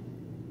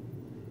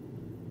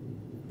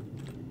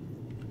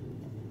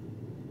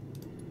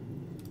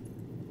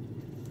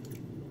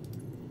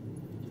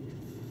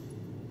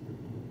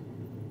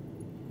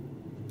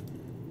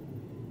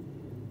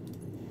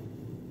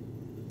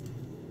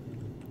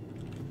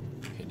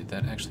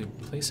 That actually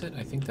place it?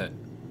 I think that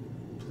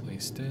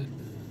placed it.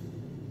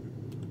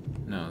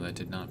 No, that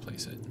did not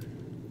place it.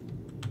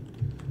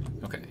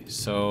 Okay,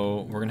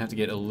 so we're gonna have to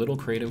get a little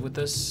creative with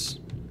this.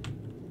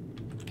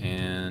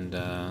 And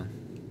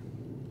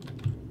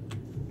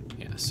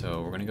yeah,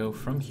 so we're gonna go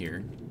from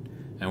here.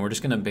 And we're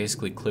just gonna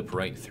basically clip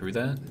right through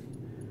that,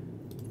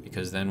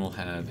 because then we'll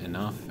have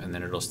enough, and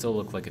then it'll still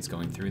look like it's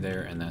going through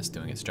there, and that's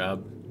doing its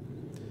job.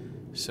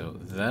 So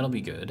that'll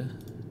be good.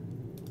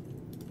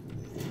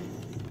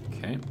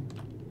 Okay.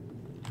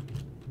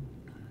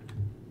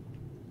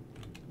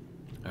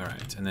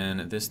 Alright, and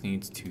then this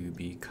needs to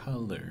be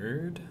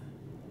colored.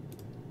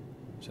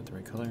 Is that the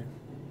right color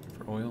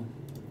for oil?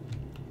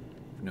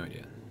 I have no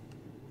idea.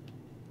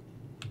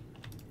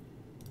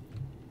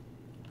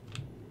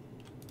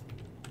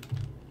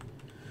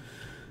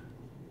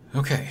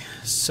 Okay,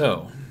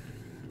 so,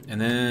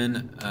 and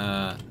then,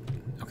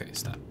 okay,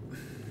 stop.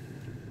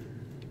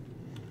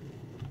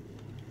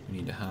 We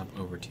need to hop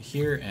over to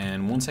here,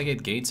 and once I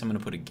get gates, I'm going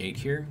to put a gate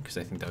here, because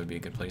I think that would be a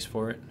good place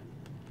for it.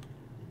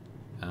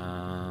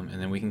 And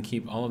then we can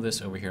keep all of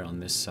this over here on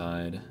this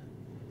side,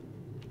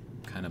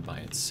 kind of by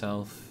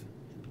itself.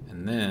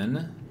 And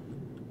then,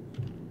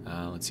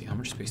 let's see, how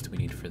much space do we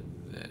need for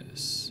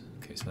this?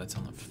 Okay, so that's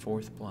on the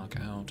fourth block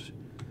out.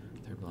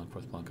 Third block,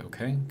 fourth block,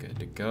 okay, good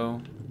to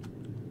go.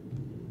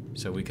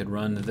 So we could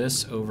run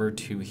this over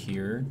to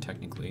here,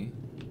 technically,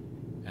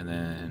 and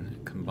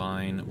then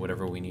combine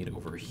whatever we need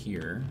over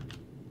here.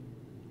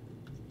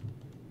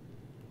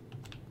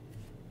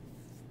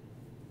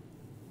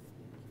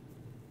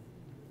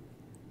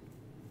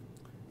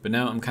 But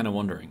now I'm kind of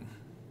wondering.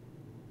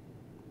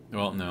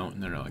 Well, no,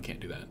 I can't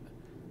do that.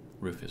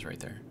 Roof is right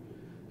there.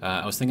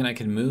 I was thinking I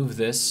could move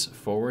this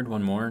forward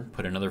one more,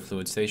 put another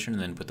fluid station,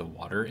 and then put the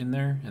water in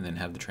there, and then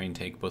have the train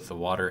take both the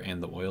water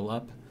and the oil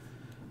up,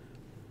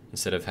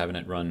 instead of having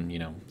it run, you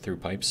know, through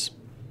pipes.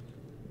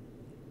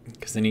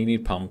 Because then you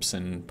need pumps,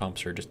 and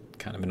pumps are just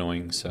kind of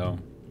annoying, so.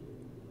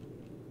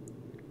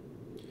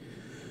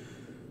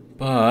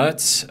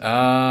 But,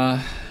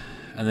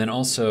 and then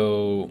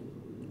also,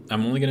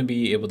 I'm only going to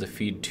be able to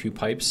feed 2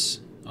 pipes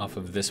off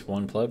of this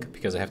one plug,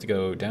 because I have to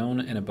go down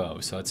and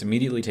above. So it's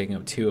immediately taking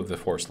up 2 of the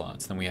 4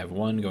 slots. Then we have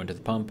 1 going to the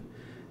pump,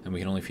 and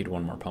we can only feed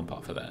 1 more pump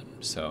off of that.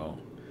 So,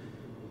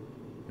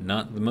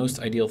 not the most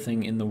ideal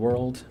thing in the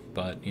world,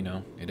 but, you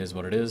know, it is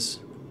what it is.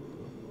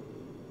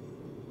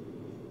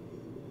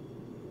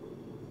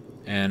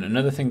 And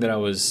another thing that I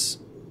was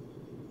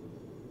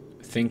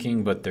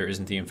thinking, but there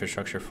isn't the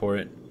infrastructure for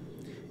it,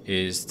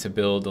 is to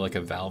build like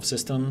a valve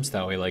system, so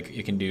that way like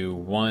you can do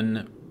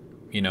one,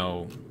 you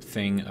know,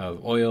 thing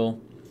of oil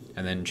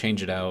and then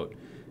change it out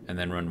and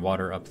then run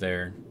water up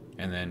there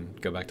and then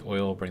go back to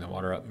oil, bring the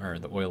water up or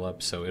the oil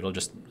up, so it'll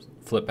just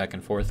flip back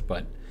and forth.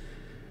 But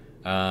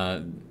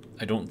I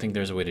don't think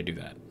there's a way to do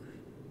that.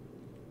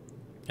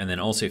 And then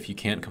also, if you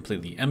can't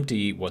completely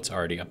empty what's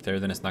already up there,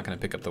 then it's not going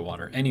to pick up the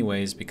water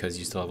anyways, because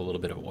you still have a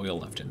little bit of oil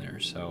left in there.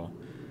 So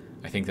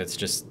I think that's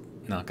just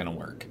not going to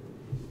work.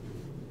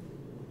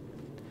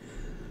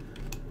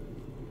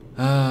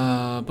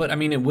 But I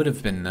mean, it would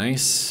have been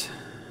nice,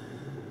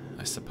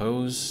 I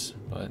suppose,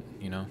 but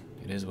you know,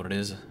 it is what it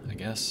is, I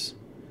guess.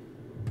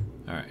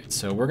 All right,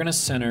 so we're going to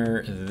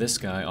center this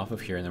guy off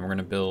of here, and then we're going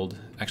to build,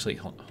 actually,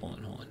 hold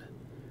on.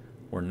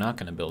 We're not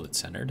going to build it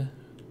centered.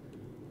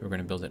 We're going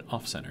to build it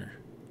off center,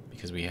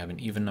 because we have an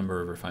even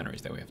number of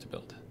refineries that we have to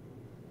build.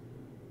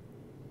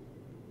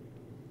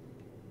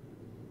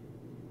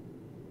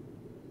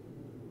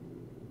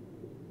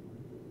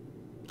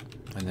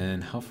 And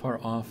then how far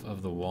off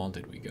of the wall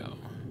did we go?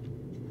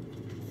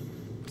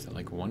 Is that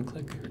like 1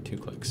 click or 2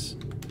 clicks?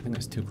 I think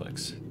that's 2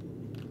 clicks.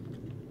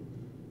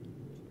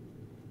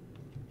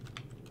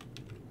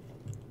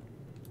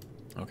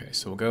 Okay,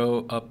 so we'll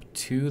go up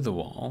to the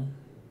wall.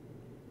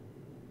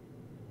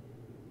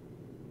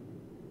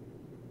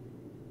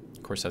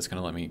 Of course, that's going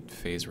to let me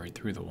phase right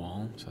through the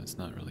wall, so it's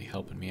not really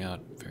helping me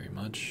out very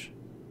much.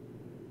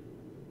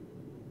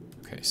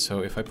 Okay, so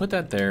if I put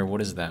that there, what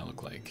does that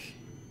look like?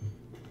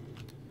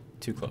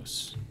 Too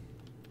close.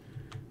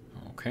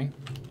 Okay.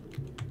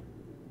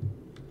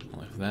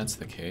 Well, if that's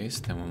the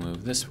case, then we'll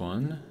move this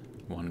one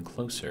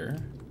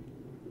closer.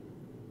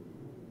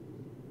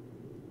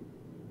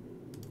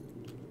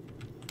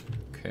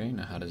 Okay,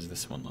 now how does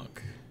this one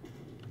look?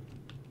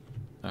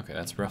 Okay,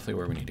 that's roughly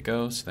where we need to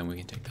go, so then we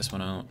can take this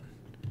one out.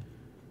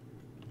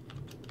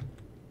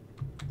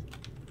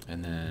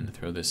 And then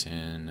throw this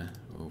in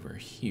over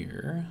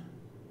here.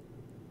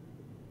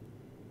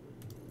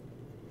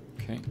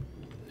 Okay,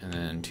 and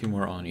then 2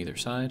 more on either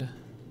side.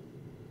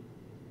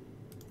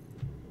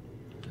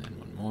 And then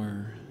 1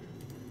 more.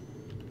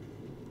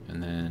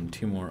 And then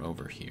 2 more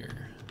over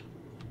here.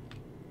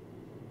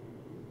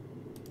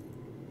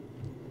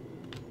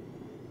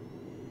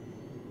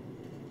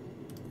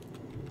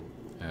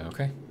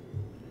 Okay,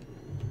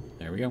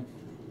 there we go.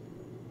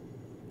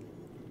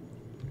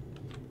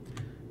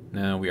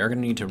 Now we are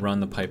going to need to run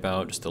the pipe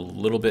out just a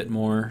little bit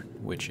more,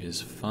 which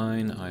is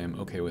fine. I am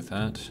okay with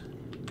that.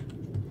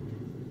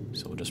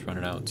 So we'll just run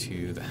it out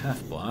to the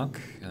half block,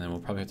 and then we'll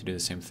probably have to do the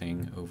same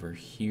thing over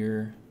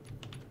here.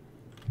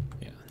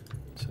 Yeah,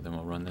 so then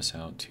we'll run this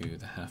out to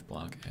the half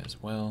block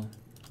as well.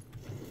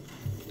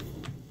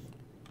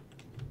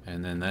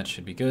 And then that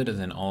should be good, and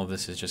then all of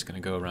this is just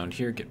going to go around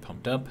here, get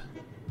pumped up.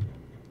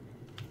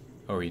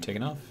 Oh, are you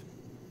taking off?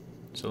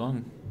 So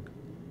long.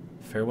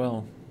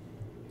 Farewell.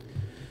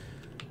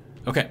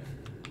 Okay,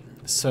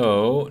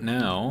 so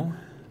now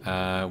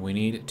we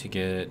need to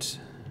get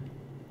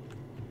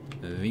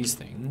these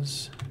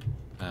things,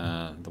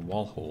 the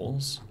wall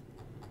holes.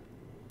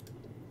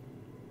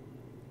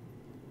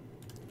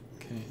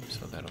 Okay,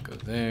 so that'll go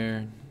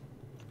there.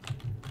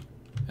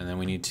 And then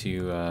we need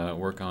to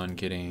work on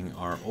getting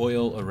our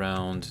oil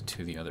around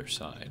to the other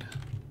side.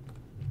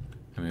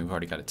 I mean, we've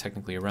already got it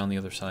technically around the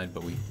other side,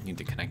 but we need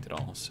to connect it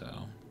all,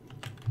 so.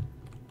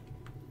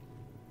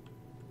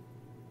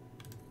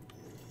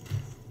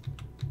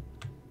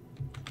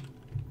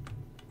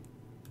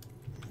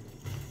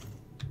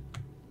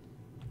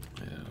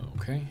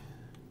 Okay.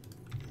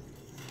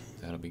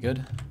 That'll be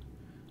good.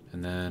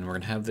 And then we're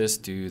gonna have this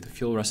do the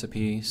fuel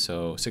recipe,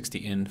 so 60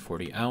 in,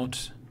 40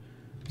 out.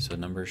 So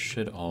numbers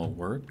should all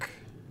work.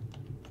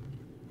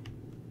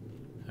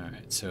 All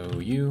right, so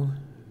you,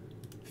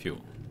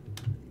 fuel.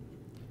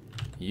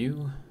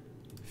 You,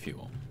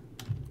 fuel.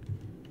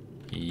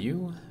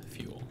 You,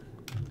 fuel.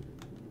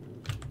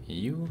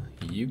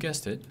 You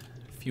guessed it,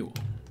 fuel.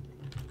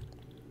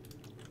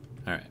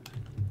 All right,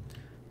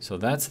 so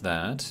that's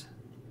that.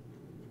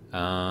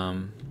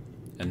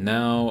 And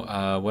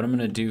now what I'm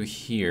gonna do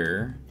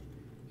here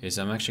is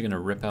I'm actually gonna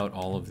rip out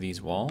all of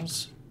these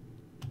walls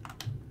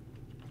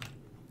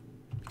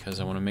because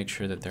I wanna make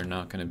sure that they're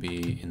not gonna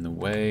be in the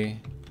way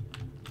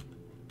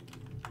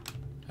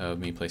of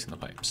me placing the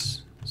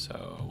pipes.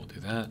 So we'll do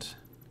that,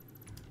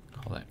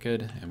 call that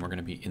good, and we're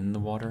gonna be in the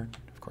water.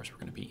 Of course we're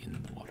gonna be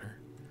in the water.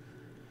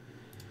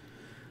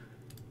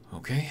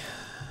 Okay,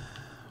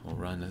 we'll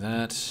run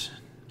that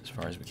as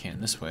far as we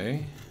can this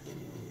way.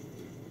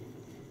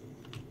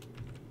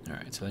 All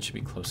right, so that should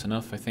be close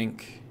enough, I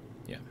think.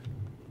 Yeah.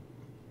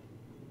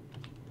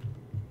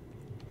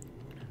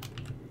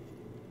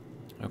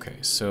 Okay,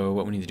 so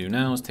what we need to do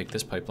now is take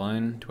this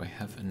pipeline. Do I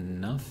have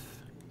enough?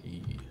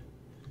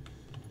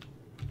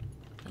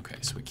 Okay,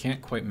 so we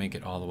can't quite make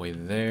it all the way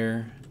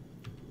there.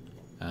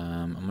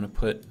 I'm gonna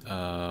put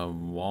a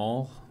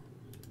wall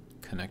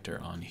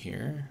connector on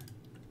here.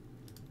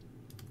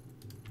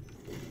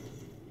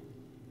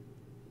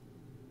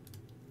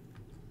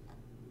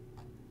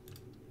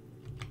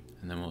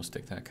 And then we'll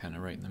stick that kind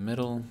of right in the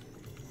middle.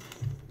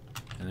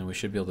 And then we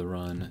should be able to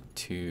run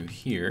to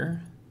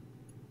here.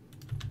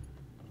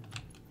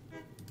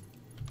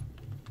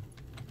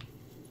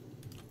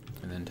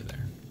 And then to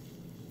there.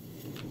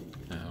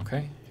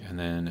 Okay, and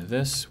then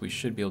this we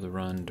should be able to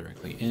run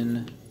directly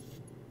in.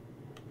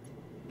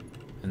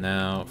 And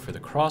now for the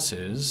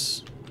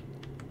crosses,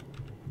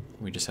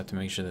 we just have to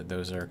make sure that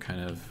those are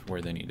kind of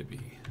where they need to be.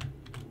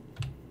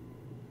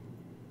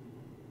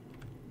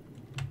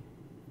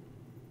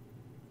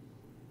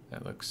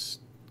 That looks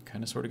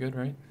kind of sort of good,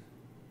 right?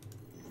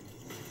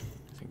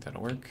 I think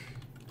that'll work.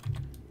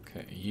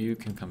 Okay, you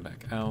can come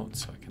back out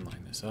so I can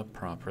line this up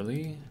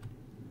properly.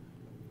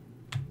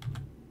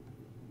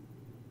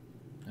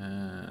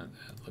 That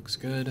looks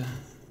good.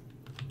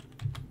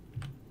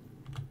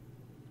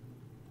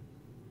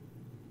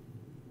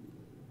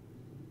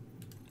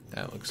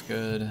 That looks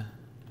good.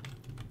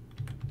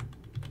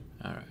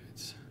 All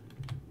right.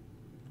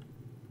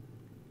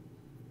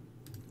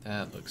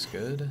 That looks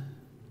good.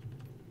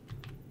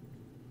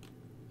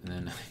 And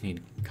then I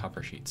need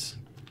copper sheets.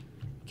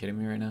 You kidding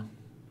me right now?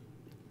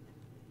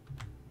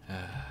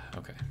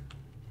 Okay.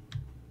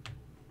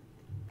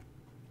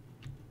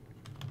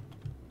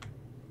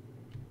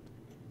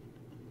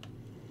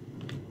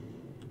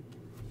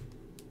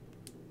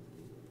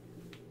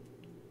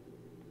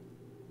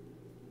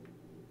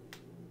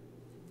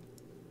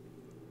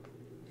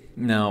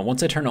 Now,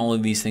 once I turn all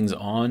of these things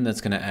on,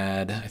 that's going to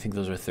add, I think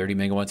those are 30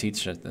 megawatts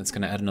each. That's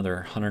going to add another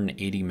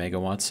 180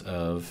 megawatts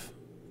of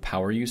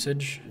power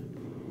usage.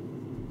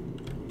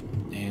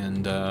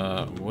 And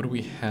what do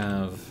we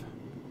have?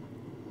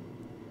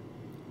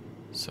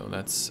 So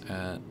that's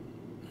at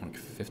like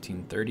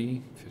 1530,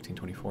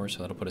 1524, so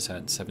that'll put us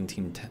at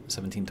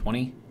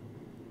 1720.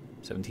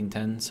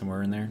 1710,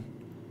 somewhere in there.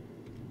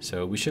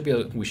 So we should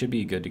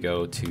be good to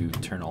go to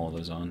turn all of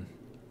those on.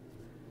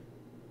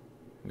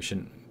 We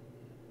shouldn't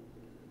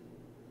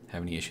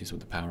have any issues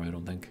with the power, I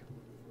don't think.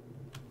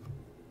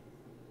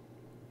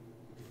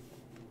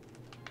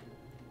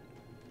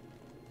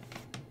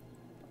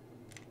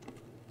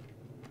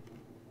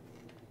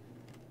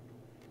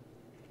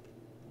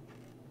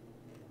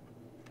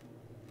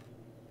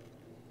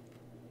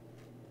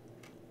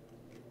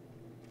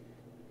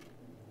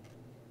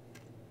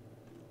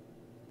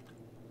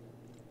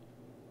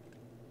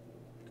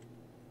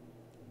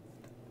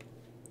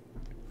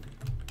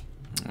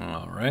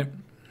 All right.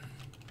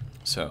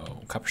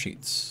 So, copper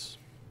sheets.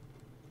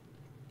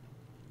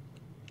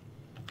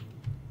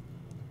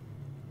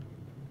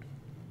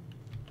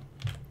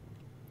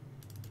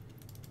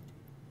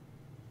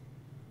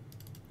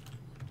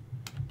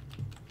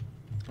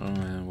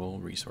 And we'll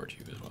resort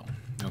you as well.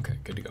 Okay,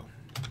 good to go.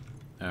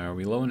 Are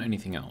we low on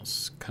anything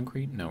else?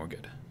 Concrete? No, we're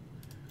good.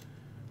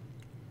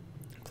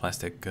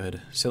 Plastic,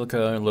 good.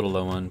 Silica, a little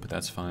low on, but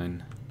that's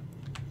fine.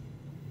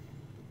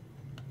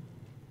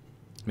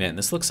 Man,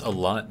 this looks a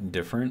lot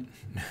different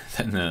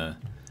than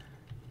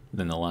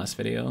the last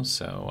video,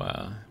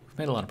 so we've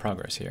made a lot of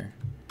progress here.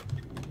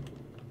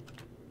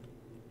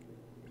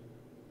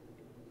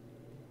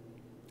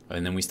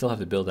 And then we still have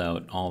to build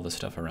out all the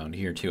stuff around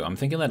here too. I'm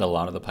thinking that a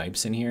lot of the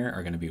pipes in here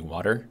are going to be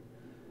water.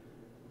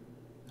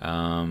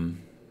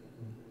 And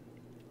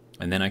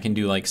then I can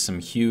do like some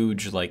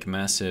huge, like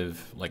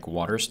massive, like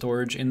water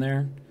storage in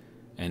there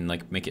and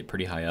like make it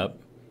pretty high up.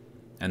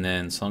 And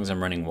then as long as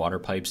I'm running water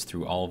pipes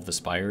through all of the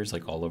spires,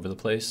 like all over the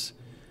place,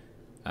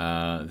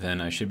 then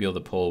I should be able to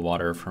pull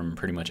water from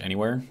pretty much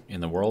anywhere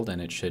in the world,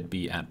 and it should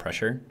be at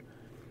pressure.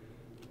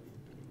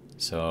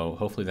 So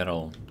hopefully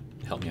that'll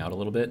help me out a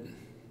little bit,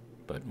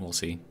 but we'll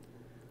see.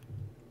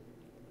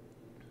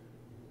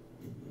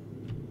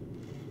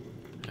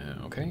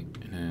 Okay,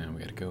 and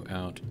we gotta go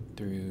out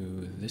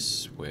through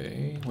this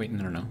way. Wait,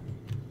 no.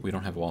 We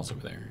don't have walls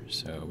over there,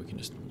 so we can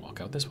just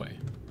walk out this way.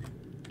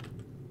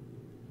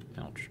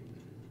 Ouch.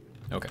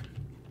 Okay.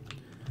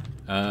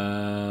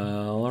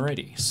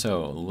 Alrighty,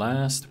 so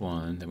last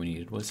one that we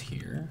needed was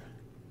here.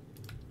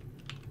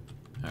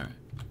 Alright.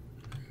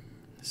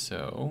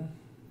 So,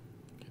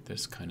 get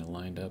this kind of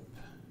lined up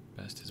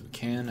best as we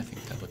can. I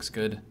think that looks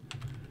good.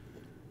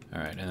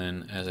 Alright, and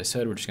then as I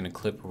said, we're just going to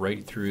clip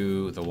right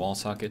through the wall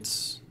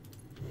sockets.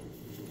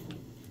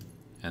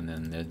 And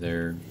then they're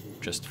there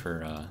just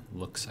for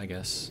looks, I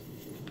guess.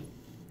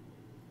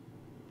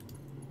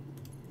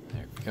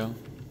 There we go.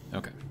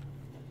 Okay.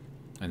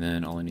 And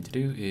then all I need to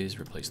do is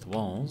replace the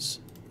walls.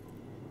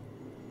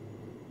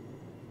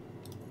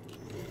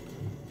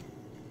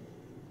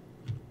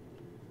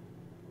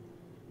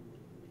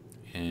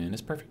 And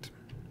it's perfect.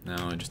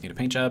 Now I just need a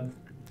paint job,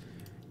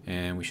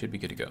 and we should be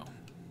good to go.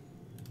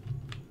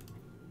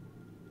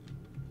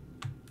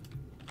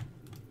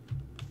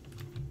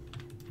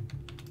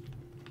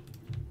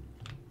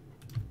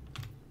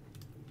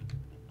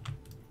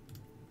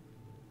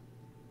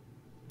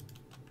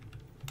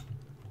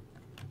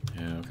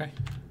 Okay.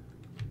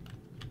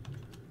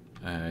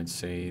 I'd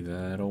say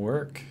that'll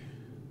work.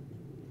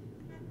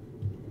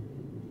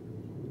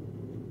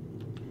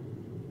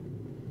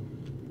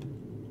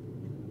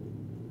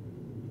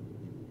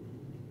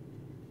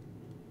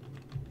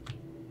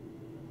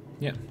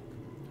 Yeah,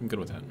 I'm good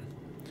with that.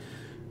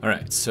 All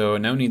right, so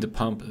now we need to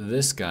pump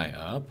this guy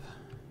up.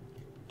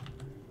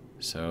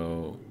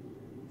 So,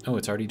 oh,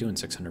 it's already doing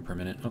 600 per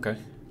minute. Okay,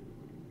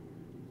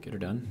 get her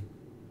done.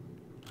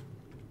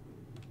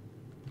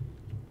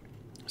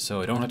 So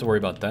I don't have to worry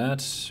about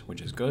that, which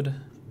is good.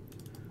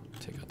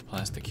 Take out the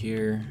plastic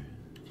here.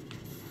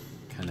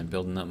 Kind of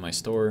building up my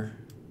store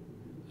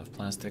of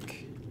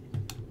plastic.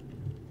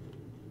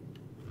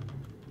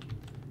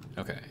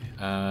 Okay,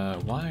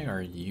 why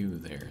are you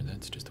there?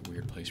 That's just a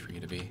weird place for you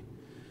to be.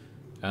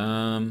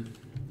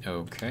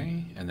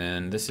 Okay, and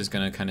then this is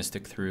gonna kind of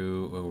stick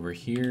through over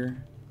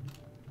here,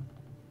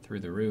 through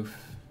the roof.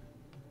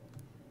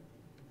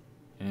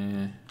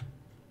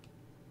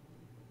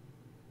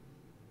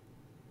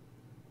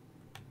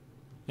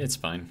 It's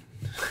fine.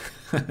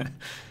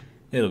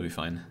 It'll be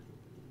fine.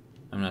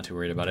 I'm not too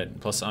worried about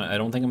it. Plus, I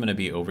don't think I'm gonna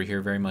be over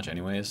here very much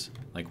anyways.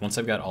 Like, once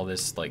I've got all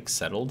this, like,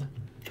 settled,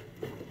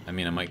 I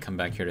mean, I might come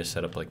back here to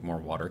set up, like, more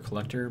water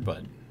collector,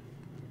 but,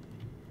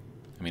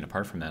 I mean,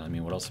 apart from that, I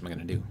mean, what else am I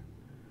gonna do?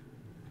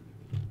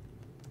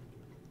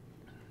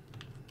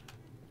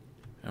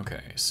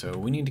 Okay, so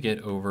we need to get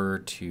over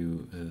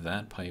to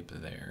that pipe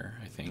there,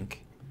 I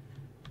think.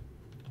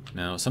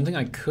 Now, something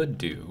I could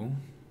do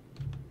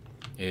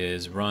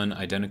is run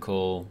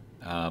identical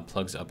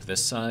plugs up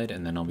this side,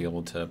 and then I'll be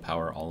able to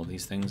power all of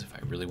these things if I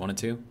really wanted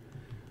to.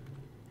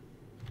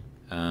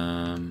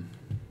 And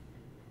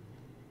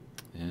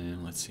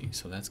let's see,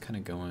 so that's kind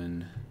of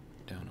going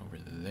down over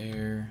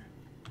there.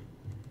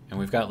 And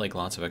we've got like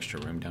lots of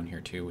extra room down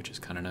here too, which is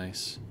kind of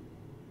nice.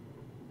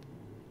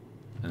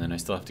 And then I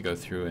still have to go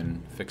through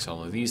and fix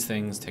all of these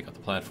things, take out the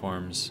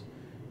platforms,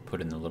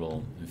 put in the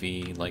little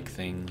V-like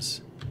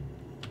things.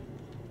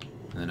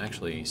 And then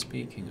actually,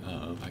 speaking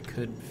of, I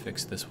could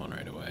fix this one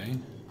right away.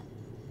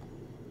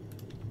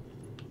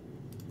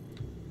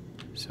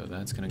 So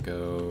that's gonna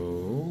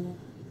go...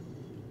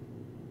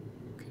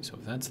 Okay, so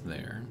if that's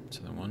there,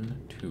 so then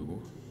 1,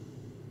 2.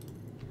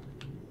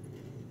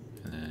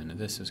 And then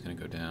this is gonna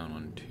go down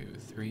 1, 2,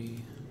 3.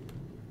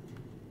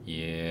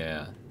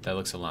 Yeah, that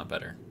looks a lot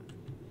better.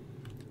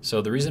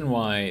 So the reason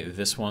why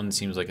this one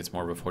seems like it's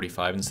more of a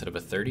 45 instead of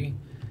a 30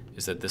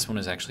 is that this one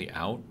is actually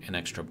out an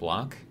extra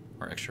block,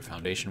 or extra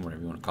foundation,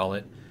 whatever you want to call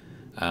it,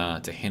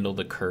 to handle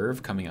the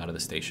curve coming out of the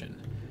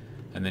station.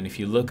 And then if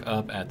you look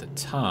up at the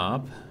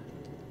top,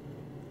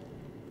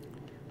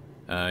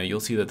 you'll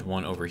see that the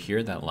one over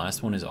here, that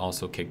last one, is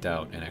also kicked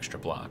out an extra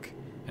block.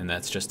 And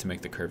that's just to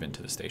make the curve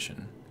into the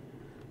station.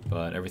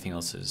 But everything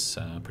else is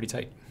pretty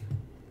tight.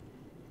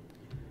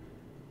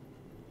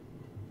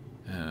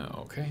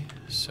 Okay,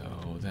 so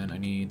then I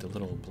need the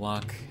little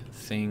block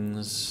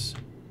things,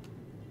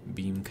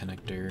 beam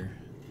connector.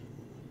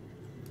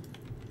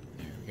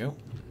 There we go.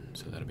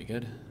 So that'll be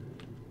good.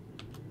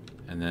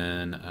 And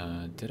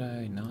then, did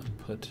I not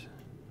put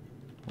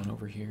one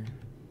over here?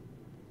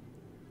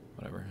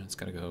 Whatever, it's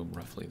gotta go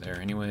roughly there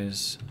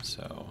anyways,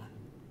 so.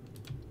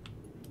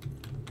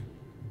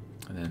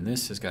 And then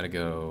this has gotta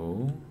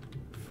go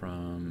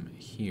from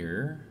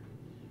here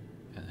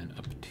and then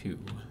up 2.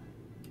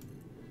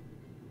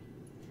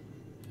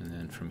 And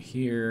then from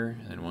here,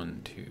 and then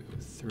 1, 2,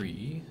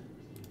 3.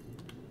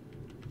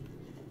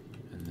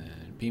 And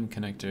then beam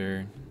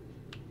connector.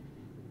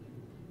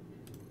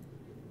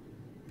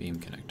 Beam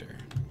connector.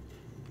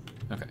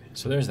 Okay,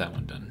 so there's that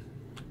one done.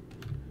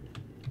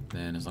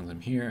 Then as long as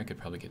I'm here, I could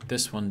probably get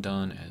this one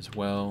done as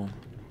well.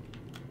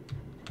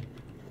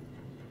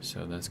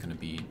 So that's gonna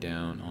be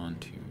down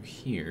onto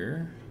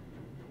here.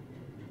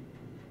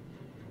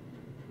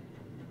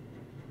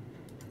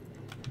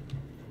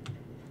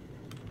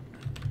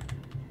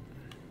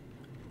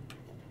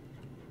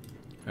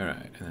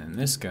 Alright, and then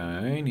this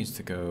guy needs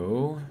to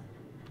go,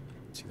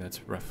 see,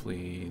 that's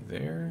roughly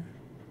there.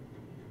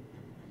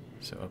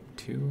 So up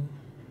 2,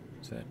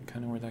 is that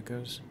kind of where that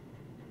goes?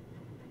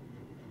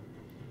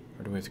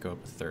 Or do we have to go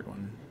up a third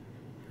one?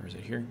 Or is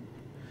it here?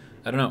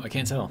 I don't know, I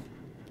can't tell.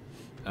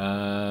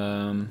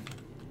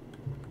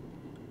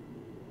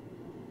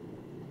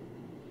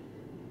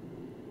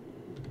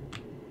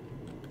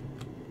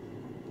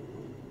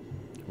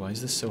 Why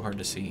is this so hard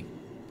to see?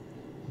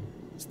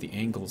 It's the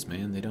angles,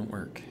 man, they don't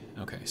work.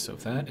 Okay, so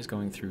if that is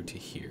going through to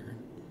here,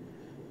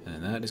 and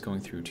then that is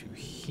going through to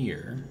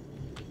here,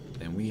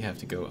 then we have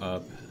to go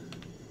up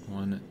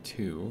 1,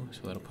 2,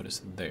 so that'll put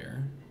us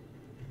there.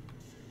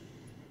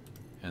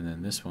 And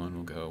then this one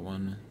will go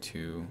 1,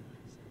 2,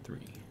 3.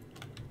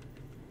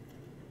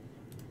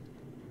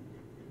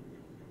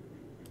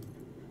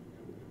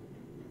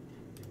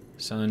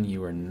 Son,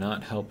 you are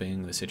not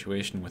helping the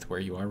situation with where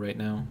you are right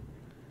now.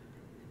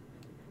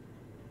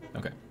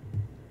 Okay.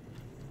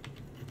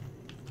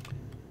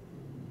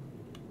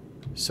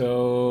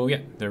 So, yeah,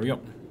 there we go.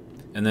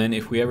 And then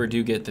if we ever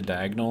do get the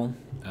diagonal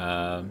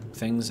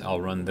things, I'll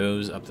run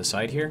those up the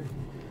side here.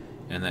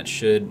 And that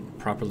should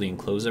properly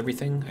enclose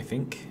everything, I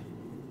think.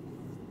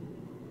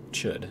 It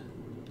should.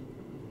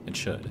 It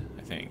should,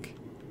 I think.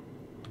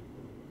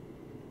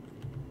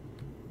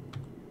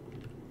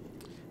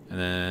 And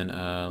then,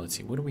 let's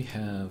see, what do we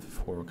have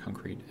for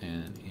concrete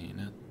and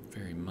not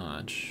very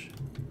much.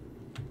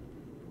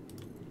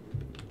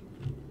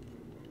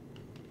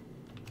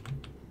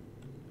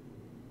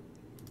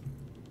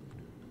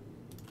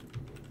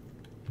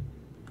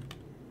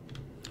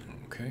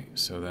 Okay,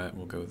 so that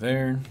will go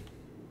there.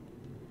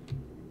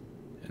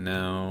 And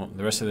now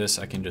the rest of this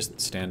I can just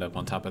stand up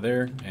on top of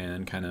there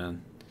and kind of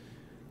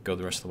go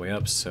the rest of the way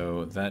up.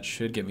 So that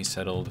should get me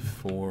settled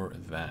for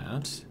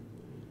that.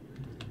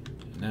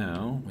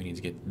 Now we need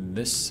to get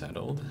this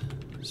settled.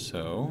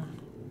 So,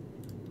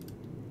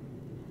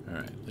 all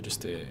right,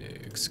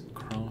 logistics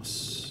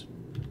cross.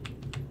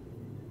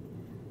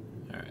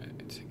 All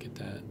right, get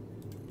that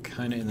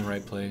kind of in the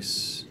right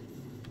place.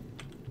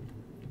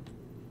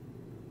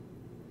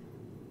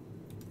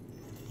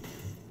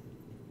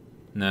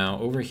 Now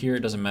over here it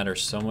doesn't matter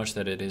so much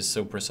that it is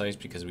so precise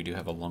because we do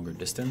have a longer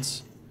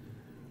distance.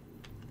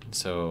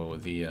 So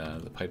the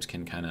pipes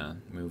can kind of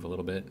move a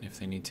little bit if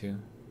they need to.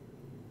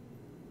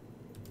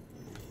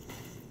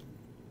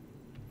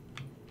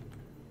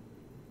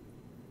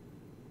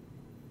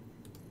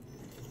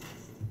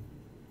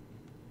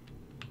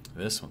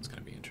 This one's going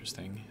to be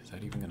interesting. Is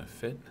that even going to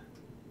fit?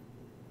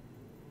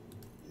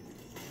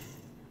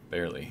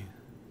 Barely.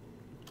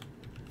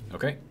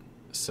 Okay,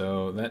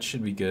 so that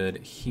should be good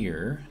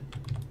here.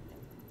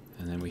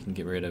 And then we can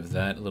get rid of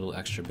that little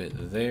extra bit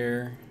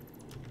there,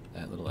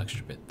 that little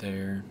extra bit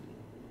there.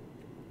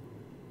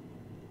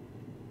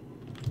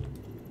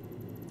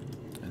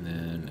 And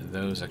then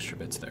those extra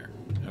bits there.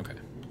 Okay.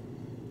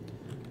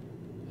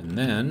 And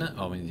then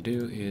all we need to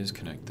do is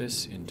connect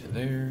this into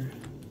there,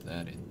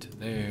 that into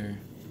there,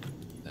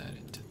 that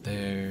into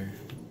there,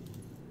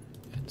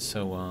 and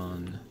so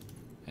on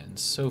and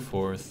so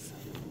forth.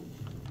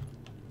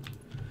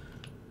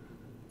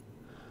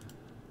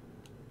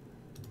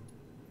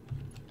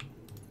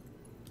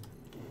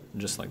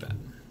 just like that.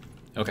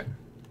 Okay.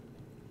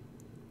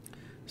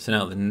 So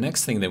now the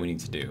next thing that we need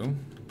to do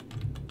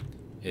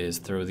is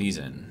throw these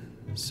in.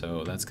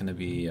 So that's going to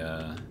be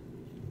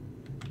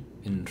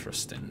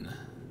interesting.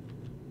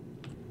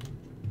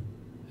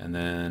 And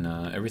then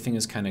everything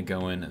is kind of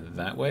going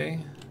that way.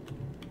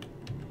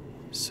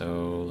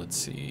 So let's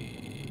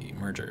see,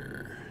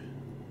 merger.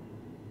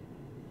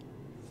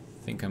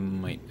 I think I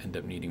might end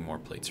up needing more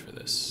plates for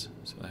this.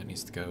 So that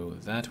needs to go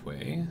that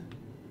way.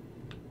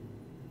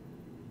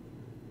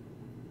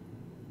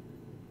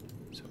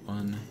 So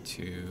 1,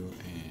 2,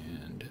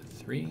 and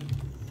 3.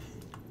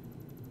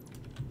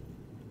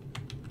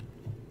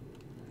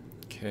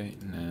 Okay,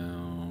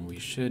 now we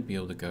should be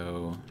able to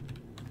go.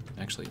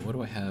 Actually, what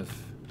do I have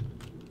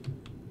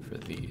for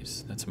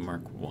these? That's a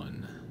Mark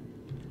 1.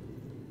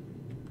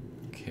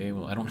 Okay,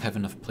 well, I don't have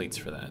enough plates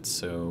for that,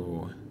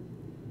 so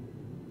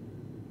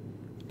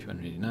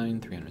 289,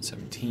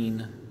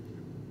 317.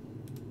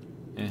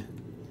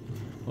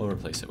 We'll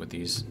replace it with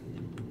these.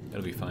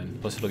 It'll be fine.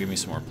 Plus, it'll give me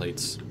some more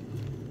plates.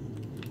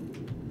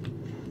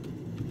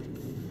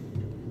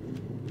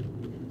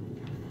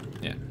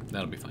 Yeah,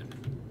 that'll be fine.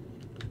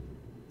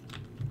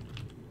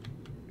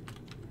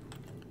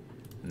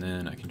 And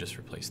then I can just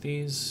replace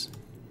these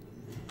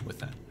with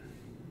that.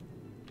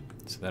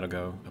 So that'll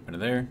go up into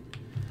there.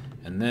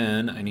 And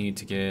then I need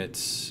to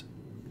get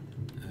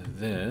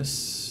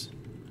this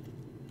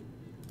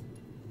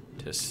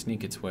to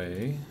sneak its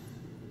way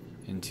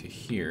into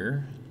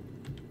here.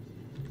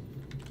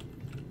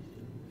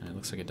 And it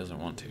looks like it doesn't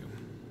want to.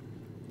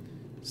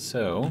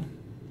 So,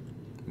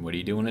 what do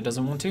you do when it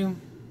doesn't want to?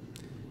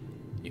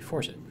 You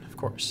force it, of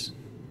course.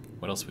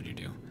 What else would you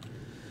do?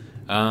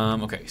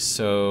 Okay,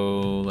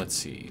 so let's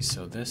see.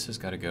 So this has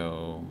got to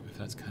go, if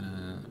that's kind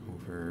of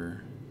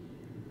over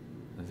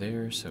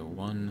there, so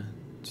 1,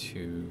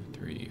 2,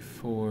 3,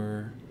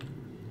 4,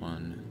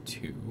 1,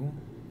 2.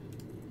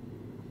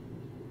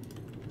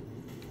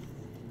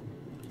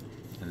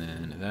 And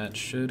then that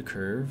should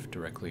curve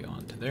directly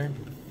onto there.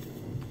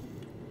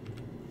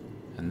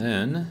 And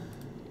then,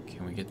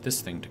 can we get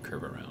this thing to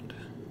curve around?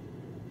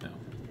 No,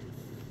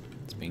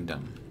 it's being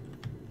dumb.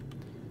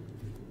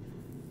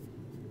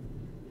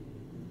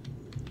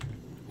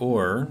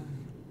 Or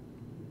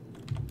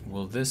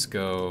will this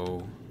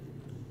go,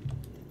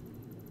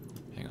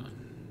 hang on,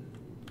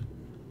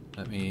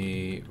 let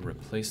me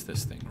replace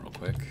this thing real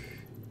quick.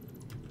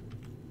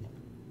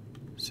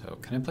 So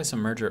can I place a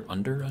merger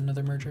under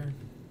another merger?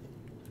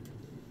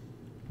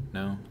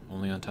 No,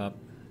 only on top?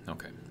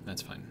 Okay,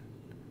 that's fine.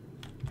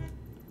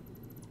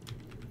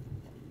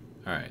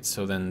 Alright,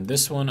 so then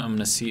this one I'm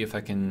gonna see if I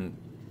can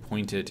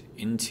point it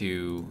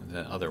into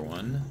the other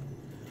one.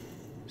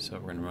 So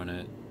we're gonna run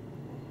it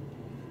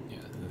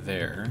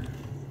there,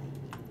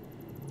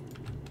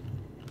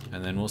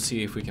 and then we'll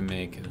see if we can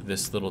make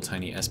this little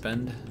tiny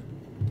S-bend.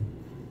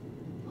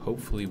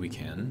 Hopefully we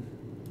can,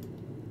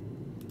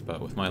 but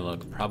with my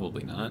luck,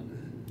 probably not.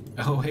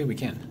 Oh, hey, we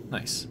can.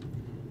 Nice.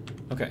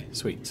 Okay,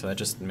 sweet. So that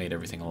just made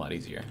everything a lot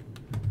easier.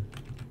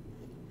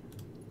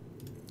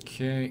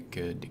 Okay,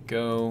 good to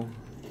go.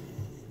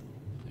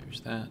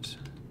 There's that.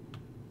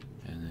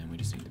 And then we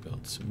just need to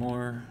build some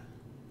more.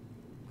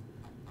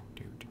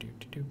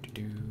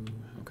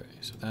 Okay,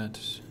 so that.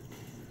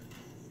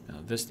 Now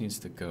this needs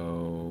to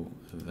go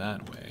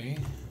that way.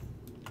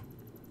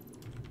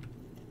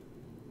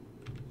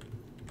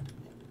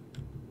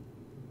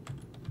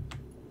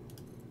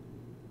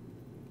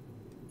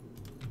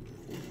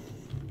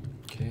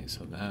 Okay,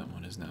 so that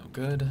one is now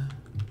good.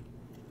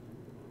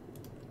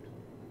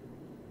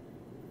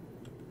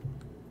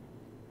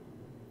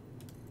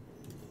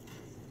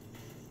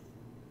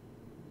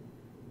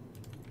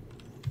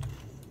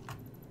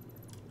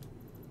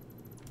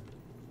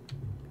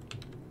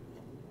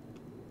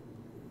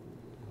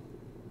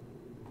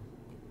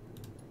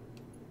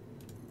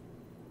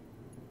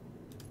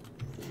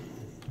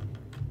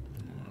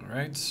 All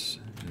right,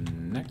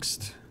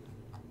 next.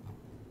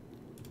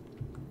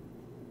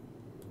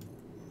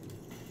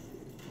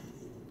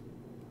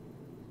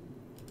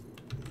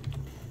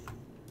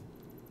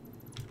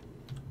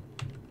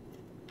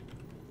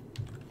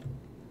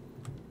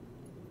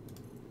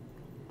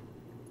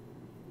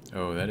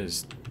 Oh, that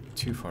is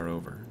too far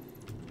over.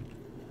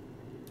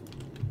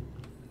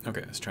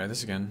 Okay, let's try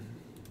this again.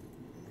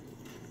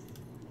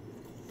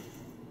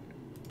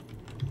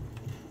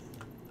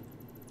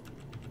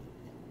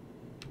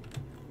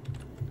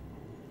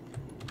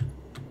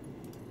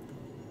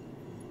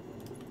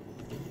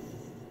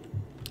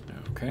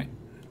 Okay,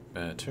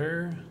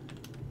 better.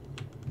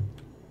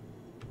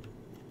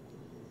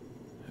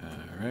 All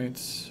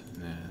right,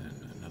 and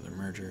then another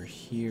merger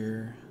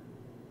here.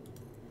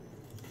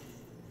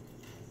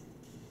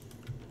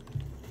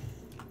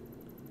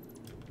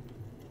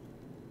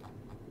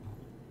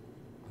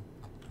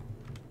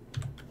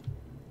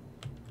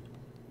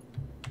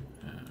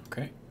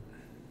 Okay.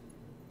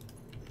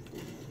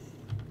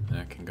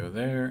 That can go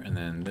there, and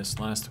then this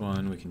last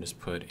one we can just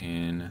put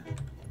in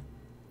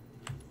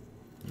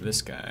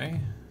this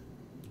guy,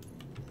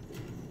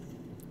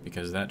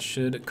 because that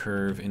should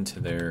curve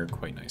into there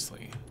quite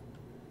nicely.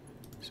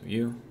 So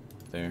you,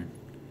 there.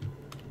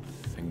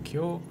 Thank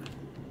you.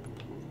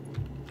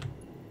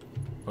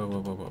 Whoa, whoa,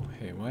 whoa, whoa.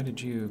 Hey, why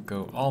did you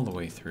go all the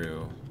way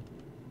through?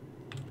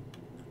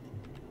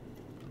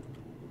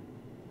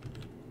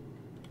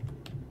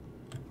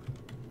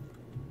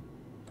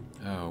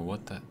 Oh,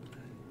 what the...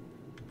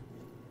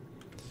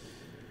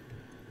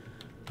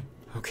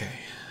 Okay.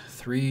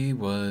 3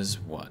 was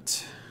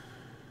what?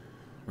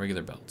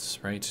 Regular belts,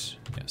 right?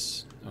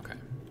 Yes. Okay.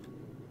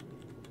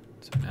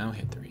 So now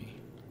hit 3.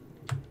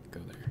 Go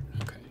there.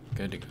 Okay,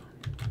 good to go.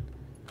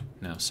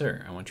 Now,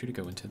 sir, I want you to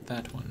go into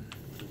that one.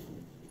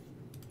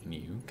 And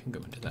you can go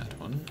into that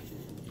one.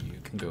 You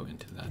can go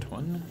into that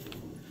one.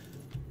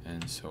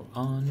 And so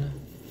on.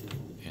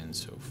 And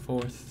so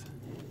forth.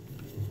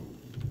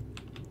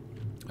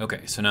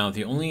 Okay, so now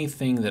the only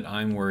thing that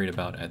I'm worried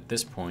about at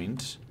this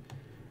point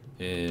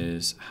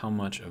is how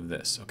much of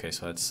this. Okay,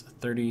 so that's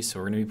 30, so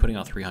we're going to be putting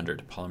out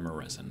 300 polymer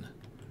resin.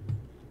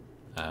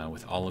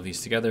 With all of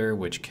these together,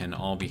 which can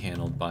all be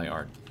handled by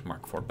our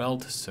Mark IV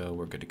belt, so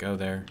we're good to go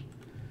there.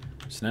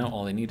 So now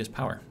all they need is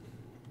power.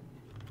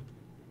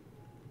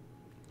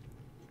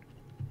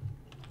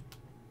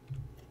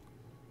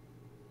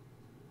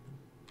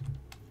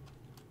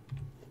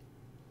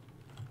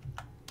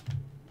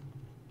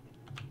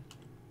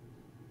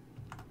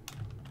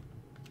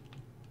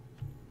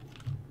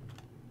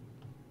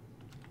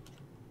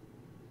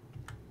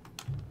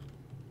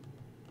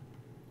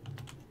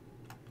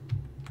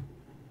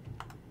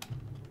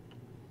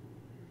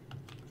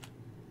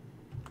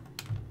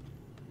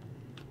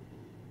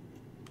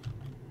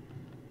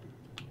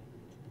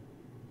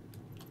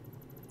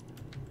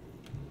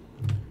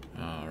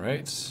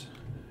 Right.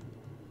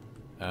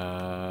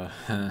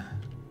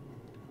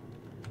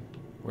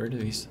 Where do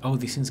these... Oh,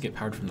 these things get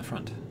powered from the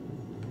front.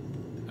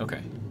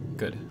 Okay,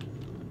 good.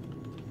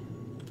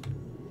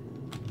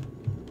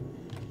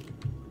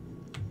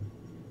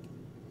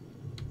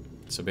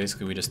 So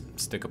basically we just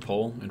stick a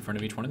pole in front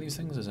of each one of these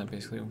things? Is that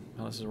basically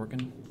how this is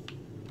working?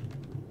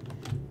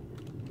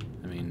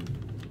 I mean,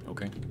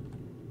 okay.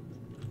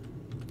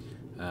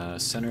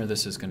 Center,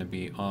 this is going to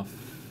be off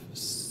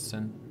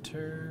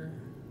center.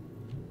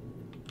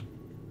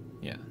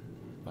 Yeah,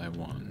 by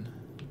 1.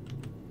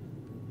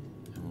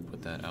 And we'll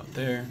put that out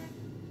there.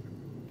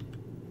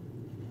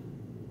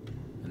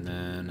 And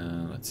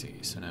then, let's see,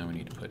 so now we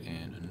need to put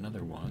in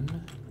another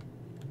one.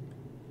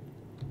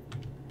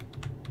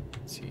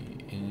 Let's see,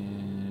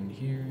 in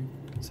here,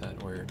 is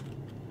that where?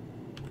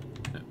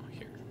 No,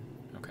 here,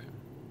 okay.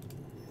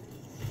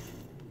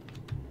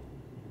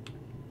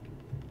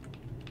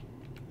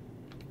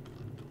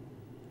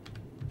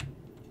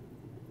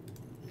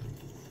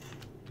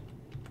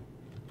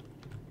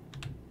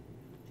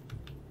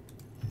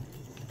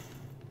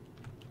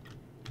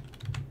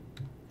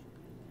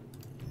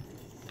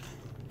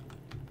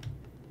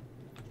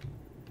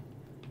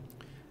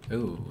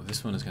 Oh,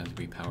 this one is going to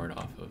be powered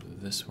off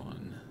of this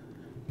one.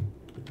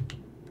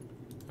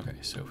 Okay,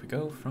 so if we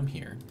go from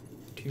here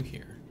to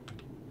here,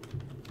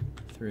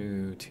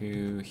 through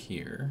to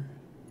here,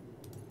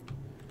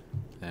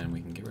 then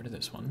we can get rid of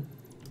this one.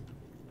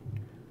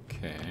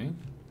 Okay.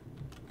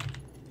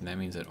 And that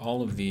means that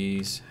all of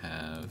these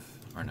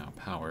are now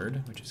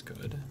powered, which is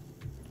good.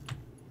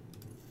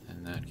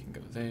 And that can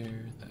go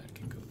there, that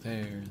can go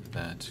there,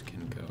 that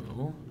can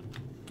go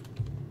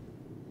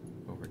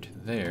over to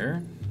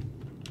there.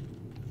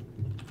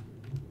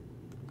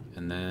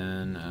 And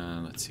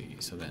then, let's see,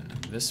 so then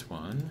this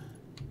one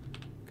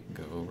can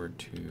go over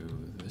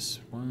to this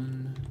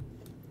one.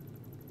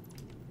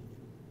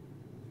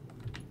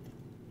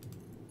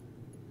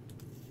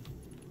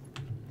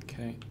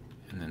 Okay,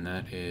 and then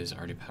that is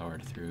already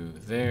powered through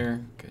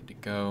there, good to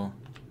go.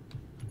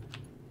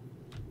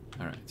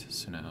 All right,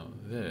 so now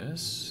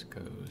this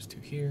goes to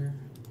here,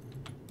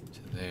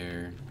 to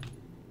there,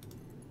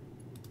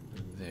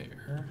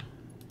 there.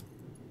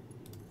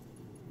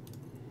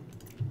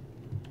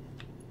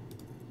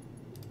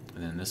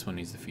 And then this one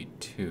needs to feed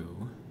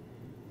 2.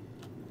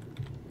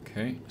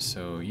 Okay,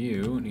 so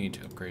you need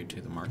to upgrade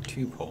to the Mark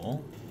II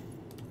pole.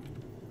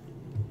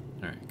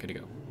 Alright, good to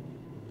go.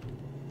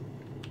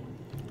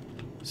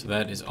 So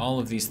that is all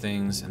of these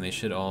things, and they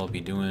should all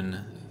be doing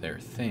their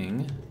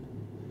thing.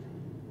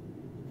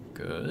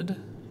 Good.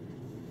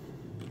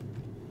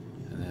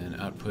 And then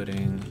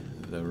outputting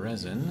the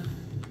resin.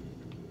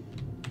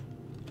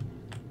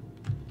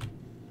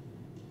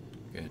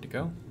 Good to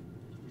go.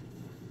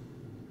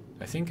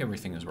 I think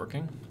everything is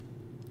working.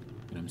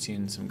 And I'm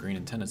seeing some green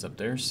antennas up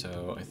there,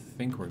 so I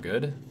think we're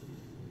good.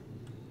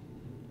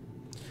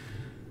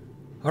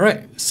 All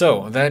right,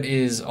 so that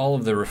is all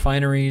of the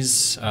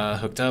refineries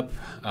hooked up.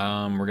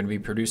 We're going to be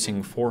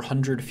producing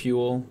 400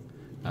 fuel,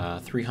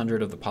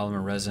 300 of the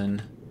polymer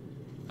resin,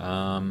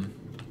 and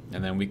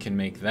then we can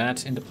make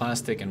that into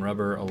plastic and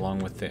rubber along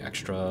with the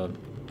extra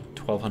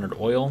 1,200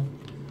 oil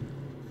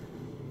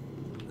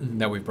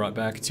that we've brought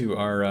back to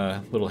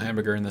our little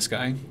hamburger in the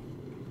sky.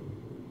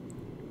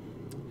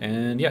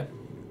 And yeah,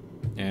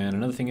 and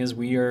another thing is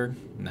we are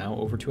now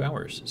over 2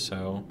 hours,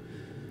 so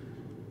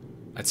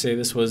I'd say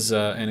this was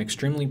an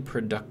extremely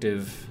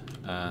productive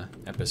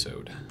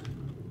episode.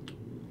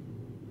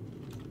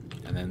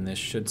 And then this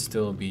should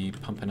still be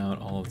pumping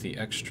out all of the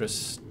extra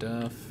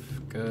stuff.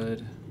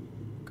 Good.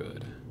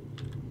 Good.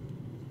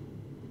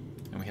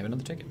 And we have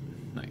another ticket.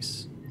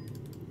 Nice.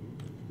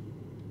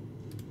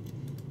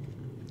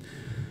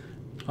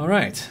 All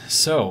right,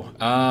 so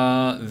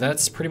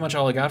that's pretty much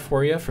all I got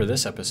for you for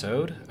this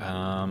episode.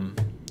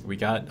 We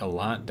got a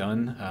lot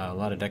done, a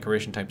lot of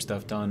decoration type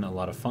stuff done, a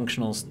lot of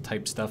functional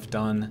type stuff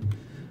done.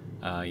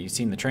 You've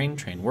seen the train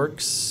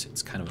works.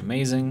 It's kind of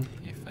amazing,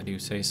 if I do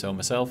say so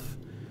myself.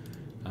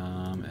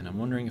 And I'm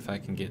wondering if I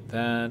can get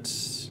that.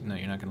 No,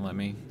 you're not gonna let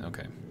me?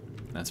 Okay,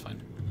 that's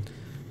fine.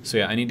 So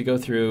yeah, I need to go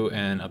through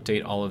and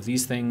update all of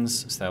these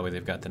things, so that way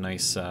they've got the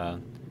nice,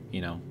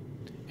 you know,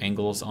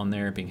 angles on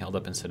there being held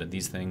up instead of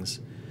these things.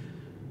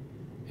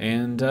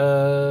 And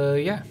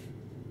yeah,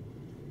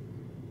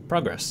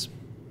 progress.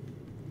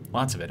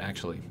 Lots of it,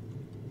 actually.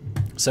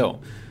 So,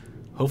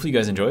 hopefully you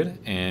guys enjoyed,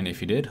 and if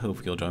you did,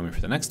 hopefully you'll join me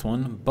for the next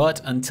one. But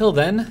until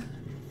then,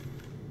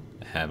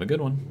 have a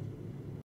good one.